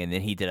funniest thing. And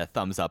then he did a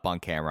thumbs up on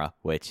camera,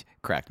 which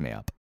cracked me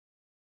up.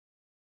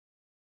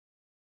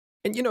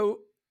 And,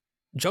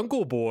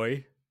 Jungle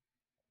Boy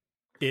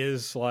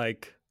is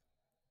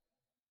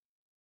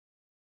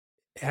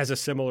has a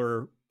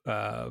similar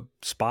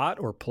spot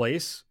or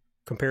place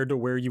compared to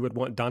where you would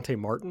want Dante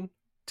Martin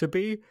to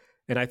be.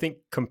 And I think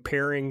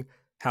comparing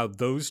how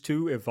those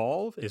two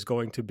evolve is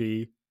going to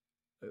be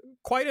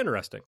quite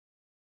interesting.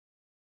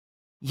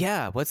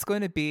 Yeah, what's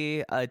going to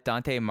be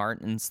Dante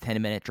Martin's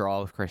 10-minute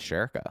draw with Chris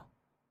Jericho?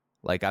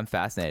 I'm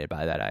fascinated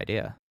by that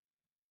idea.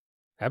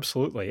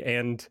 Absolutely.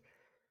 And,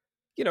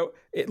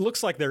 it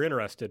looks like they're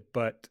interested,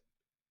 but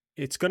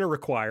it's going to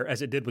require,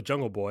 as it did with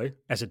Jungle Boy,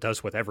 as it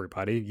does with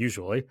everybody,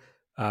 usually,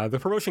 the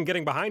promotion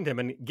getting behind him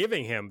and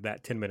giving him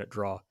that 10-minute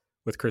draw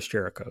with Chris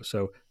Jericho.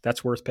 So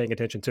that's worth paying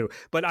attention to.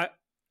 But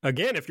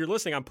again, if you're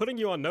listening, I'm putting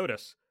you on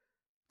notice.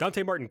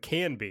 Dante Martin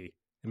can be,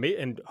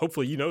 and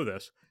hopefully you know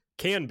this,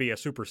 can be a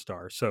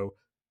superstar. So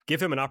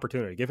give him an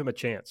opportunity, give him a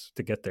chance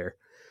to get there.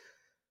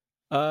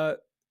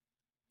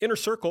 Inner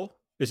Circle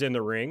is in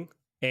the ring,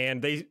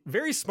 and they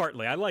very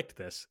smartly, I liked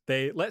this,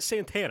 they let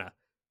Santana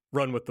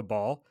run with the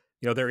ball.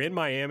 They're in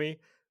Miami.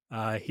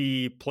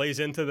 He plays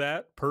into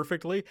that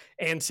perfectly.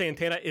 And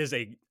Santana is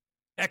a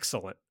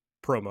excellent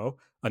promo.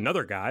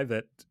 Another guy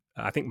that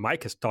I think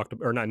Mike has talked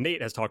about, or not,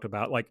 Nate has talked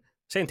about,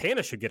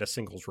 Santana should get a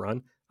singles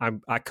run.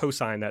 I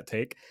co-sign that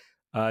take.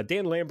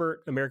 Dan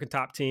Lambert, American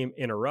Top Team,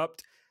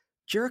 interrupt.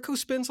 Jericho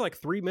spends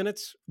 3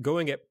 minutes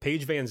going at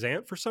Paige Van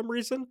Zant for some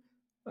reason.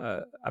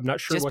 I'm not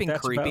sure Just what being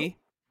that's creepy. about.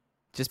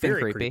 Just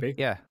Very being creepy.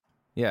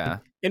 Yeah.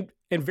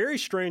 And very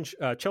strange.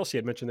 Chelsea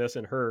had mentioned this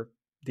in her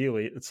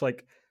dealie. It's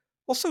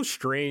also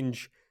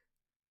strange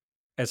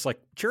as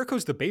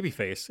Jericho's the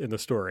babyface in the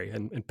story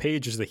and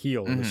Paige is the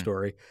heel in the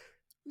story.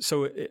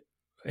 So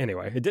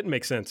anyway, it didn't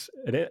make sense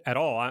at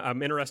all.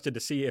 I'm interested to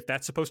see if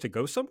that's supposed to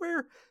go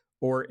somewhere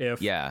or if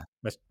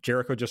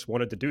Jericho just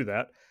wanted to do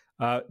that.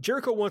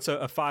 Jericho wants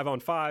a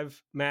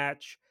 5-on-5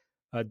 match.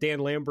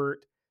 Dan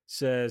Lambert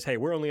says, hey,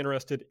 we're only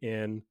interested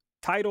in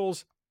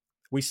titles.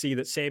 We see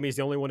that Sammy's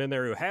the only one in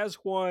there who has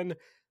one.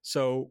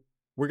 So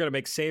we're going to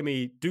make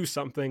Sammy do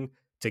something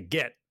to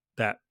get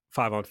that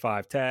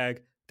 5-on-5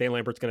 tag. Dan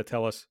Lambert's going to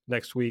tell us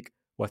next week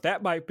what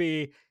that might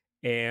be.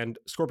 And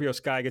Scorpio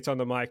Sky gets on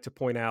the mic to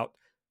point out,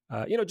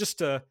 just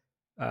to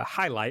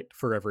highlight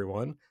for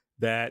everyone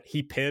that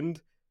he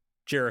pinned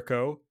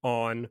Jericho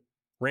on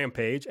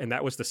Rampage. And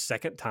that was the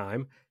second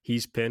time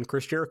he's pinned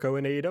Chris Jericho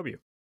in AEW.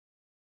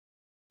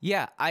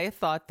 Yeah, I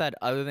thought that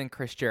other than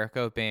Chris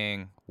Jericho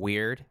being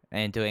weird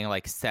and doing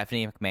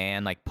Stephanie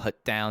McMahon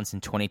put downs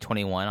in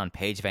 2021 on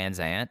Paige Van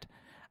Zant,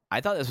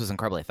 I thought this was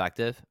incredibly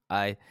effective.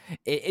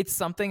 It's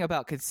something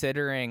about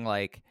considering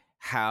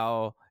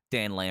how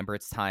Dan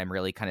Lambert's time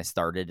really kind of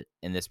started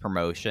in this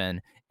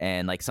promotion,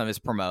 and some of his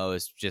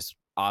promos just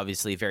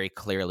obviously very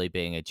clearly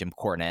being a Jim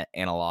Cornette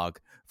analog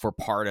for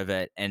part of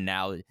it, and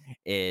now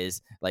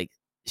is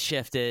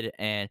shifted.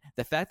 And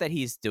the fact that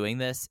he's doing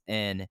this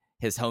in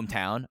his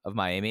hometown of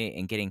Miami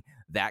and getting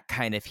that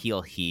kind of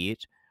heel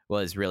heat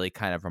was really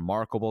kind of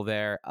remarkable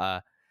there.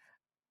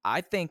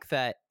 I think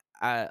that,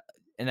 and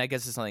I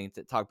guess it's something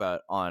to talk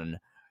about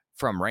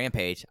from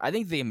Rampage, I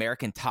think the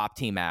American Top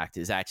Team act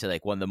is actually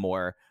one of the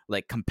more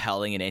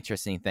compelling and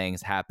interesting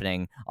things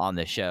happening on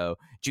the show.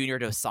 Junior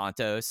Dos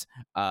Santos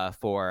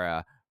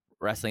for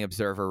Wrestling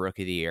Observer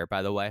Rookie of the Year,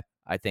 by the way.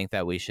 I think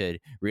that we should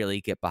really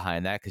get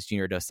behind that because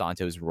Junior Dos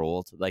Santos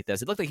ruled like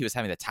this. It looked like he was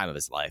having the time of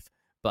his life,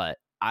 but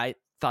I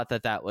thought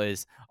that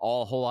was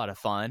all a whole lot of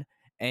fun.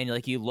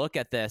 And you look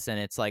at this and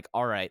it's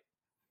all right,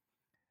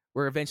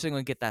 we're eventually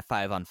going to get that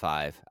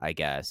 5-on-5, I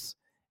guess.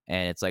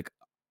 And it's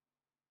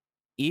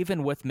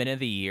even with Men of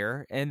the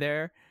Year in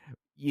there,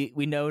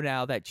 we know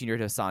now that Junior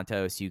Dos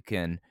Santos, you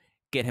can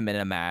get him in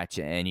a match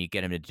and you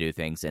get him to do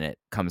things and it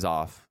comes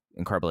off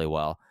incredibly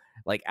well.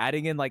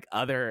 Adding in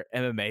other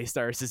MMA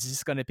stars is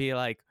just going to be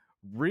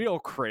real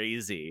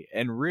crazy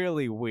and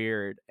really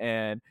weird.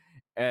 And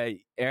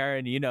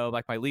Aaron,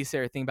 my least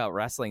favorite thing about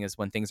wrestling is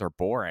when things are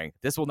boring.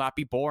 This will not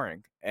be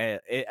boring.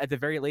 At the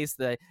very least,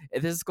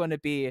 if this is going to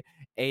be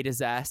a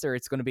disaster,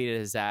 it's going to be a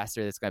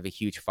disaster that's going to have a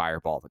huge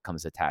fireball that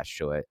comes attached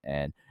to it.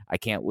 And I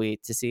can't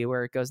wait to see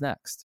where it goes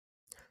next.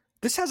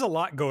 This has a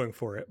lot going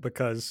for it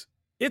because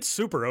it's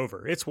super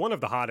over. It's one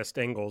of the hottest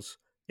angles,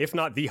 if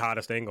not the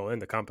hottest angle in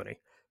the company.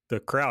 The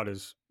crowd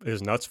is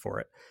nuts for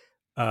it.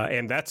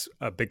 And that's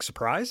a big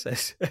surprise,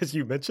 as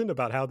you mentioned,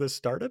 about how this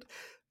started.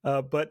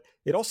 But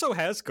it also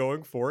has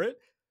going for it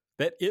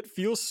that it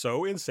feels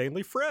so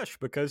insanely fresh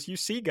because you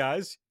see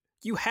guys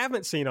you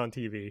haven't seen on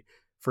TV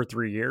for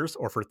 3 years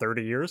or for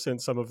 30 years in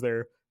some of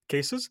their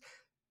cases.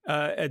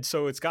 And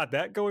so it's got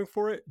that going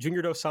for it.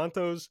 Junior Dos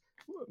Santos,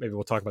 maybe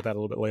we'll talk about that a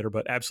little bit later,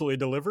 but absolutely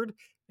delivered.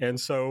 And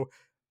so,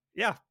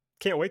 yeah,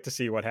 can't wait to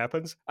see what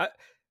happens.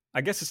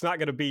 I guess it's not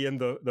going to be in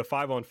the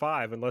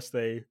 5-on-5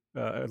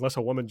 unless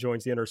a woman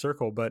joins the inner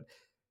circle. But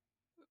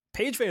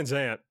Paige Van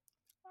Zant,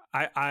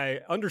 I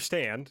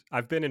understand.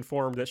 I've been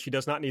informed that she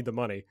does not need the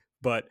money,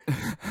 but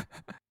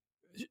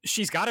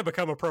she's got to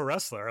become a pro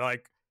wrestler.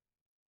 Like,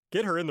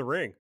 get her in the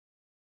ring.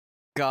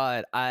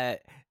 God,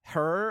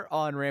 her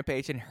on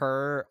Rampage and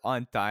her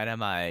on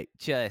Dynamite,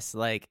 just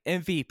like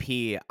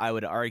MVP, I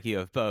would argue,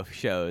 of both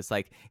shows.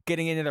 Like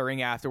getting into the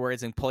ring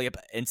afterwards and pulling up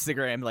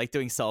Instagram, like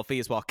doing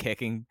selfies while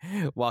kicking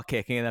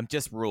them,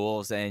 just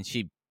rules. And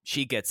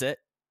she gets it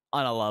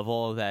on a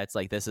level that's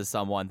like, this is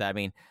someone that, I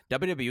mean,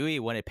 WWE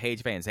wanted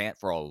Paige Van Zant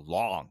for a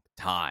long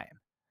time.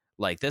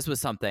 Like this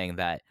was something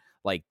that,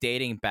 like,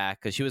 dating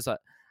back, because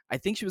I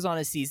think she was on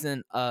a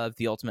season of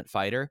The Ultimate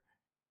Fighter,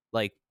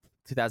 like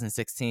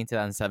 2016,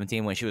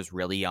 2017, when she was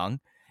really young,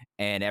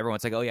 and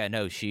everyone's like, oh yeah,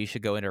 no, she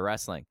should go into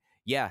wrestling.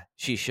 Yeah,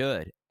 she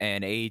should.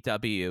 And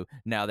AEW,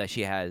 now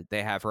that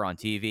they have her on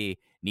TV,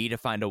 need to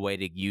find a way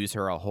to use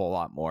her a whole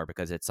lot more,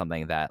 because it's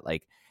something that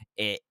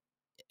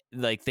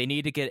they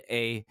need to get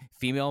a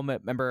female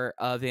member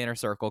of the inner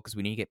circle, because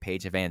we need to get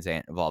Paige Van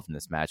Zant involved in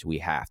this match. We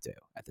have to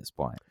at this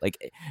point.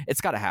 Like it's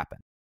got to happen.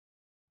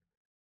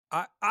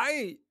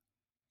 I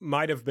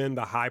might have been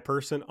the high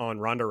person on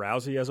Ronda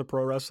Rousey as a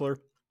pro wrestler.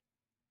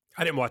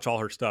 I didn't watch all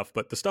her stuff,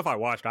 but the stuff I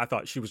watched, I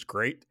thought she was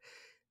great.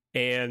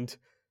 And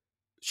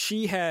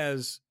she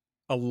has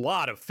a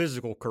lot of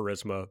physical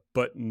charisma,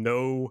 but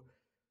no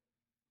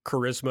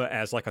charisma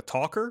as like a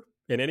talker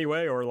in any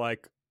way, or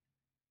like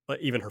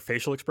even her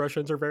facial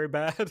expressions are very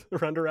bad.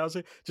 Ronda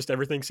Rousey, just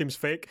everything seems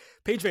fake.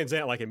 Paige Van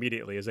Zant, like,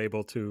 immediately is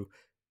able to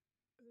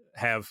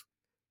have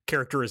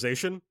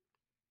characterization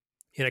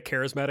in a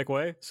charismatic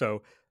way.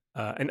 So,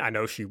 and I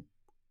know she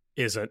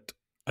isn't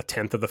a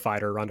tenth of the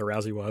fighter Ronda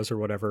Rousey was or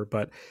whatever,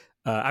 but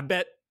I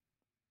bet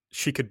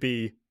she could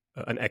be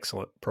an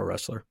excellent pro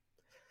wrestler.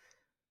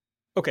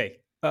 Okay.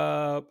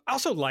 I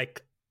also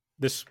like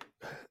this.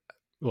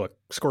 Look,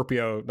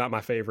 Scorpio, not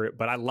my favorite,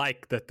 but I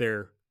like that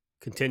they're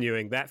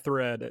continuing that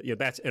thread. Yeah,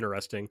 that's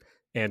interesting.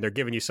 And they're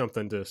giving you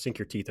something to sink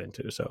your teeth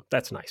into. So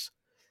that's nice.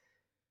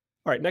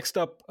 All right, next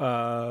up,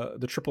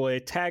 the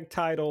AAA tag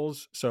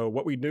titles. So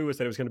what we knew is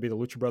that it was going to be the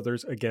Lucha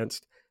Brothers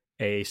against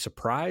a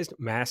surprised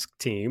masked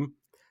team.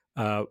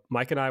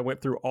 Mike and I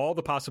went through all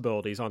the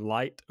possibilities on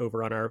Light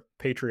over on our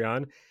Patreon,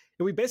 and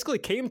we basically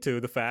came to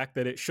the fact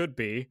that it should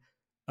be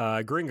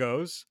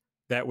gringos,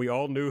 that we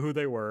all knew who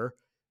they were,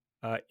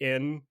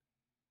 in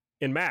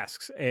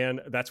masks,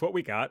 and that's what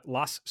we got,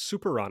 Las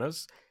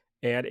Superanas,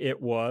 and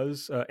it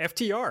was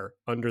FTR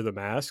under the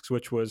masks,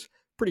 which was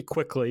pretty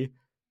quickly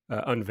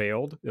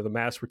unveiled. The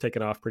masks were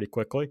taken off pretty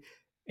quickly,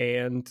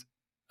 and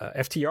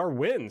FTR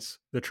wins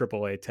the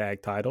AAA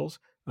tag titles.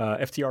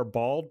 FTR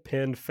bald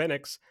pinned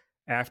Phoenix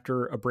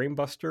after a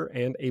brainbuster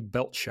and a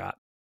belt shot.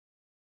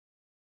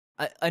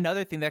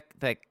 Another thing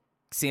that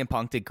CM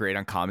Punk did great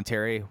on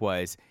commentary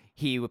was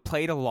he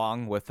played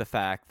along with the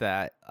fact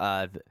that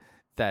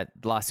that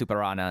Las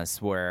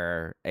Superanas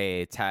were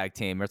a tag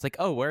team. Where it's like,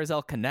 oh, where's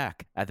El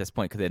Canek at this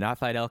point? Could they not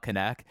fight El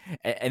Canek?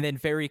 And then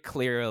very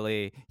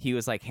clearly he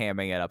was like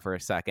hamming it up for a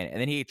second, and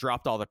then he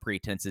dropped all the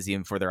pretenses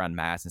even before they're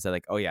unmasked and said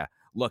like, oh yeah,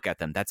 look at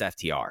them, that's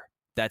FTR.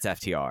 That's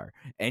FTR.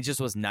 And it just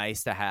was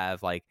nice to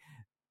have like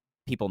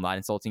people not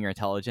insulting your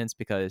intelligence,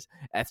 because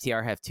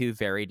FTR have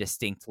very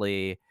distinct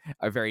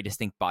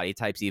body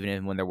types,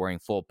 even when they're wearing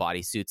full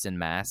body suits and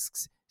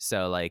masks.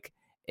 So like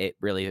it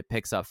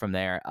picks up from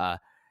there.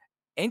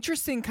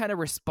 Interesting kind of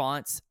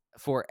response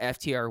for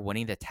FTR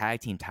winning the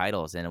tag team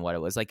titles, and what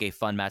it was like a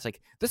fun match. Like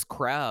this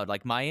crowd,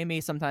 like Miami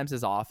sometimes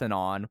is off and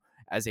on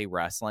as a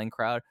wrestling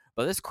crowd,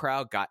 but this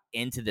crowd got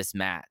into this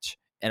match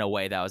in a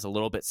way that I was a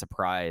little bit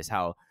surprised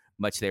how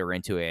much they were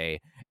into a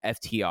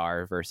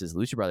FTR versus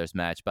Lucha Brothers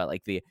match. But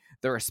like the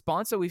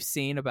response that we've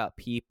seen about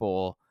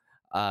people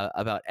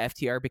about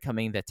FTR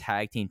becoming the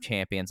tag team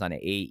champions on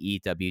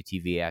AEW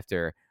TV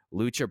after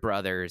Lucha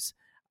Brothers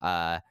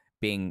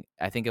being,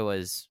 I think it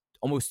was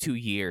almost 2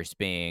 years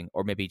being,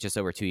 or maybe just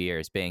over 2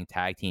 years being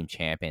tag team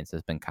champions,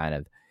 has been kind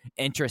of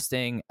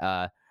interesting.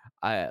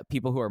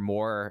 People who are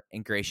more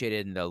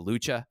ingratiated in the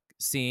Lucha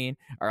scene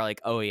are like,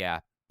 oh yeah,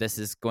 this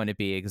is going to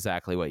be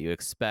exactly what you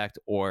expect,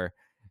 or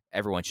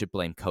everyone should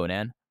blame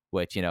Conan,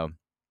 which, you know,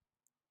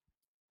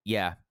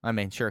 yeah, I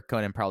mean, sure,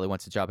 Conan probably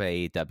wants a job at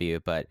AEW,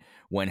 but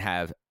when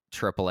have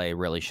AAA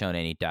really shown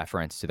any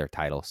deference to their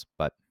titles?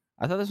 But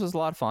I thought this was a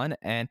lot of fun,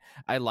 and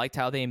I liked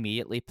how they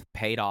immediately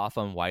paid off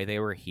on why they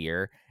were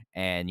here,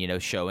 and, you know,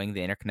 showing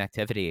the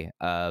interconnectivity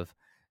of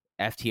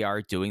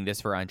FTR doing this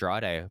for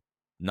Andrade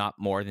not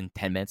more than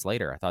 10 minutes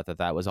later. I thought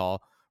that was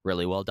all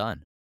really well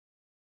done.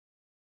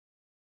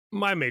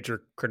 My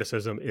major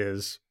criticism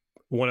is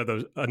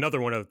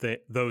another one of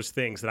those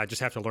things that I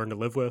just have to learn to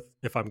live with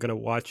if I'm going to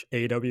watch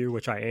AEW,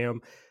 which I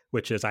am,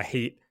 which is I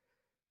hate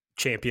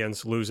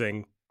champions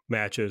losing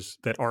matches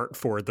that aren't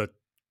for the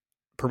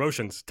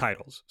promotion's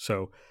titles.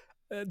 So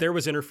there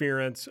was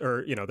interference,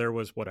 or there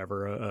was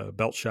whatever, a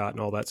belt shot and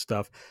all that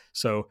stuff.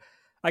 So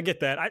I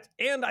get that.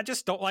 I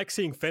just don't like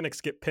seeing Fenix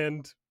get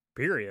pinned,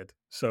 period.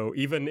 So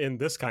even in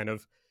this kind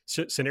of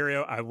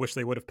scenario, I wish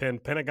they would have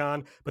pinned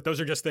Pentagon, but those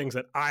are just things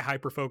that I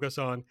hyper focus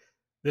on.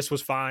 This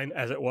was fine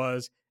as it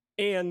was.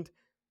 And,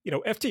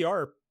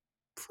 FTR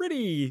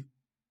pretty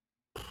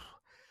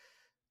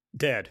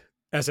dead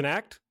as an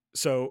act.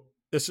 So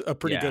this is a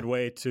pretty good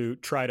way to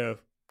try to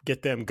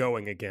get them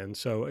going again.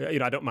 So,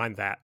 I don't mind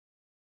that.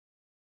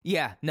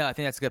 Yeah, no, I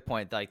think that's a good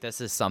point. Like, this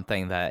is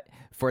something that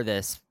for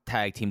this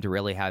tag team to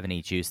really have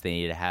any juice, they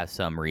need to have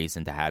some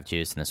reason to have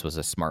juice, and this was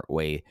a smart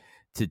way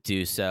to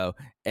do so.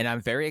 And I'm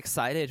very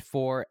excited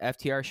for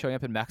FTR showing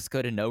up in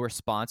Mexico to no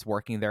response,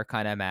 working their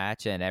kind of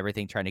match and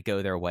everything trying to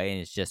go their way, and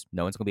it's just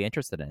no one's going to be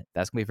interested in it.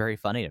 That's going to be very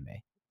funny to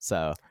me.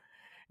 So,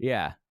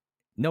 yeah.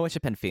 No one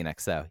should pin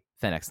Fenix, though.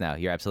 Fenix now.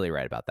 You're absolutely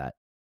right about that.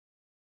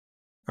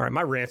 All right,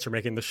 my rants are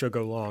making the show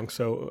go long,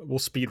 so we'll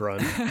speed run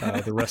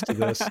the rest of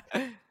this.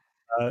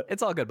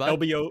 It's all good, bud.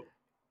 LBO,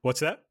 what's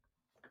that?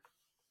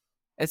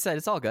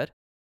 It's all good.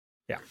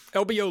 Yeah.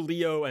 LBO,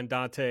 Leo, and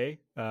Dante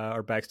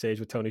are backstage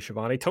with Tony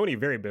Schiavone. Tony,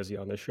 very busy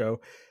on this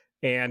show.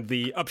 And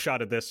the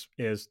upshot of this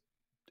is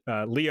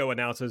Leo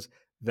announces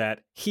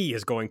that he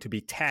is going to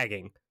be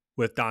tagging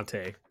with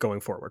Dante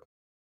going forward.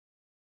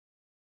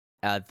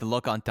 The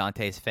look on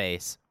Dante's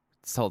face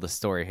told the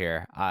story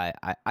here.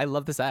 I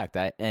love this act,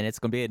 and it's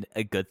going to be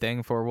a good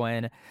thing for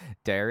when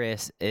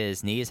Darius'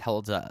 knees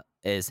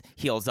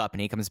heals up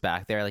and he comes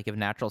back there. Like, you have a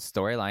natural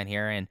storyline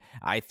here, and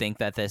I think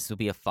that this will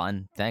be a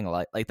fun thing.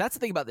 Like that's the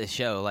thing about this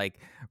show. Like,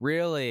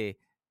 really,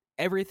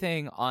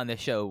 everything on the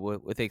show,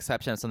 with the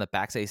exception of some of the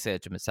backstage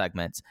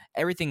segments,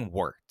 everything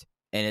worked.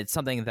 And it's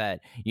something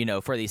that,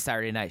 for these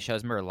Saturday night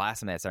shows, remember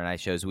last night Saturday night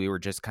shows, we were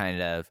just kind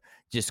of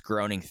just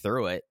groaning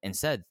through it and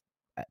said,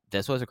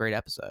 this was a great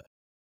episode.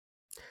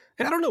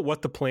 And I don't know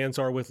what the plans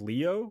are with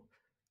Leo,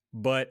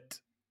 but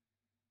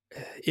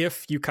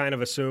if you kind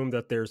of assume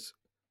that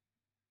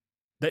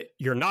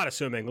you're not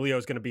assuming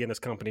Leo's going to be in this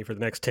company for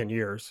the next 10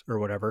 years or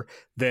whatever,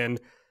 then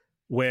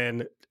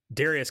when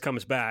Darius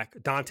comes back,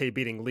 Dante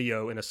beating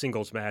Leo in a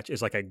singles match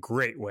is like a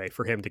great way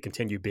for him to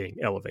continue being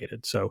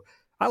elevated. So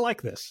I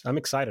like this. I'm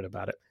excited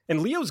about it.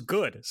 And Leo's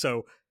good.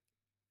 So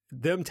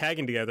them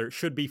tagging together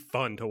should be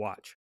fun to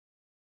watch.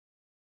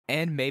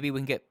 And maybe we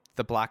can get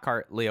the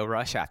Blackheart Leo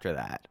Rush after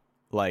that.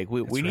 Like,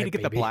 we need to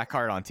get the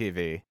Blackheart on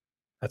TV.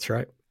 That's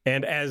right.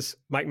 And as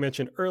Mike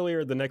mentioned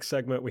earlier, the next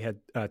segment, we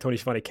had Tony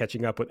Schiavone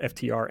catching up with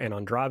FTR and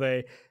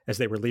Andrade as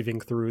they were leaving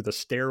through the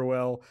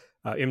stairwell.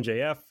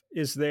 MJF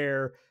is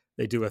there.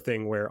 They do a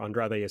thing where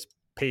Andrade is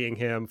paying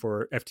him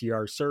for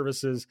FTR's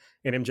services,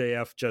 and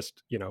MJF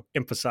just,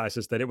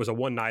 emphasizes that it was a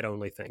one-night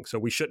only thing. So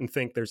we shouldn't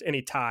think there's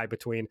any tie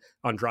between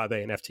Andrade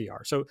and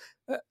FTR. So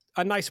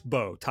a nice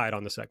bow tied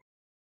on the segment.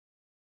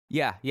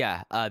 Yeah.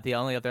 The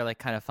only other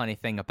kind of funny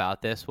thing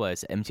about this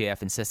was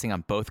MJF insisting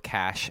on both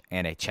cash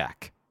and a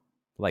check.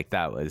 Like,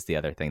 that was the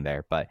other thing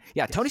there. But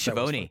yeah, Tony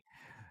Schiavone,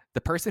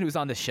 the person who's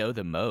on the show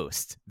the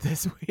most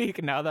this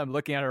week, now that I'm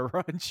looking at her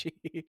run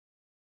sheet.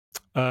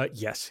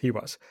 Yes, he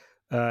was.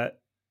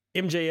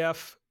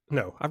 MJF.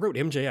 No, I wrote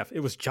MJF.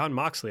 It was Jon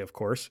Moxley, of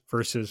course,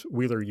 versus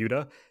Wheeler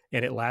Yuta.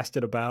 And it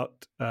lasted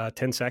about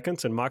 10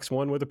 seconds, and Mox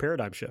won with a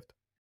paradigm shift.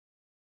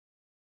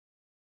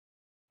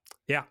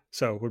 Yeah,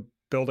 so we're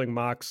building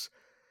Mox.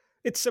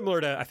 It's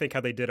similar to, I think,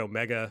 how they did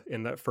Omega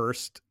in that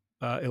first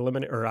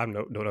eliminator, or I don't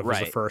know if it was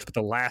the first, but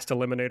the last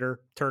eliminator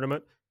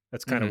tournament.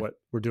 That's kind of what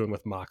we're doing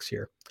with Mox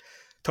here.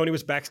 Tony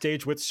was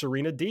backstage with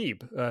Serena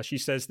Deeb. She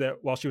says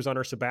that while she was on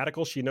her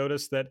sabbatical, she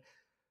noticed that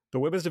the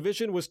women's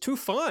division was too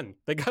fun.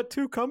 They got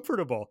too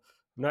comfortable.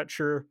 I'm not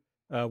sure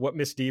what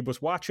Miss Deeb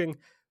was watching,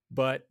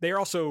 but they're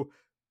also,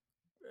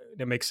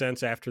 it makes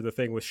sense after the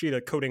thing with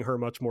Shida coding her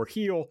much more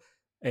heel,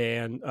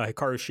 and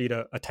Hikaru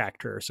Shida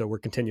attacked her. So we're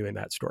continuing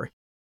that story.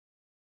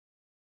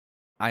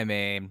 I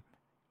mean,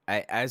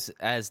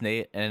 as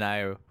Nate and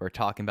I were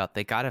talking about,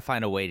 they got to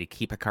find a way to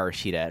keep Hikaru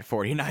Shida at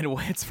 49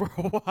 wins for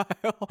a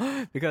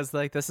while, because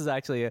this is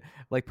actually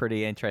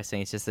pretty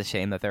interesting. It's just a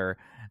shame that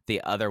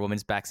the other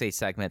women's backstage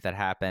segment that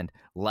happened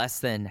less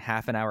than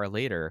half an hour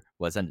later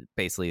wasn't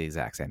basically the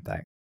exact same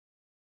thing.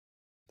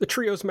 The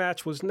trios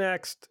match was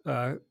next.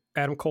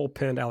 Adam Cole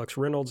pinned Alex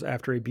Reynolds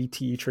after a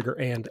BTE trigger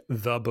and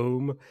the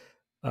boom.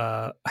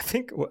 I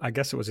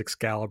guess it was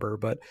Excalibur,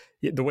 but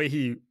the way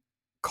he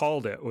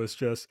called it was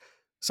just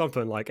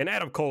something like, and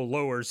Adam Cole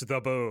lowers the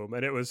boom.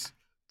 And it was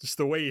just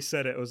the way he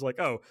said it. It was like,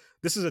 oh,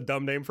 this is a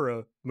dumb name for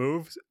a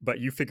move, but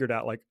you figured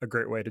out a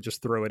great way to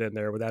just throw it in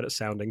there without it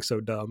sounding so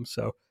dumb.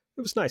 So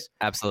it was nice.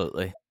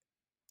 Absolutely.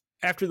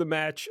 After the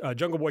match,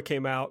 Jungle Boy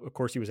came out. Of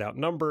course, he was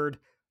outnumbered,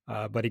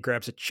 but he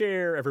grabs a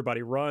chair.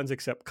 Everybody runs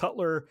except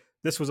Cutler.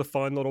 This was a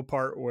fun little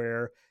part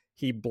where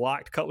he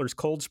blocked Cutler's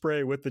cold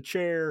spray with the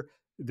chair,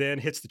 then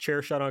hits the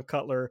chair shot on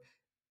Cutler,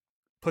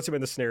 puts him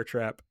in the snare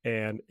trap,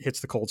 and hits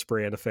the cold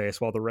spray in the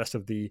face while the rest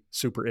of the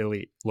Super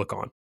Elite look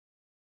on.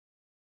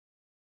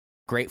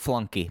 Great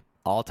flunky.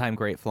 All-time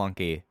great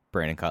flunky,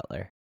 Brandon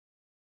Cutler.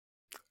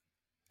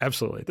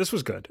 Absolutely. This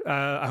was good.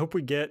 I hope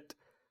we get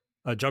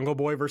a Jungle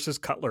Boy versus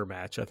Cutler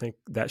match. I think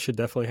that should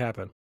definitely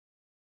happen.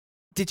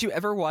 Did you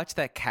ever watch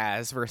that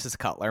Kaz versus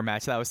Cutler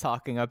match that I was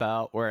talking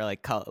about, where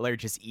like Cutler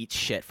just eats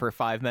shit for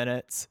 5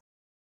 minutes?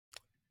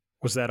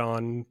 Was that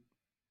on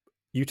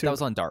YouTube? That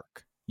was on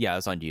Dark. Yeah, it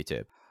was on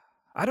YouTube.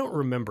 I don't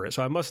remember it,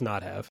 so I must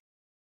not have.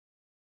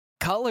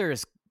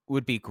 Cutler's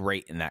would be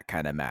great in that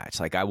kind of match.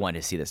 Like, I want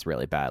to see this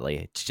really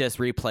badly. Just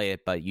replay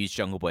it, but use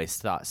Jungle Boy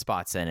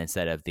spots in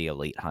instead of the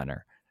Elite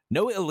Hunter.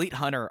 No Elite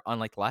Hunter on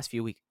like the last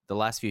few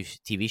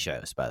TV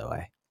shows, by the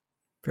way.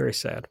 Very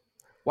sad.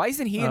 Why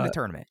isn't he in the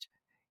tournament?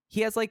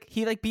 He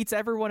beats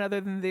everyone other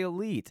than the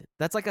Elite.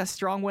 That's like a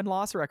strong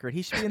win-loss record.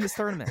 He should be in this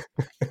tournament.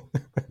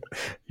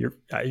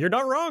 You're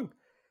not wrong.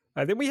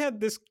 Then we had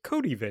this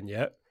Cody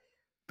vignette.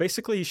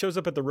 Basically, he shows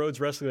up at the Rhodes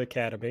Wrestling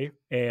Academy,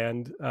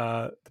 and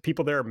the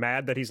people there are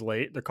mad that he's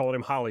late. They're calling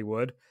him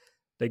Hollywood.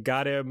 They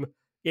got him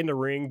in the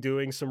ring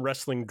doing some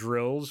wrestling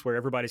drills where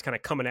everybody's kind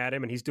of coming at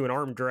him, and he's doing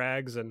arm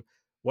drags and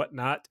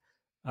whatnot.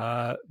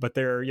 But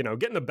they're,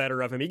 getting the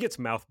better of him. He gets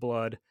mouth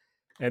blood,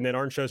 and then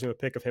Arn shows him a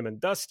pic of him and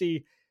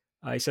Dusty.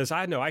 He says,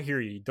 I know, I hear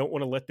you. You don't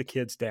want to let the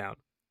kids down.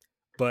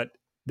 But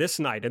this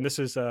night, and this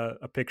is a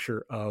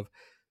picture of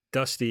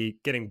Dusty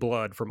getting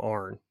blood from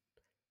Arn.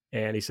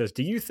 And he says,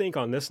 do you think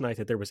on this night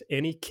that there was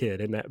any kid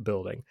in that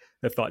building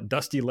that thought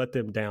Dusty let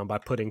them down by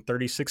putting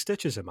 36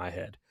 stitches in my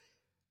head?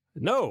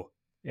 No.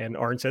 And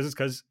Arn says it's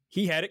because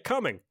he had it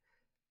coming.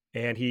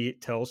 And he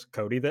tells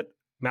Cody that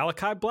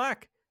Malachi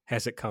Black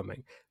has it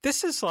coming.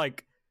 This is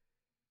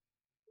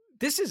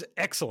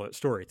excellent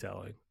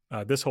storytelling.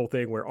 This whole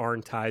thing where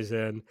Arn ties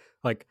in,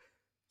 like,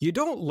 you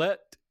don't let,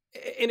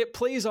 and it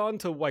plays on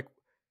to like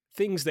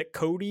things that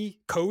Cody,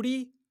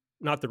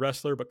 not the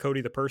wrestler, but Cody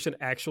the person,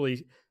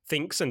 actually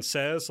thinks and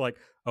says, like,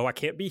 oh, I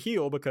can't be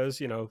heel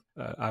because,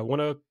 I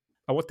want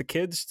the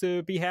kids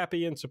to be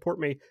happy and support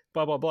me,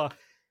 blah, blah, blah.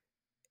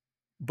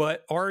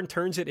 But Arn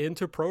turns it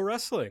into pro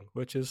wrestling,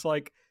 which is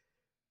like,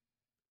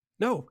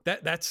 no,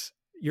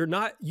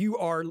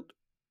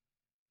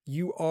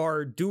 you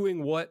are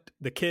doing what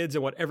the kids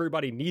and what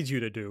everybody needs you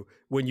to do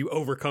when you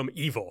overcome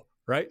evil,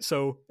 right?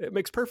 So it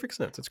makes perfect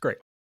sense. It's great.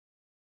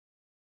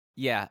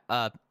 Yeah.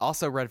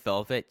 Also, Red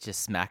Velvet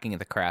just smacking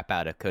the crap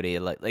out of Cody.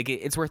 Like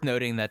it's worth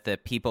noting that the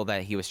people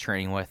that he was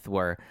training with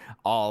were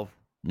all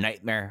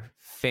Nightmare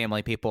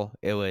Family people.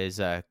 It was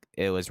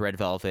Red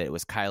Velvet. It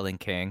was Kylan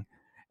King.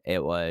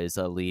 It was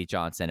Lee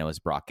Johnson. It was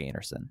Brock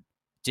Anderson.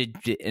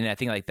 And I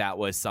think like that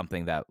was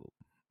something that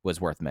was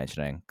worth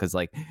mentioning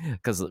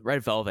because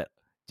Red Velvet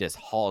just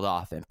hauled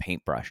off and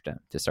paintbrushed him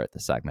to start the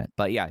segment.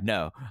 But yeah,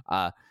 no.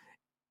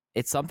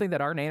 It's something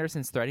that Arn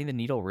Anderson's threading the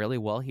needle really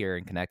well here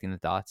and connecting the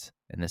dots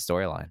in this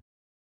storyline.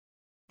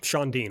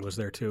 Sean Dean was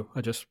there too.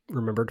 I just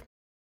remembered.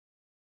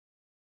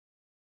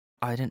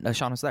 I didn't know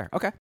Sean was there.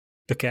 Okay.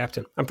 The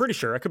captain. I'm pretty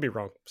sure. I could be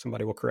wrong.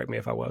 Somebody will correct me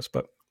if I was.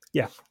 But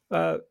yeah,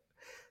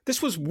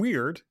 this was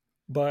weird,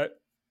 but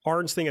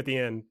Arn's thing at the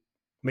end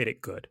made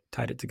it good.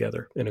 Tied it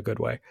together in a good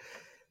way.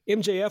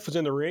 MJF was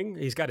in the ring.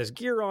 He's got his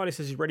gear on. He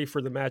says he's ready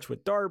for the match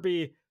with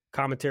Darby.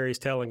 Commentary is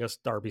telling us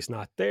Darby's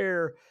not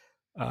there.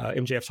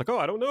 MJF's like, oh,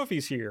 I don't know if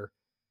he's here.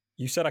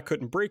 You said I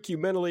couldn't break you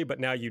mentally,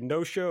 but now you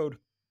no-showed.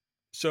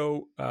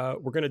 So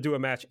we're going to do a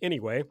match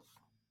anyway.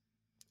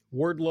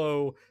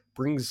 Wardlow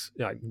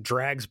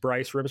drags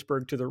Bryce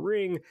Remsburg to the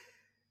ring.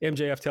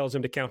 MJF tells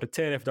him to count to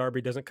 10 if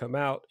Darby doesn't come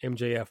out.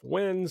 MJF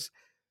wins.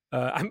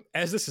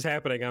 As this is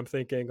happening, I'm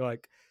thinking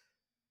like,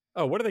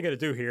 oh, what are they going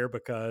to do here?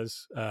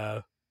 Because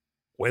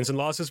wins and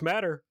losses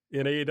matter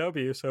in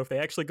AEW. So if they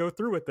actually go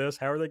through with this,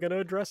 how are they going to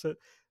address it?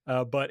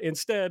 But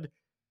instead,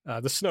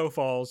 the snow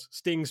falls,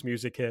 Sting's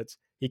music hits,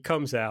 he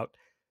comes out.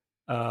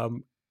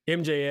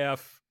 MJF,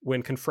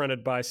 when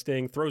confronted by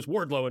Sting, throws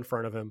Wardlow in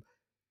front of him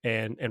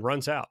and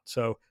runs out.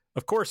 So,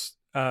 of course,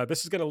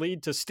 this is going to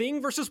lead to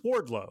Sting versus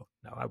Wardlow.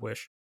 No, I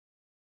wish.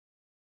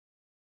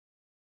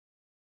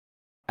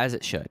 As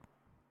it should.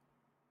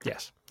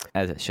 Yes.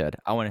 As it should.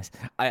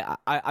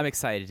 I'm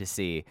excited to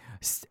see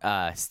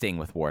Sting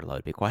with Wardlow,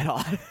 to be quite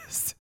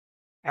honest.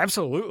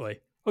 Absolutely.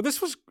 Well,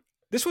 this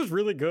was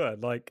really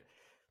good. Like,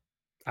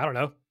 I don't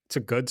know. It's a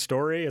good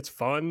story. It's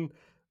fun.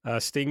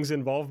 Sting's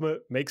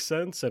involvement makes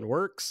sense and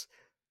works.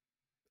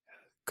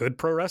 Good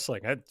pro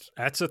wrestling.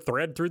 That's a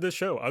thread through this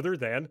show, other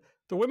than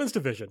the women's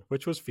division,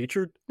 which was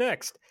featured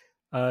next.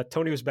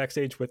 Tony was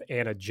backstage with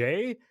Anna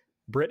Jay.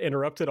 Britt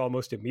interrupted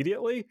almost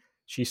immediately.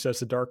 She says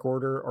the Dark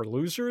Order are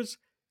losers,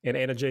 and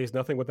Anna Jay is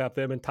nothing without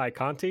them and Ty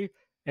Conti.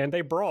 And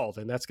they brawled,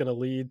 and that's going to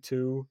lead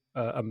to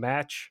a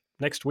match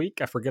next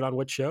week. I forget on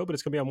which show, but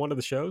it's going to be on one of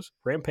the shows.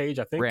 Rampage,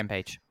 I think.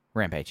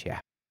 Rampage,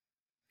 yeah.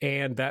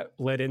 And that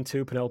led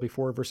into Penelope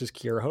Ford versus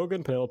Kiera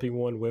Hogan. Penelope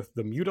won with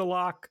the Muda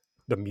Lock,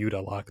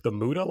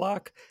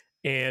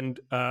 and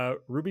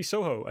Ruby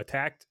Soho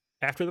attacked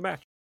after the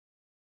match.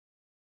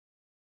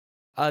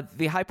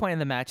 The high point in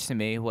the match to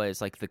me was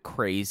like the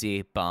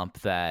crazy bump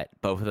that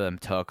both of them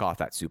took off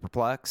that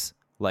superplex.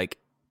 Like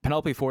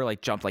Penelope Ford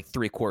like jumped like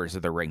 3/4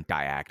 of the ring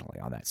diagonally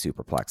on that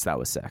superplex. That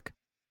was sick.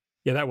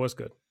 Yeah, that was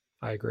good.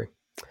 I agree.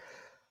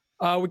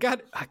 I'm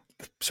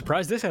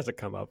surprised this hasn't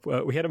come up.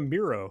 We had a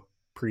Miro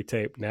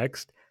pre-tape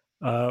next,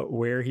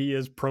 where he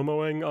is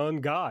promoing on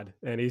God.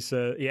 And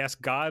he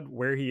asked God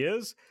where he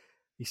is.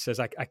 He says,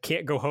 I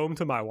can't go home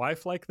to my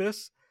wife like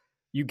this.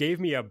 You gave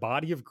me a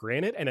body of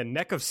granite and a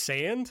neck of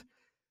sand.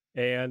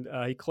 And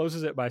he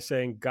closes it by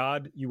saying,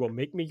 God, you will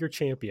make me your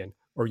champion,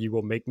 or you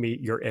will make me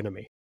your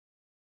enemy.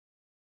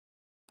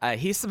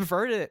 He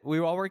subverted it. We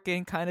all were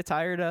getting kind of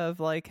tired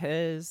of like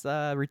his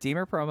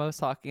Redeemer promos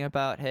talking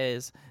about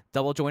his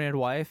double jointed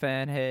wife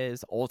and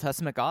his Old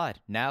Testament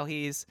God. Now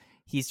he's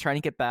trying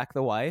to get back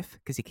the wife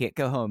because he can't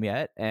go home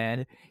yet,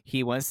 and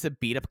he wants to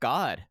beat up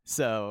God.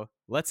 So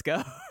let's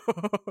go.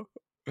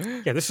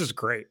 Yeah, this is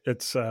great.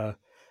 It's a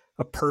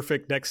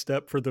perfect next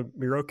step for the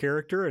Miro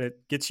character, and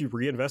it gets you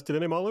reinvested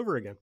in him all over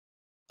again.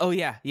 Oh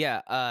yeah.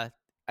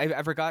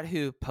 I forgot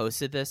who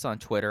posted this on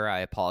Twitter. I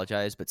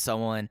apologize, but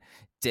someone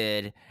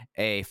did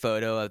a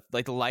photo of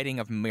like the lighting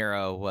of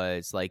Miro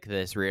was like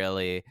this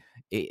really.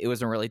 It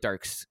was a really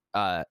dark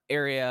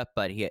area,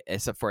 but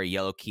except for a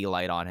yellow key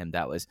light on him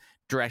that was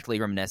directly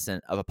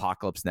reminiscent of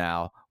Apocalypse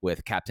Now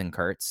with Captain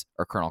Kurtz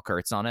or Colonel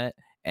Kurtz on it.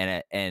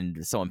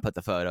 And someone put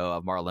the photo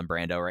of Marlon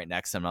Brando right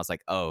next to him. And I was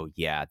like, oh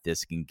yeah,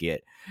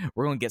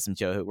 we're going to get some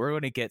we're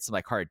going to get some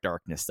like Heart of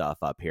Darkness stuff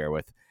up here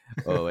with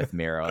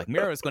Miro. Like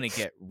Miro is going to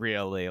get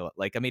really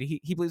like, I mean,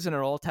 he believes in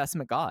an Old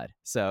Testament God,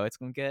 so it's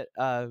going to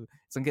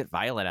get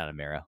violent out of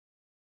Miro.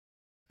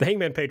 The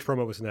Hangman Page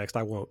promo was next.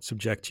 I won't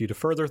subject you to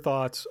further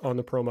thoughts on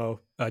the promo.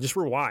 Just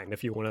rewind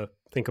if you want to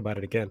think about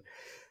it again.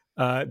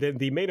 Then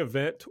the main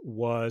event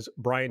was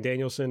Bryan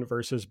Danielson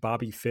versus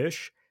Bobby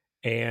Fish.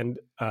 And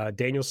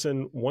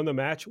Danielson won the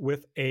match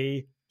with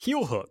a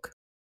heel hook.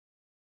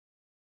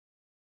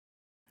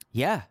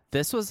 Yeah,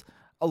 this was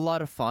a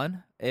lot of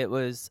fun. It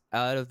was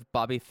out of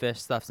Bobby Fish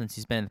stuff since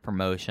he's been in the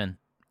promotion.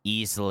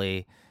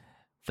 Easily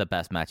the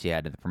best match he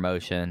had in the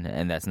promotion.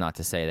 And that's not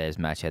to say that his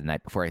match he had the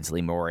night before against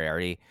Lee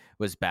Moriarty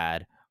was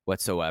bad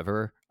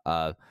whatsoever.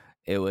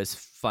 It was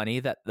funny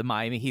that the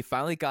Miami, he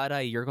finally got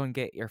a "you're going to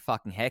get your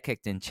fucking head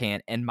kicked in"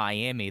 chant in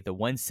Miami, the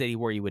one city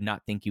where you would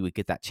not think you would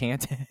get that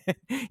chant.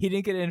 He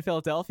didn't get it in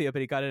Philadelphia,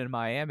 but he got it in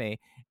Miami.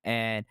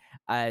 And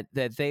that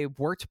they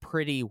worked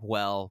pretty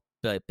well,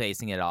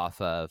 basing it off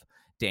of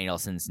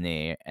Danielson's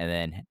knee. And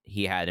then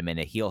he had him in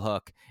a heel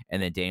hook.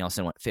 And then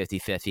Danielson went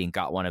 50-50 and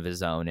got one of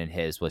his own, and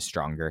his was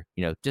stronger.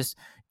 You know, just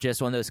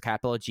one of those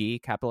capital G,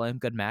 capital M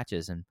good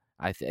matches. And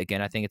I think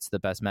it's the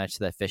best match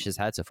that Fish has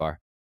had so far.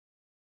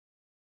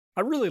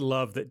 I really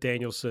love that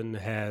Danielson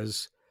I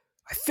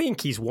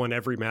think he's won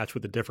every match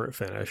with a different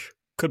finish.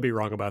 Could be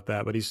wrong about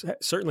that, but he's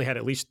certainly had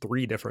at least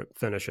 3 different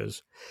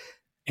finishes.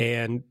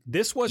 And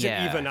this wasn't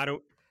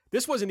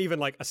even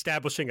like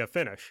establishing a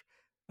finish.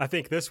 I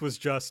think this was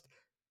just,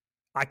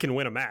 I can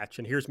win a match,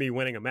 and here's me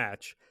winning a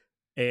match.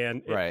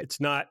 And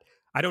it's not,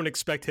 I don't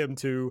expect him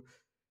to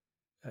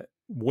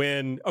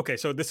win. Okay,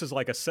 so this is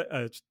like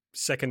a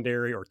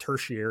secondary or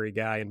tertiary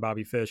guy in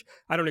Bobby Fish.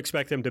 I don't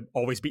expect him to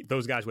always beat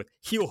those guys with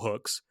heel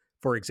hooks,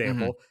 for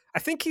example.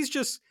 Mm-hmm.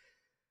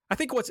 I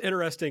think what's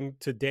interesting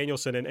to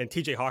Danielson, and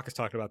TJ Hawk has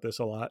talked about this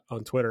a lot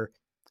on Twitter,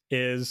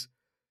 is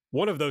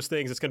one of those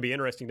things that's going to be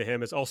interesting to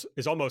him is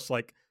almost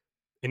like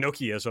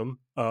Inokiism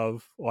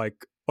of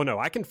like, oh no,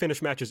 I can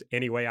finish matches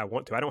any way I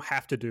want to. I don't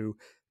have to do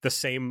the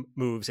same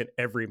moves in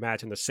every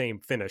match and the same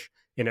finish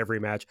in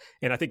every match.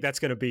 And I think that's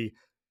going to be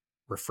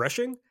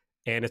refreshing,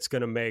 and it's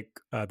going to make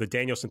the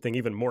Danielson thing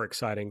even more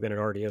exciting than it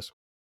already is.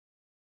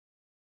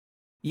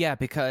 Yeah,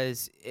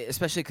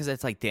 especially because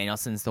it's like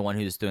Danielson's the one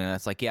who's doing that.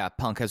 It's like, yeah,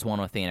 Punk has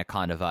won with the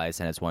Anaconda Vice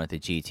and has won with the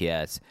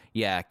GTS.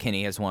 Yeah,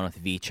 Kenny has won with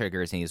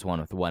V-Triggers and he's won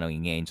with the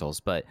One-Winged Angels.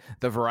 But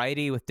the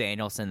variety with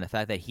Danielson, the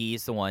fact that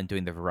he's the one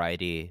doing the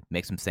variety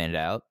makes him stand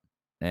out.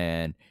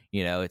 And,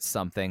 you know, it's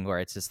something where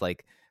it's just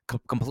like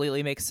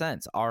completely makes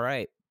sense. All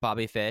right,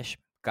 Bobby Fish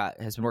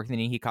has been working the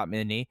knee. He caught me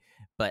in the knee.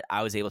 But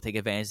I was able to take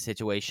advantage of the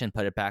situation,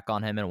 put it back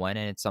on him and win.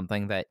 And it's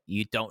something that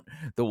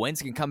the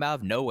wins can come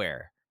out of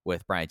nowhere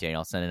with Bryan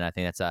Danielson, and I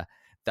think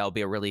that'll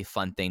be a really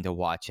fun thing to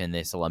watch in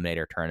this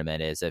Eliminator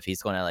tournament, is if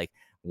he's going to like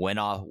win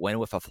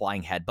with a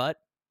flying headbutt,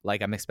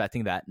 like I'm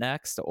expecting that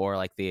next,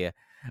 or the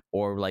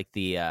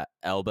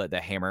elbow, the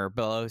hammer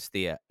blows,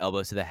 the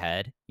elbows to the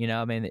head. You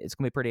know, I mean, it's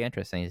going to be pretty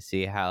interesting to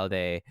see how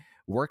they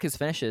work his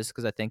finishes,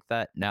 because I think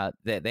that now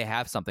they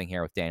have something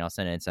here with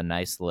Danielson, and it's a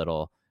nice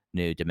little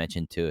new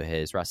dimension to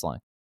his wrestling.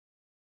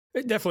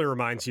 It definitely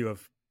reminds you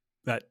of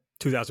that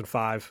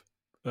 2005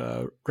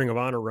 Ring of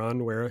Honor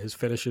run where his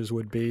finishes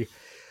would be,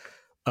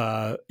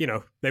 they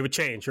would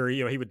change, or,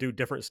 he would do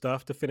different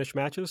stuff to finish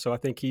matches. So I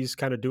think he's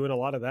kind of doing a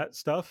lot of that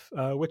stuff,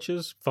 which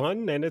is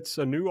fun, and it's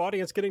a new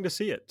audience getting to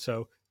see it.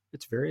 So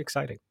it's very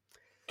exciting.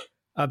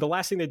 The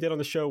last thing they did on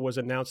the show was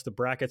announce the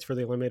brackets for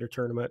the Eliminator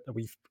tournament.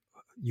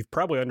 You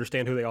probably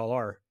understand who they all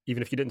are,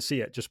 even if you didn't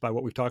see it, just by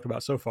what we've talked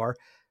about so far.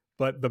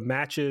 But the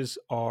matches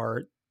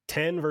are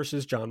 10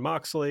 versus Jon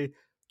Moxley,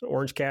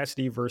 Orange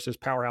Cassidy versus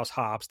Powerhouse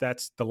Hobbs.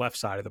 That's the left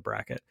side of the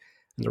bracket.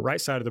 And the right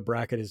side of the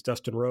bracket is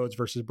Dustin Rhodes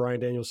versus Bryan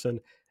Danielson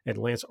and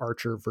Lance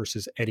Archer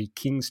versus Eddie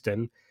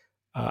Kingston.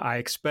 I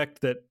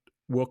expect that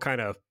we'll kind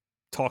of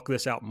talk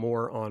this out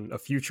more on a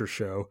future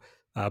show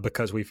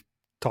because we've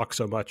talked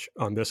so much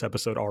on this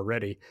episode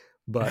already,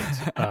 but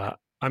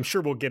I'm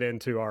sure we'll get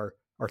into our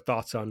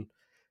thoughts on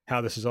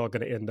how this is all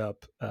going to end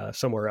up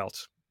somewhere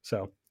else.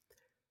 So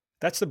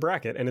that's the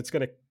bracket, and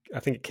I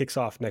think it kicks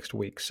off next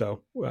week.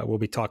 So we'll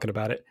be talking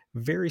about it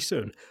very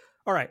soon.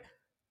 All right.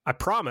 I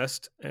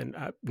promised, and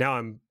now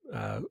I'm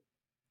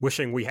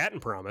wishing we hadn't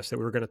promised that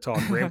we were going to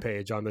talk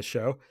Rampage on the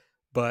show,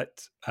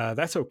 but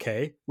that's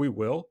okay. We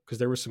will, because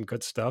there was some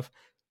good stuff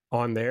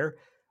on there.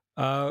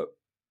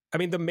 I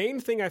mean, the main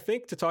thing I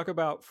think to talk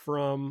about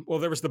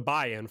there was the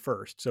buy-in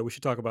first, so we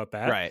should talk about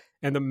that. Right.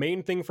 And the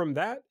main thing from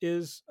that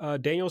is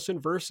Danielson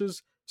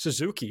versus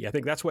Suzuki. I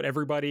think that's what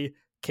everybody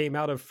came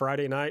out of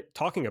Friday night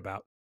talking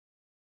about.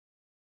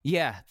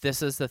 Yeah,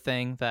 this is the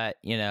thing that,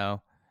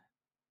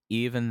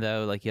 even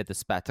though like you had the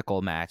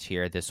spectacle match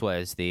here, this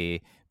was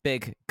the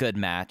big good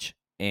match.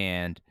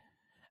 And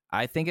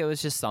I think it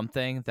was just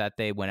something that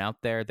they went out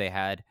there. They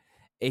had,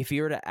 if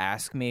you were to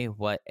ask me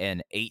what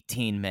an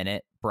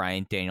 18-minute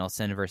Bryan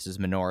Danielson versus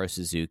Minoru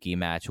Suzuki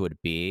match would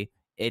be,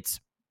 it's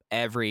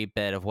every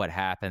bit of what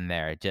happened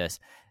there. Just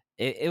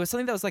it was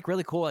something that was like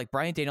really cool. Like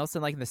Bryan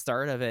Danielson, like in the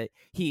start of it,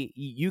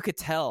 you could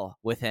tell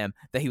with him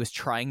that he was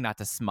trying not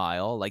to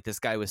smile. Like this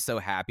guy was so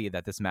happy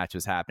that this match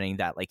was happening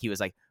that like he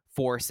was like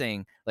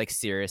forcing like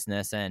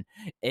seriousness. And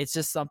it's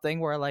just something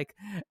where like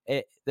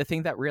the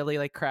thing that really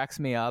like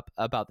cracks me up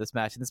about this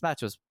match, and this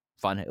match was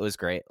fun, it was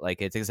great,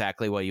 like it's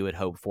exactly what you would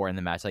hope for in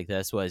the match like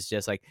this, was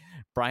just like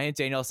Bryan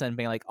Danielson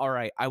being like, all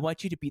right, I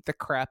want you to beat the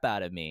crap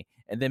out of me.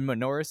 And then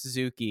Minoru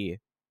Suzuki,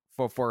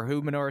 for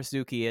who Minoru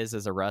Suzuki is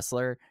as a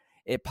wrestler,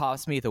 it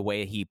pops me the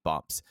way he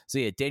bumps. So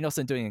yeah,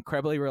 Danielson doing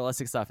incredibly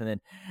realistic stuff,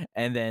 and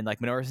then like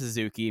Minoru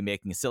Suzuki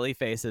making silly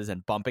faces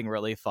and bumping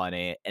really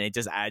funny, and it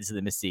just adds to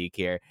the mystique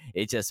here.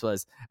 It just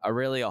was a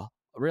really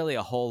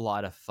a whole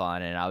lot of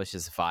fun, and I was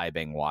just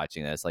vibing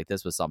watching this. Like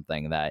this was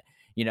something that,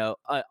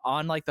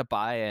 on like the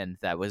buy-in,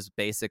 that was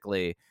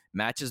basically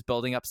matches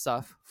building up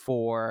stuff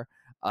for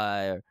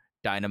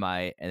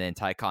Dynamite, and then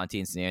Ty Conti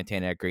and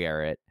Santana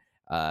Garrett.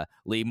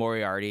 Lee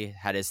Moriarty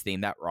had his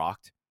theme that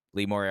rocked.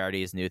 Lee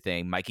Moriarty's new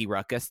thing. Mikey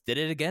Ruckus did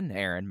it again,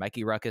 Aaron.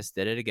 Mikey Ruckus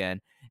did it again.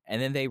 And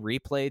then they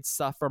replayed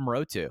stuff from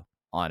Road 2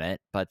 on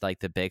it. But like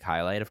the big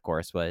highlight, of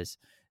course, was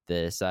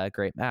this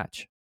great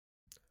match.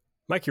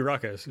 Mikey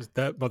Ruckus,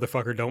 that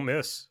motherfucker don't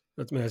miss.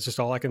 That's just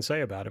all I can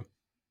say about him.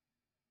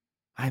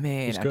 I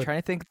mean, I'm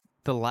trying to think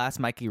the last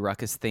Mikey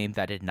Ruckus theme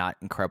that I did not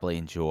incredibly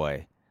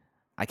enjoy.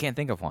 I can't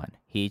think of one.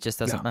 He just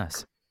doesn't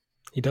miss.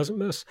 He doesn't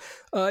miss.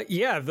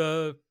 Yeah,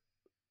 the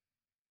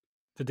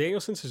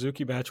Danielson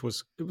Suzuki match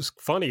was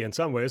funny in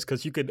some ways,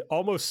 because you could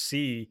almost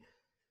see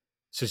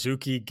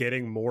Suzuki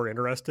getting more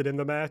interested in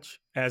the match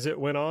as it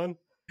went on.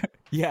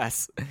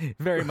 Yes,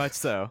 very much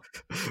so.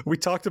 We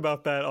talked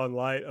about that on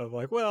Light of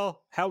like,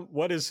 well,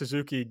 what is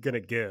Suzuki going to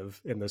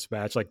give in this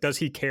match? Like, does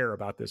he care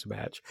about this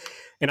match?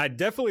 And I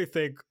definitely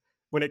think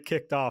when it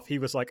kicked off, he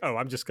was like, oh,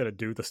 I'm just going to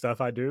do the stuff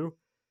I do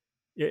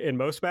in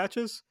most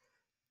matches.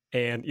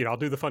 And, I'll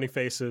do the funny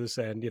faces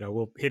and,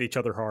 we'll hit each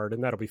other hard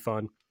and that'll be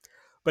fun.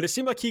 But it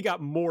seemed like he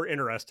got more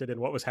interested in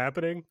what was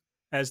happening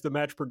as the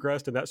match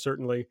progressed, and that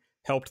certainly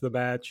helped the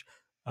match.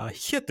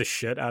 He hit the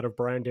shit out of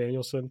Bryan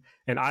Danielson,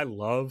 and I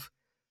love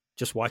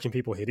just watching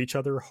people hit each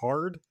other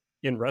hard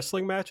in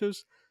wrestling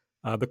matches.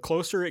 The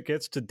closer it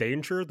gets to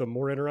danger, the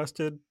more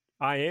interested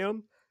I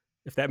am.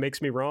 If that makes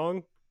me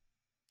wrong,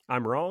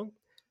 I'm wrong,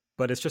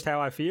 but it's just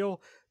how I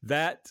feel.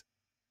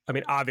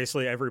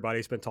 Obviously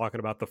everybody's been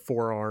talking about the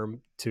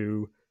forearm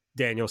to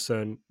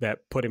Danielson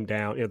that put him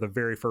down, the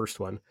very first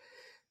one.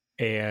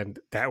 And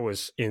that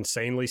was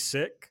insanely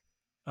sick.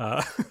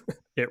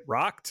 It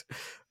rocked.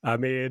 I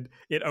mean,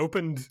 it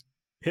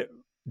hit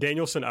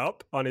Danielson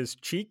up on his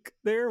cheek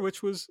there,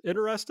 which was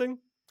interesting.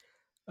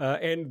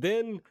 And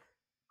then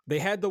they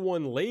had the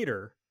one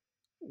later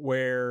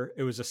where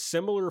it was a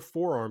similar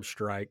forearm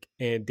strike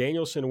and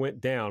Danielson went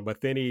down,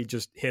 but then he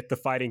just hit the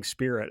fighting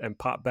spirit and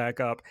popped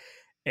back up.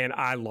 And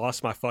I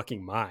lost my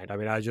fucking mind. I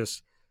mean, I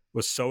just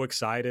was so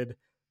excited.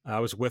 I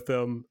was with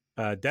them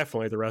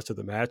definitely the rest of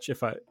the match,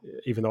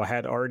 even though I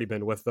had already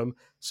been with them.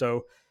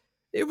 So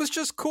it was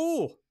just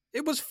cool.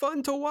 It was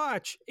fun to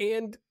watch,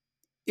 and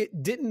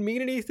it didn't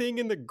mean anything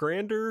in the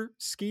grander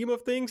scheme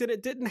of things, and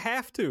it didn't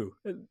have to.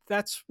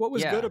 That's what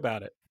was good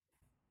about it.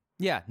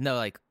 Yeah, no,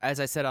 like as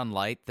I said on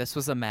Light, this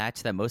was a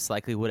match that most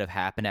likely would have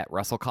happened at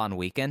WrestleCon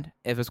weekend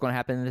if it was going to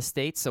happen in the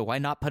States. So why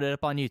not put it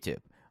up on YouTube?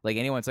 Like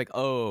anyone's like,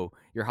 oh,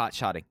 you're hot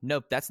shotting.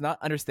 Nope, that's not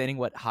understanding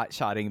what hot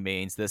shotting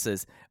means. This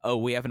is, oh,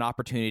 we have an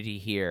opportunity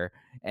here,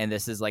 and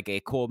this is like a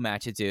cool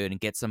match to do and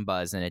get some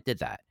buzz, and it did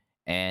that.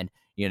 And,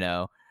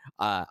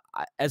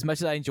 as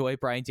much as I enjoy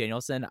Bryan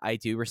Danielson, I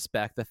do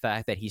respect the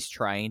fact that he's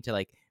trying to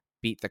like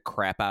beat the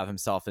crap out of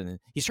himself, and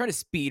he's trying to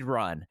speed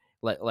run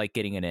like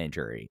getting an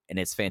injury, and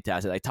it's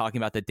fantastic. Like talking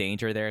about the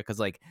danger there, because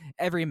like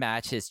every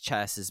match his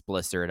chest is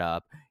blistered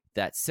up.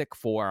 That sick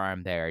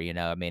forearm there,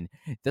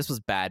 this was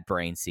bad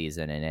brain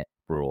season, and it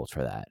ruled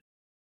for that.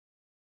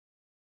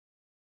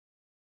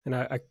 And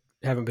I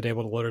haven't been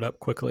able to load it up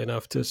quickly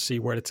enough to see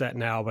where it's at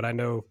now, but I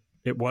know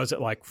it was at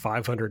like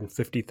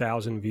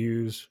 550,000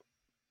 views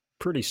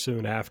pretty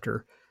soon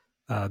after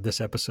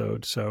this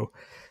episode. So,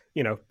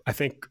 I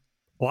think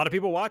a lot of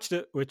people watched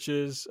it, which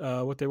is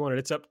what they wanted.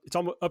 It's up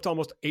to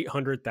almost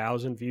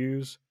 800,000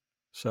 views.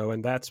 So,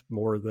 and that's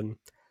more than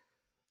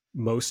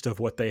most of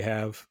what they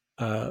have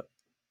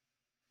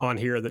on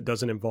here that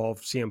doesn't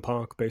involve CM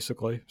Punk,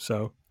 basically.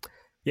 So,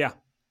 yeah.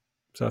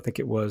 So I think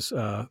it was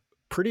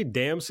pretty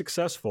damn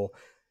successful.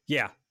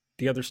 Yeah.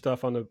 The other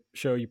stuff on the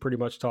show you pretty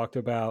much talked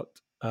about.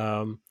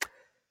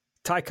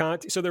 Ty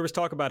Conti. So there was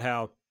talk about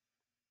how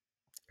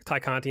Ty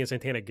Conti and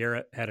Santana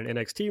Garrett had an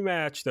NXT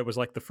match that was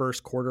like the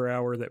first quarter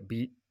hour that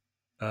beat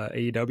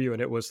AEW.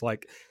 And it was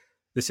like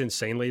this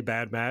insanely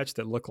bad match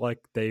that looked like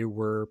they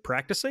were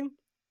practicing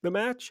the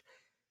match.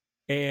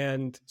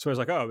 And so I was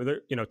like, oh,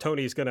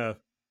 Tony's going to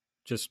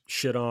just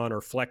shit on or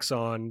flex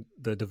on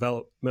the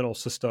developmental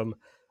system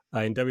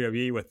in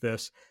WWE with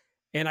this.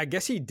 And I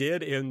guess he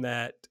did, in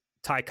that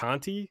Ty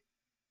Conti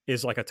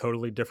is like a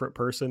totally different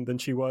person than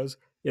she was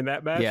in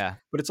that match. Yeah.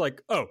 But it's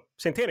like, oh,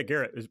 Santana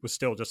Garrett was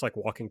still just like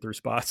walking through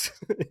spots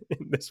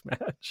in this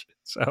match.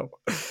 So,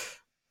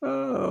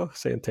 oh,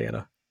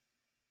 Santana.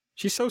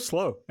 She's so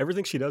slow.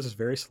 Everything she does is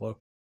very slow.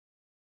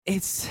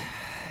 It's,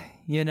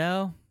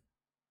 yeah.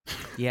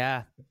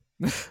 Yeah.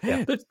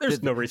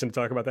 There's no reason to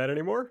talk about that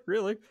anymore,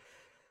 really.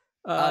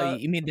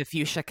 You mean the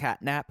fuchsia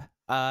catnap,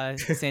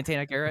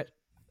 Santana Garrett?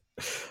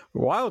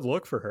 Wild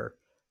look for her.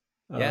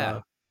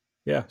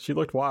 Yeah, she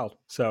looked wild.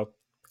 So,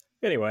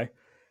 anyway,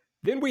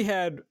 then we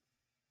had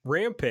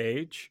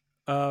Rampage.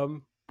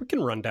 We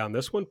can run down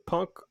this one.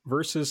 Punk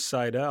versus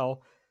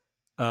Seidel.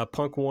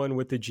 Punk won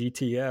with the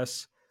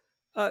GTS.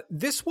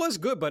 This was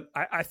good, but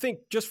I think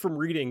just from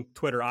reading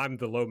Twitter, I'm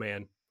the low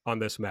man on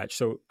this match.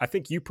 So I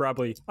think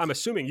I'm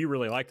assuming you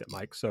really liked it,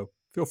 Mike. So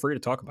feel free to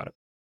talk about it.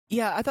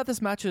 Yeah, I thought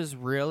this match was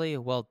really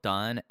well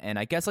done. And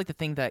I guess like the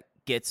thing that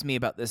gets me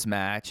about this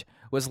match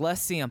was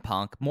less CM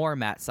Punk, more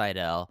Matt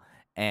Sydal.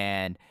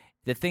 And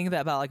the thing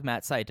about like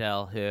Matt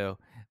Sydal, who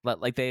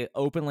like they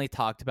openly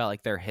talked about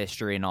like their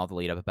history and all the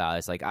lead up about it.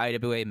 It's like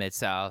IWA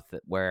Mid-South,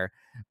 where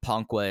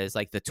Punk was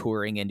like the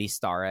touring indie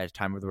star at a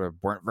time where there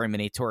weren't very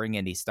many touring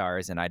indie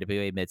stars, and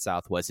IWA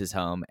Mid-South was his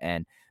home.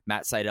 And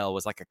Matt Sydal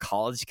was like a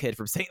college kid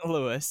from St.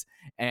 Louis,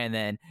 and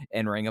then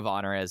in Ring of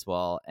Honor as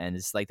well. And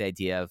it's like the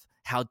idea of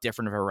how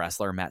different of a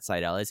wrestler Matt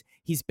Sydal is.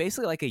 He's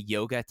basically like a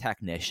yoga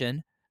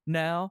technician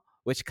now,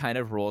 which kind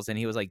of rules. And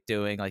he was like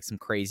doing like some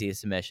crazy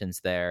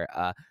submissions there.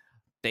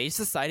 They just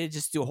decided to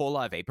just do a whole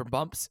lot of apron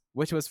bumps,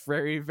 which was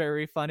very,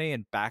 very funny,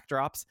 and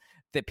backdrops.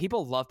 That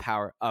people love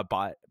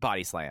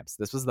body slams.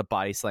 This was the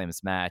body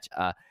slams match.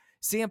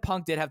 CM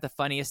Punk did have the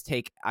funniest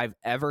take I've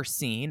ever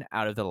seen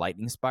out of the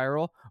lightning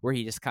spiral, where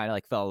he just kind of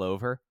like fell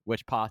over,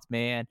 which popped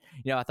me. And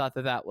I thought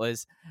that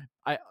was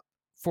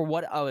for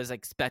what I was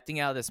expecting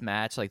out of this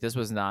match. Like, this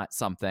was not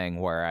something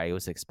where I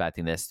was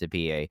expecting this to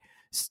be a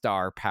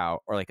star power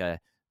or like a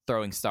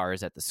throwing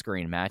stars at the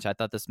screen match. I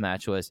thought this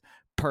match was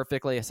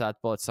perfectly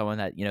acceptable. It's someone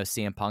that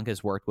CM Punk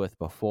has worked with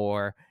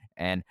before,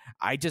 and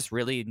I just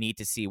really need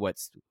to see what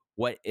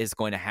is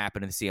going to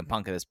happen to CM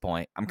Punk at this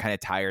point. I'm kind of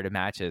tired of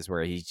matches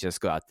where he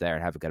just go out there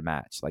and have a good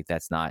match. Like,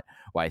 that's not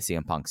why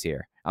CM Punk's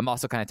here. I'm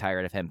also kind of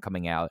tired of him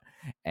coming out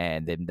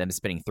and them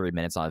spending 3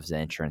 minutes on his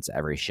entrance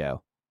every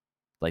show.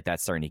 Like,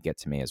 that's starting to get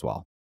to me as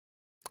well.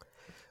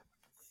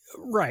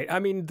 Right. I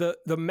mean, the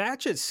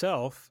match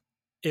itself,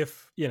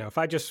 if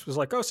I just was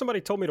like, oh, somebody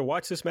told me to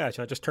watch this match,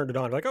 and I just turned it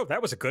on, like, oh, that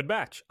was a good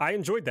match. I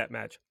enjoyed that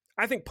match.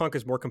 I think Punk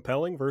is more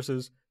compelling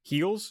versus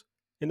heels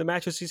in the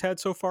matches he's had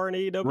so far in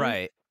AEW.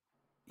 Right.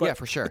 But, yeah,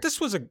 for sure. But this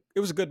was a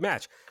good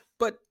match.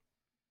 But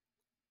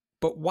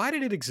why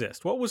did it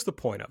exist? What was the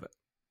point of it?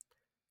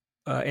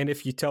 And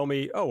if you tell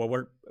me, oh,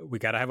 well, we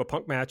got to have a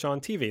Punk match on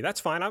TV, that's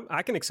fine.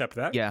 I can accept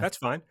that. Yeah, that's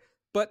fine.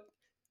 But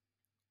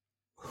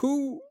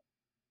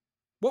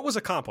what was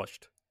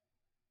accomplished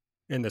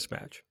in this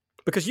match?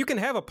 Because you can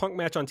have a Punk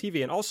match on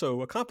TV and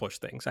also accomplish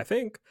things, I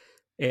think.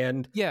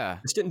 And yeah,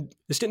 this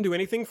didn't do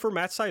anything for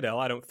Matt Sydal,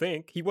 I don't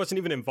think. He wasn't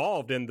even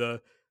involved in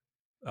the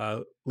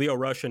Leo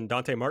Rush and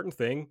Dante Martin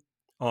thing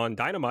on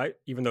Dynamite,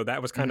 even though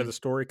that was kind of the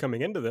story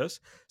coming into this.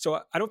 So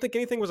I don't think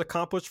anything was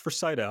accomplished for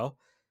Sydal.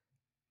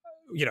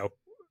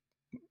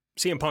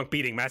 CM Punk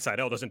beating Matt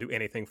Sydal doesn't do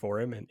anything for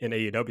him in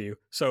AEW.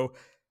 So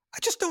I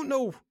just don't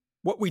know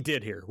what we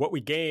did here, what we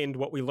gained,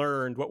 what we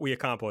learned, what we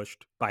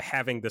accomplished by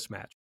having this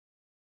match.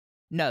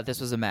 No,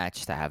 this was a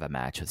match to have a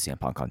match with CM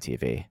Punk on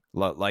TV.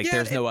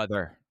 There's no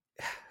other.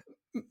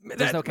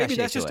 There's no maybe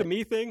that's just a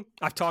me thing.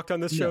 I've talked on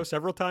this show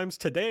several times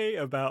today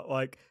about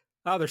like,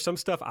 oh, there's some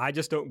stuff I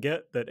just don't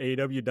get that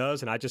AEW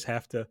does, and I just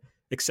have to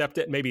accept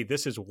it. Maybe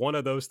this is one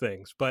of those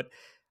things. But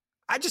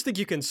I just think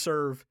you can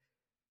serve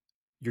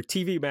your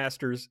TV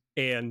masters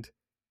and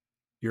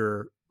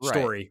your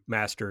story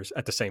masters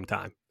at the same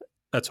time.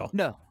 That's all.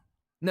 No,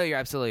 you're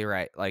absolutely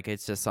right. Like,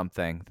 it's just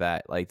something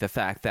that, like, the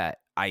fact that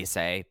I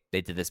say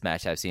they did this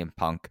match to have CM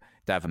Punk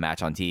to have a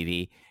match on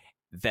TV,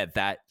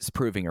 that's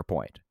proving your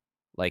point.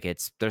 Like,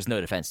 there's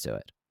no defense to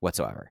it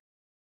whatsoever.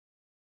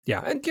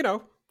 Yeah, and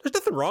there's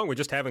nothing wrong with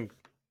just having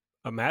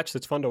a match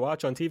that's fun to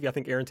watch on TV. I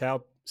think Aaron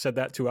Taub said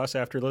that to us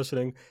after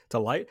listening to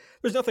Light.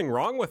 There's nothing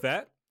wrong with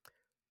that.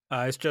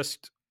 It's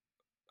just,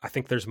 I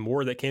think there's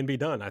more that can be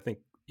done. I think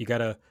you got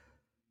to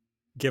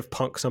give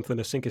Punk something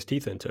to sink his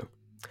teeth into.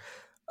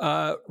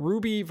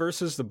 Ruby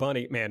versus the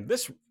Bunny. Man,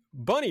 this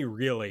Bunny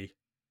really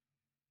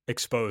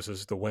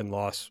exposes the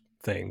win-loss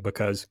thing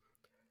because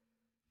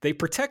they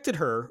protected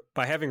her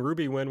by having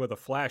Ruby win with a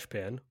flash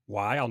pin.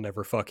 Why? I'll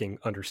never fucking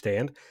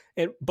understand.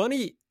 And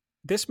Bunny,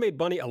 this made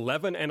Bunny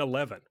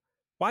 11-11.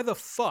 Why the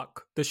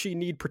fuck does she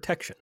need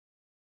protection?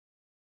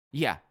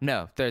 Yeah,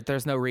 no,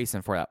 there's no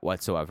reason for that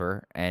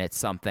whatsoever. And it's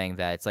something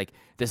that it's like,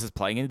 this is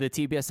playing into the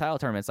TBS title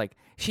tournament. It's like,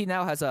 she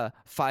now has a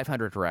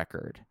 500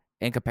 record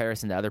in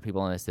comparison to other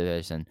people in this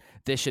division.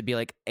 This should be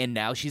like, and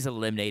now she's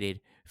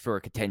eliminated for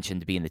contention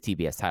to be in the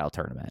TBS title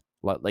tournament.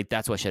 Like,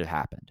 that's what should have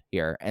happened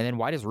here. And then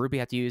why does Ruby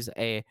have to use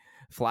a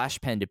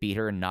flash pin to beat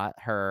her and not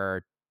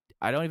her,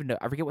 I don't even know,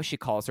 I forget what she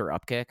calls her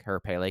up kick,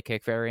 her Pele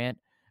kick variant.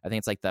 I think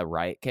it's like the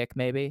riot kick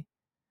maybe.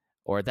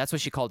 Or that's what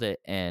she called it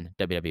in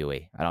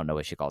WWE. I don't know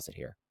what she calls it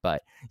here.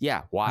 But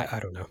yeah, why? I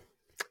don't know.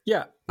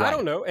 Yeah, Right. I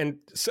don't know. And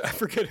so, I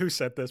forget who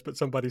said this, but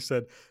somebody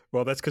said,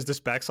 well, that's because this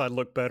backside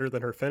looked better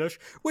than her finish,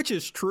 which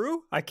is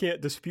true. I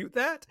can't dispute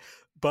that.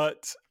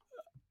 But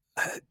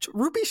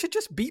Ruby should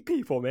just beat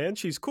people, man.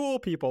 She's cool.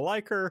 People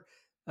like her.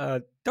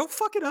 Don't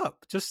fuck it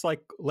up. Just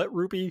like let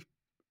Ruby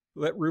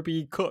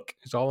cook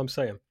is all I'm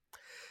saying.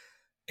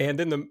 And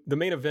then the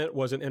main event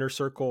was an Inner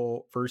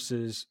Circle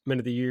versus Men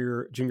of the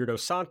Year Junior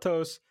Dos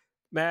Santos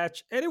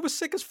match, and it was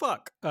sick as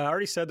fuck. I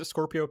already said that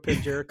Scorpio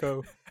pinned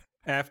Jericho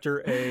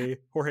after a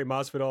Jorge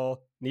Masvidal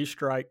knee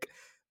strike.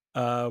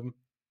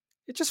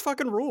 It just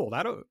fucking ruled.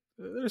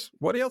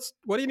 What else?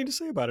 What do you need to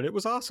say about it? It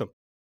was awesome.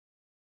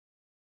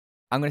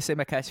 I'm going to say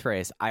my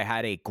catchphrase. I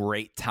had a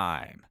great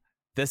time.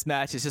 This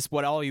match is just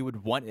what all you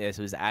would want is.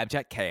 It was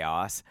abject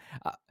chaos.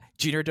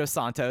 Junior Dos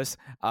Santos,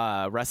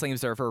 Wrestling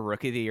Observer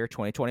Rookie of the Year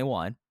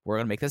 2021. We're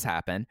going to make this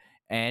happen.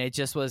 And it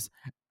just was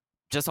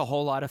just a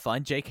whole lot of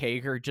fun. Jake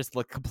Hager just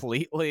looked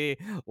completely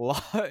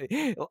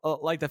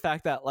like the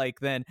fact that like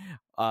then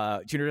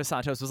Junior Dos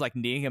Santos was like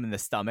kneeing him in the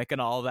stomach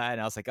and all that. And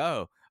I was like,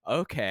 oh,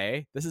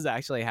 okay, this is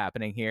actually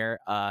happening here.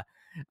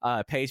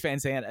 Paige Van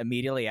Zandt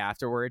immediately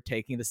afterward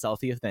taking the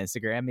selfie with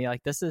Instagram. Me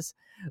like,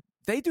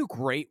 they do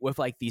great with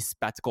like these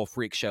spectacle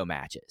freak show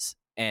matches.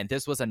 And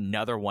this was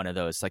another one of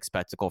those like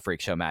spectacle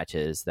freak show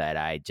matches that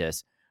I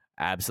just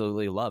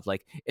absolutely love.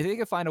 Like, if they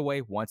could find a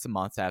way once a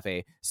month to have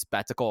a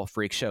spectacle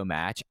freak show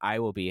match, I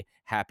will be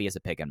happy as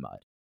a pig in mud.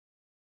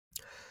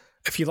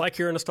 If you like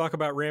hearing us talk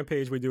about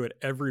Rampage, we do it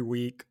every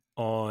week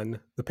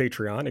on the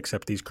Patreon,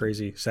 except these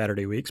crazy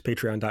Saturday weeks.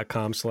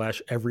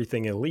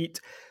 Patreon.com/everythingelite.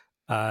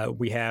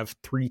 We have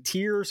 3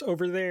 tiers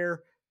over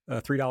there.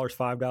 $3,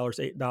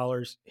 $5,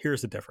 $8.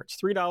 Here's the difference.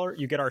 $3,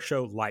 you get our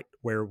show Light,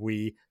 where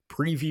we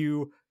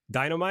preview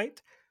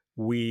Dynamite.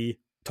 We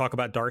talk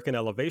about Dark and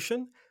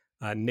Elevation.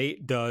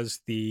 Nate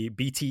does the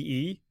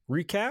BTE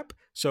recap.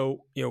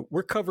 So,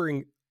 we're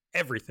covering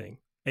everything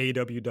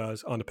AEW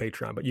does on the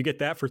Patreon, but you get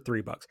that for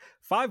 $3.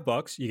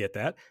 $5, you get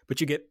that,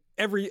 but you get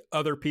every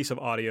other piece of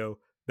audio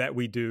that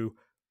we do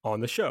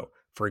on the show.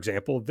 For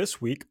example, this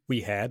week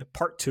we had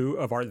part 2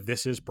 of our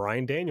This Is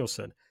Bryan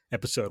Danielson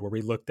episode, where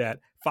we looked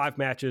at 5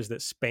 matches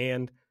that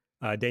spanned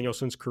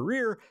Danielson's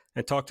career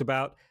and talked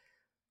about,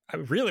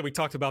 we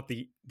talked about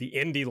the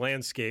indie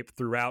landscape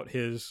throughout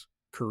his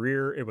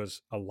career. It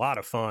was a lot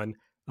of fun.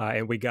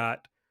 And we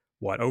got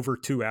well over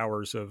 2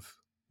 hours of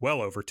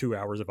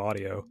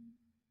audio.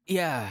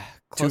 Yeah.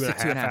 Close to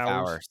 2.5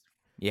 hours.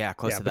 Yeah.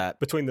 Close to that.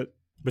 Between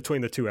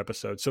the 2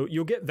 episodes. So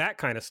you'll get that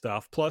kind of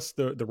stuff. Plus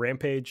the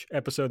Rampage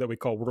episode that we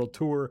call World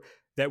Tour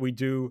that we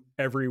do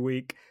every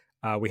week.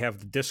 We have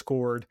the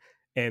Discord.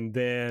 And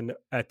then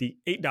at the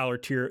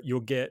 $8 tier, you'll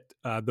get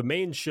the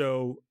main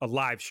show, a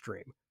live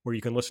stream where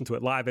you can listen to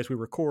it live as we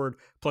record.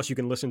 Plus you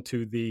can listen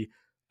to the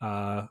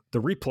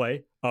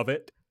replay of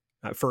it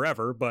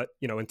forever, but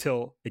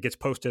until it gets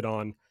posted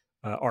on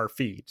our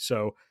feed.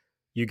 So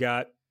you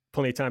got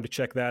plenty of time to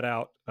check that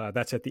out.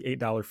 That's at the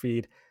 $8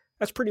 feed.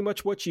 That's pretty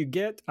much what you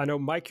get. I know,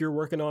 Mike, you're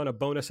working on a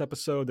bonus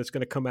episode that's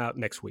going to come out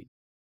next week.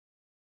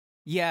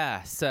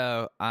 Yeah,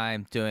 so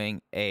I'm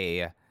doing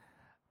a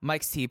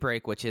Mike's Tea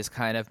Break, which is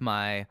kind of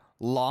my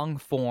long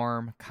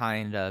form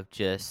kind of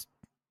just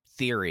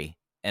theory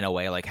in a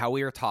way, like how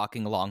we were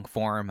talking long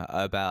form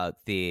about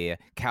the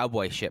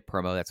cowboy shit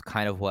promo. That's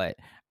kind of what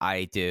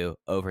I do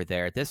over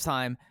there. This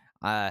time,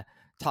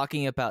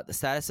 talking about the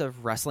status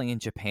of wrestling in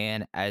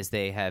Japan as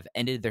they have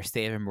ended their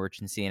state of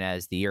emergency and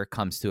as the year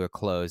comes to a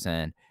close.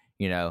 And,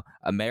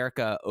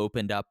 America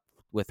opened up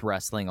with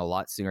wrestling a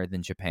lot sooner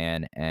than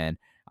Japan. And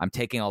I'm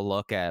taking a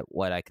look at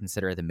what I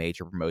consider the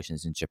major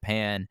promotions in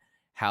Japan,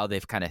 how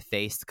they've kind of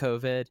faced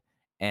COVID,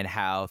 and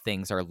how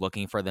things are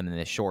looking for them in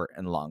the short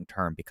and long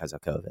term because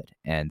of COVID.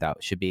 And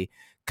that should be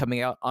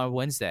coming out on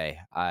Wednesday.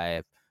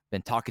 I've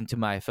been talking to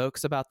my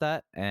folks about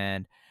that,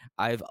 and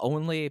I've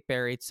only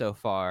buried so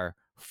far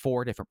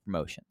 4 different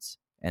promotions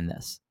in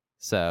this.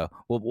 So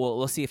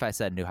we'll see if I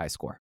set a new high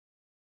score.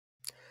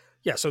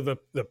 Yeah, so the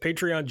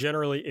Patreon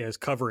generally is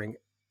covering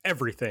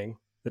everything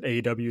that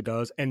AEW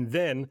does, and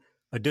then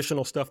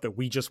additional stuff that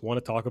we just want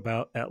to talk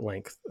about at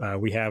length.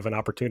 We have an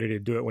opportunity to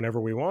do it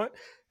whenever we want,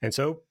 and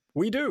so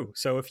we do.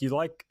 So if you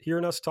like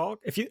hearing us talk,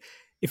 if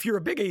you're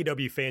a big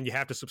AEW fan, you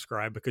have to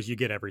subscribe because you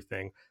get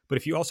everything. But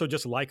if you also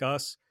just like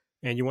us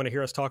and you want to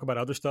hear us talk about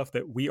other stuff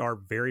that we are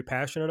very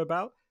passionate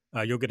about,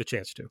 you'll get a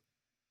chance to.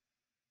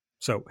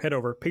 So head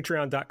over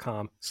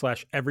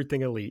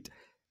patreon.com/everythingelite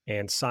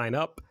and sign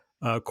up.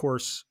 Of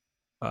course,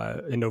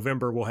 in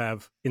November, we'll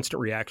have instant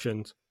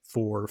reactions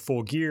for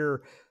Full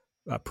Gear,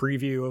 a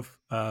preview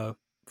of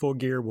Full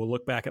Gear. We'll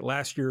look back at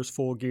last year's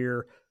Full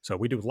Gear. So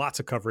we do lots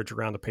of coverage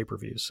around the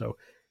pay-per-views. So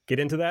get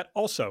into that.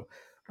 Also,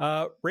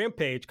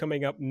 Rampage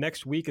coming up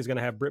next week is going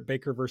to have Britt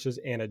Baker versus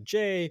Anna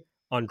Jay,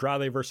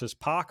 Andrade versus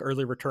Pac.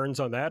 Early returns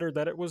on that are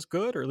that it was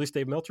good, or at least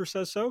Dave Meltzer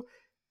says so.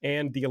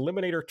 And the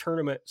Eliminator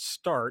tournament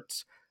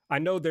starts. I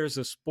know there's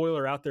a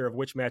spoiler out there of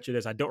which match it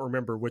is. I don't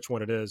remember which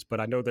one it is,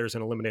 but I know there's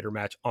an Eliminator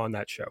match on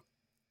that show.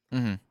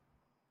 Mm-hmm.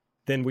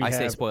 Then I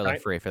say spoiler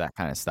free for that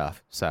kind of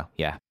stuff. So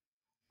yeah,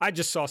 I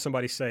just saw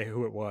somebody say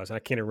who it was, and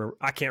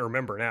I can't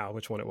remember now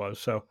which one it was.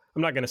 So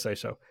I'm not going to say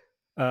so.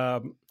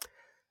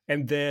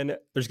 And then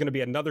there's going to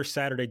be another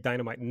Saturday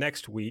Dynamite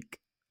next week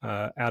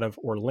out of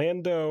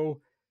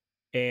Orlando,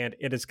 and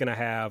it is going to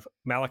have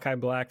Malachi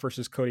Black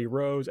versus Cody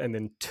Rhodes, and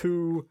then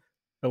 2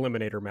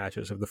 Eliminator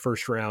matches of the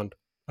first round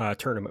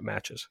tournament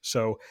matches.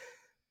 So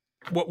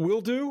what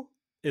we'll do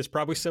is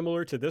probably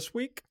similar to this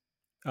week.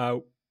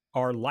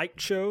 Our light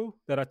show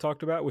that I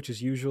talked about, which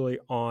is usually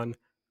on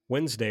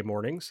Wednesday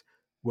mornings,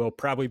 will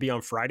probably be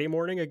on Friday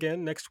morning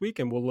again next week,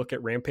 and we'll look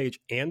at Rampage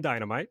and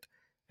Dynamite.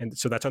 And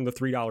so that's on the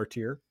 $3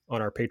 tier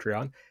on our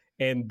Patreon.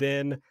 And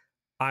then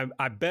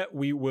I bet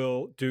we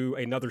will do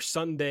another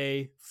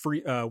Sunday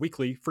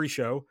weekly free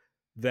show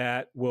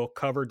that will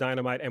cover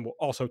Dynamite and will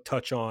also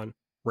touch on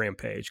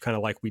Rampage, kind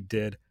of like we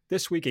did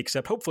this week,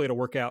 except hopefully it'll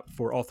work out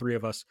for all 3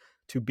 of us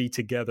to be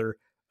together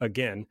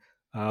again.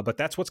 But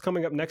that's what's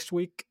coming up next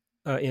week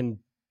in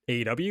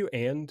AEW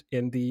and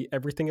in the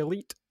Everything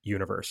Elite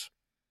universe.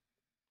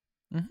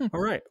 Mm-hmm.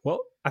 All right. Well,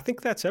 I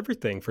think that's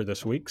everything for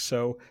this week.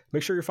 So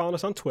make sure you're following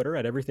us on Twitter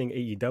at Everything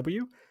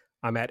AEW.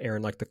 I'm at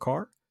Aaron Like the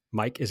Car.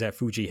 Mike is at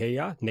Fuji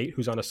Heya. Nate,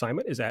 who's on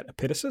assignment, is at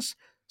Epitasis.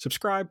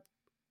 Subscribe,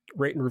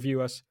 rate and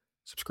review us.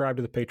 Subscribe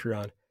to the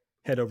Patreon.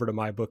 Head over to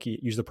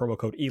MyBookie. Use the promo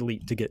code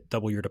ELITE to get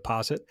double your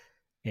deposit.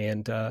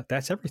 And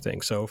that's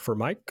everything. So for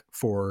Mike,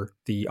 for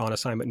the on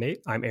assignment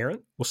Nate, I'm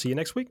Aaron. We'll see you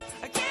next week.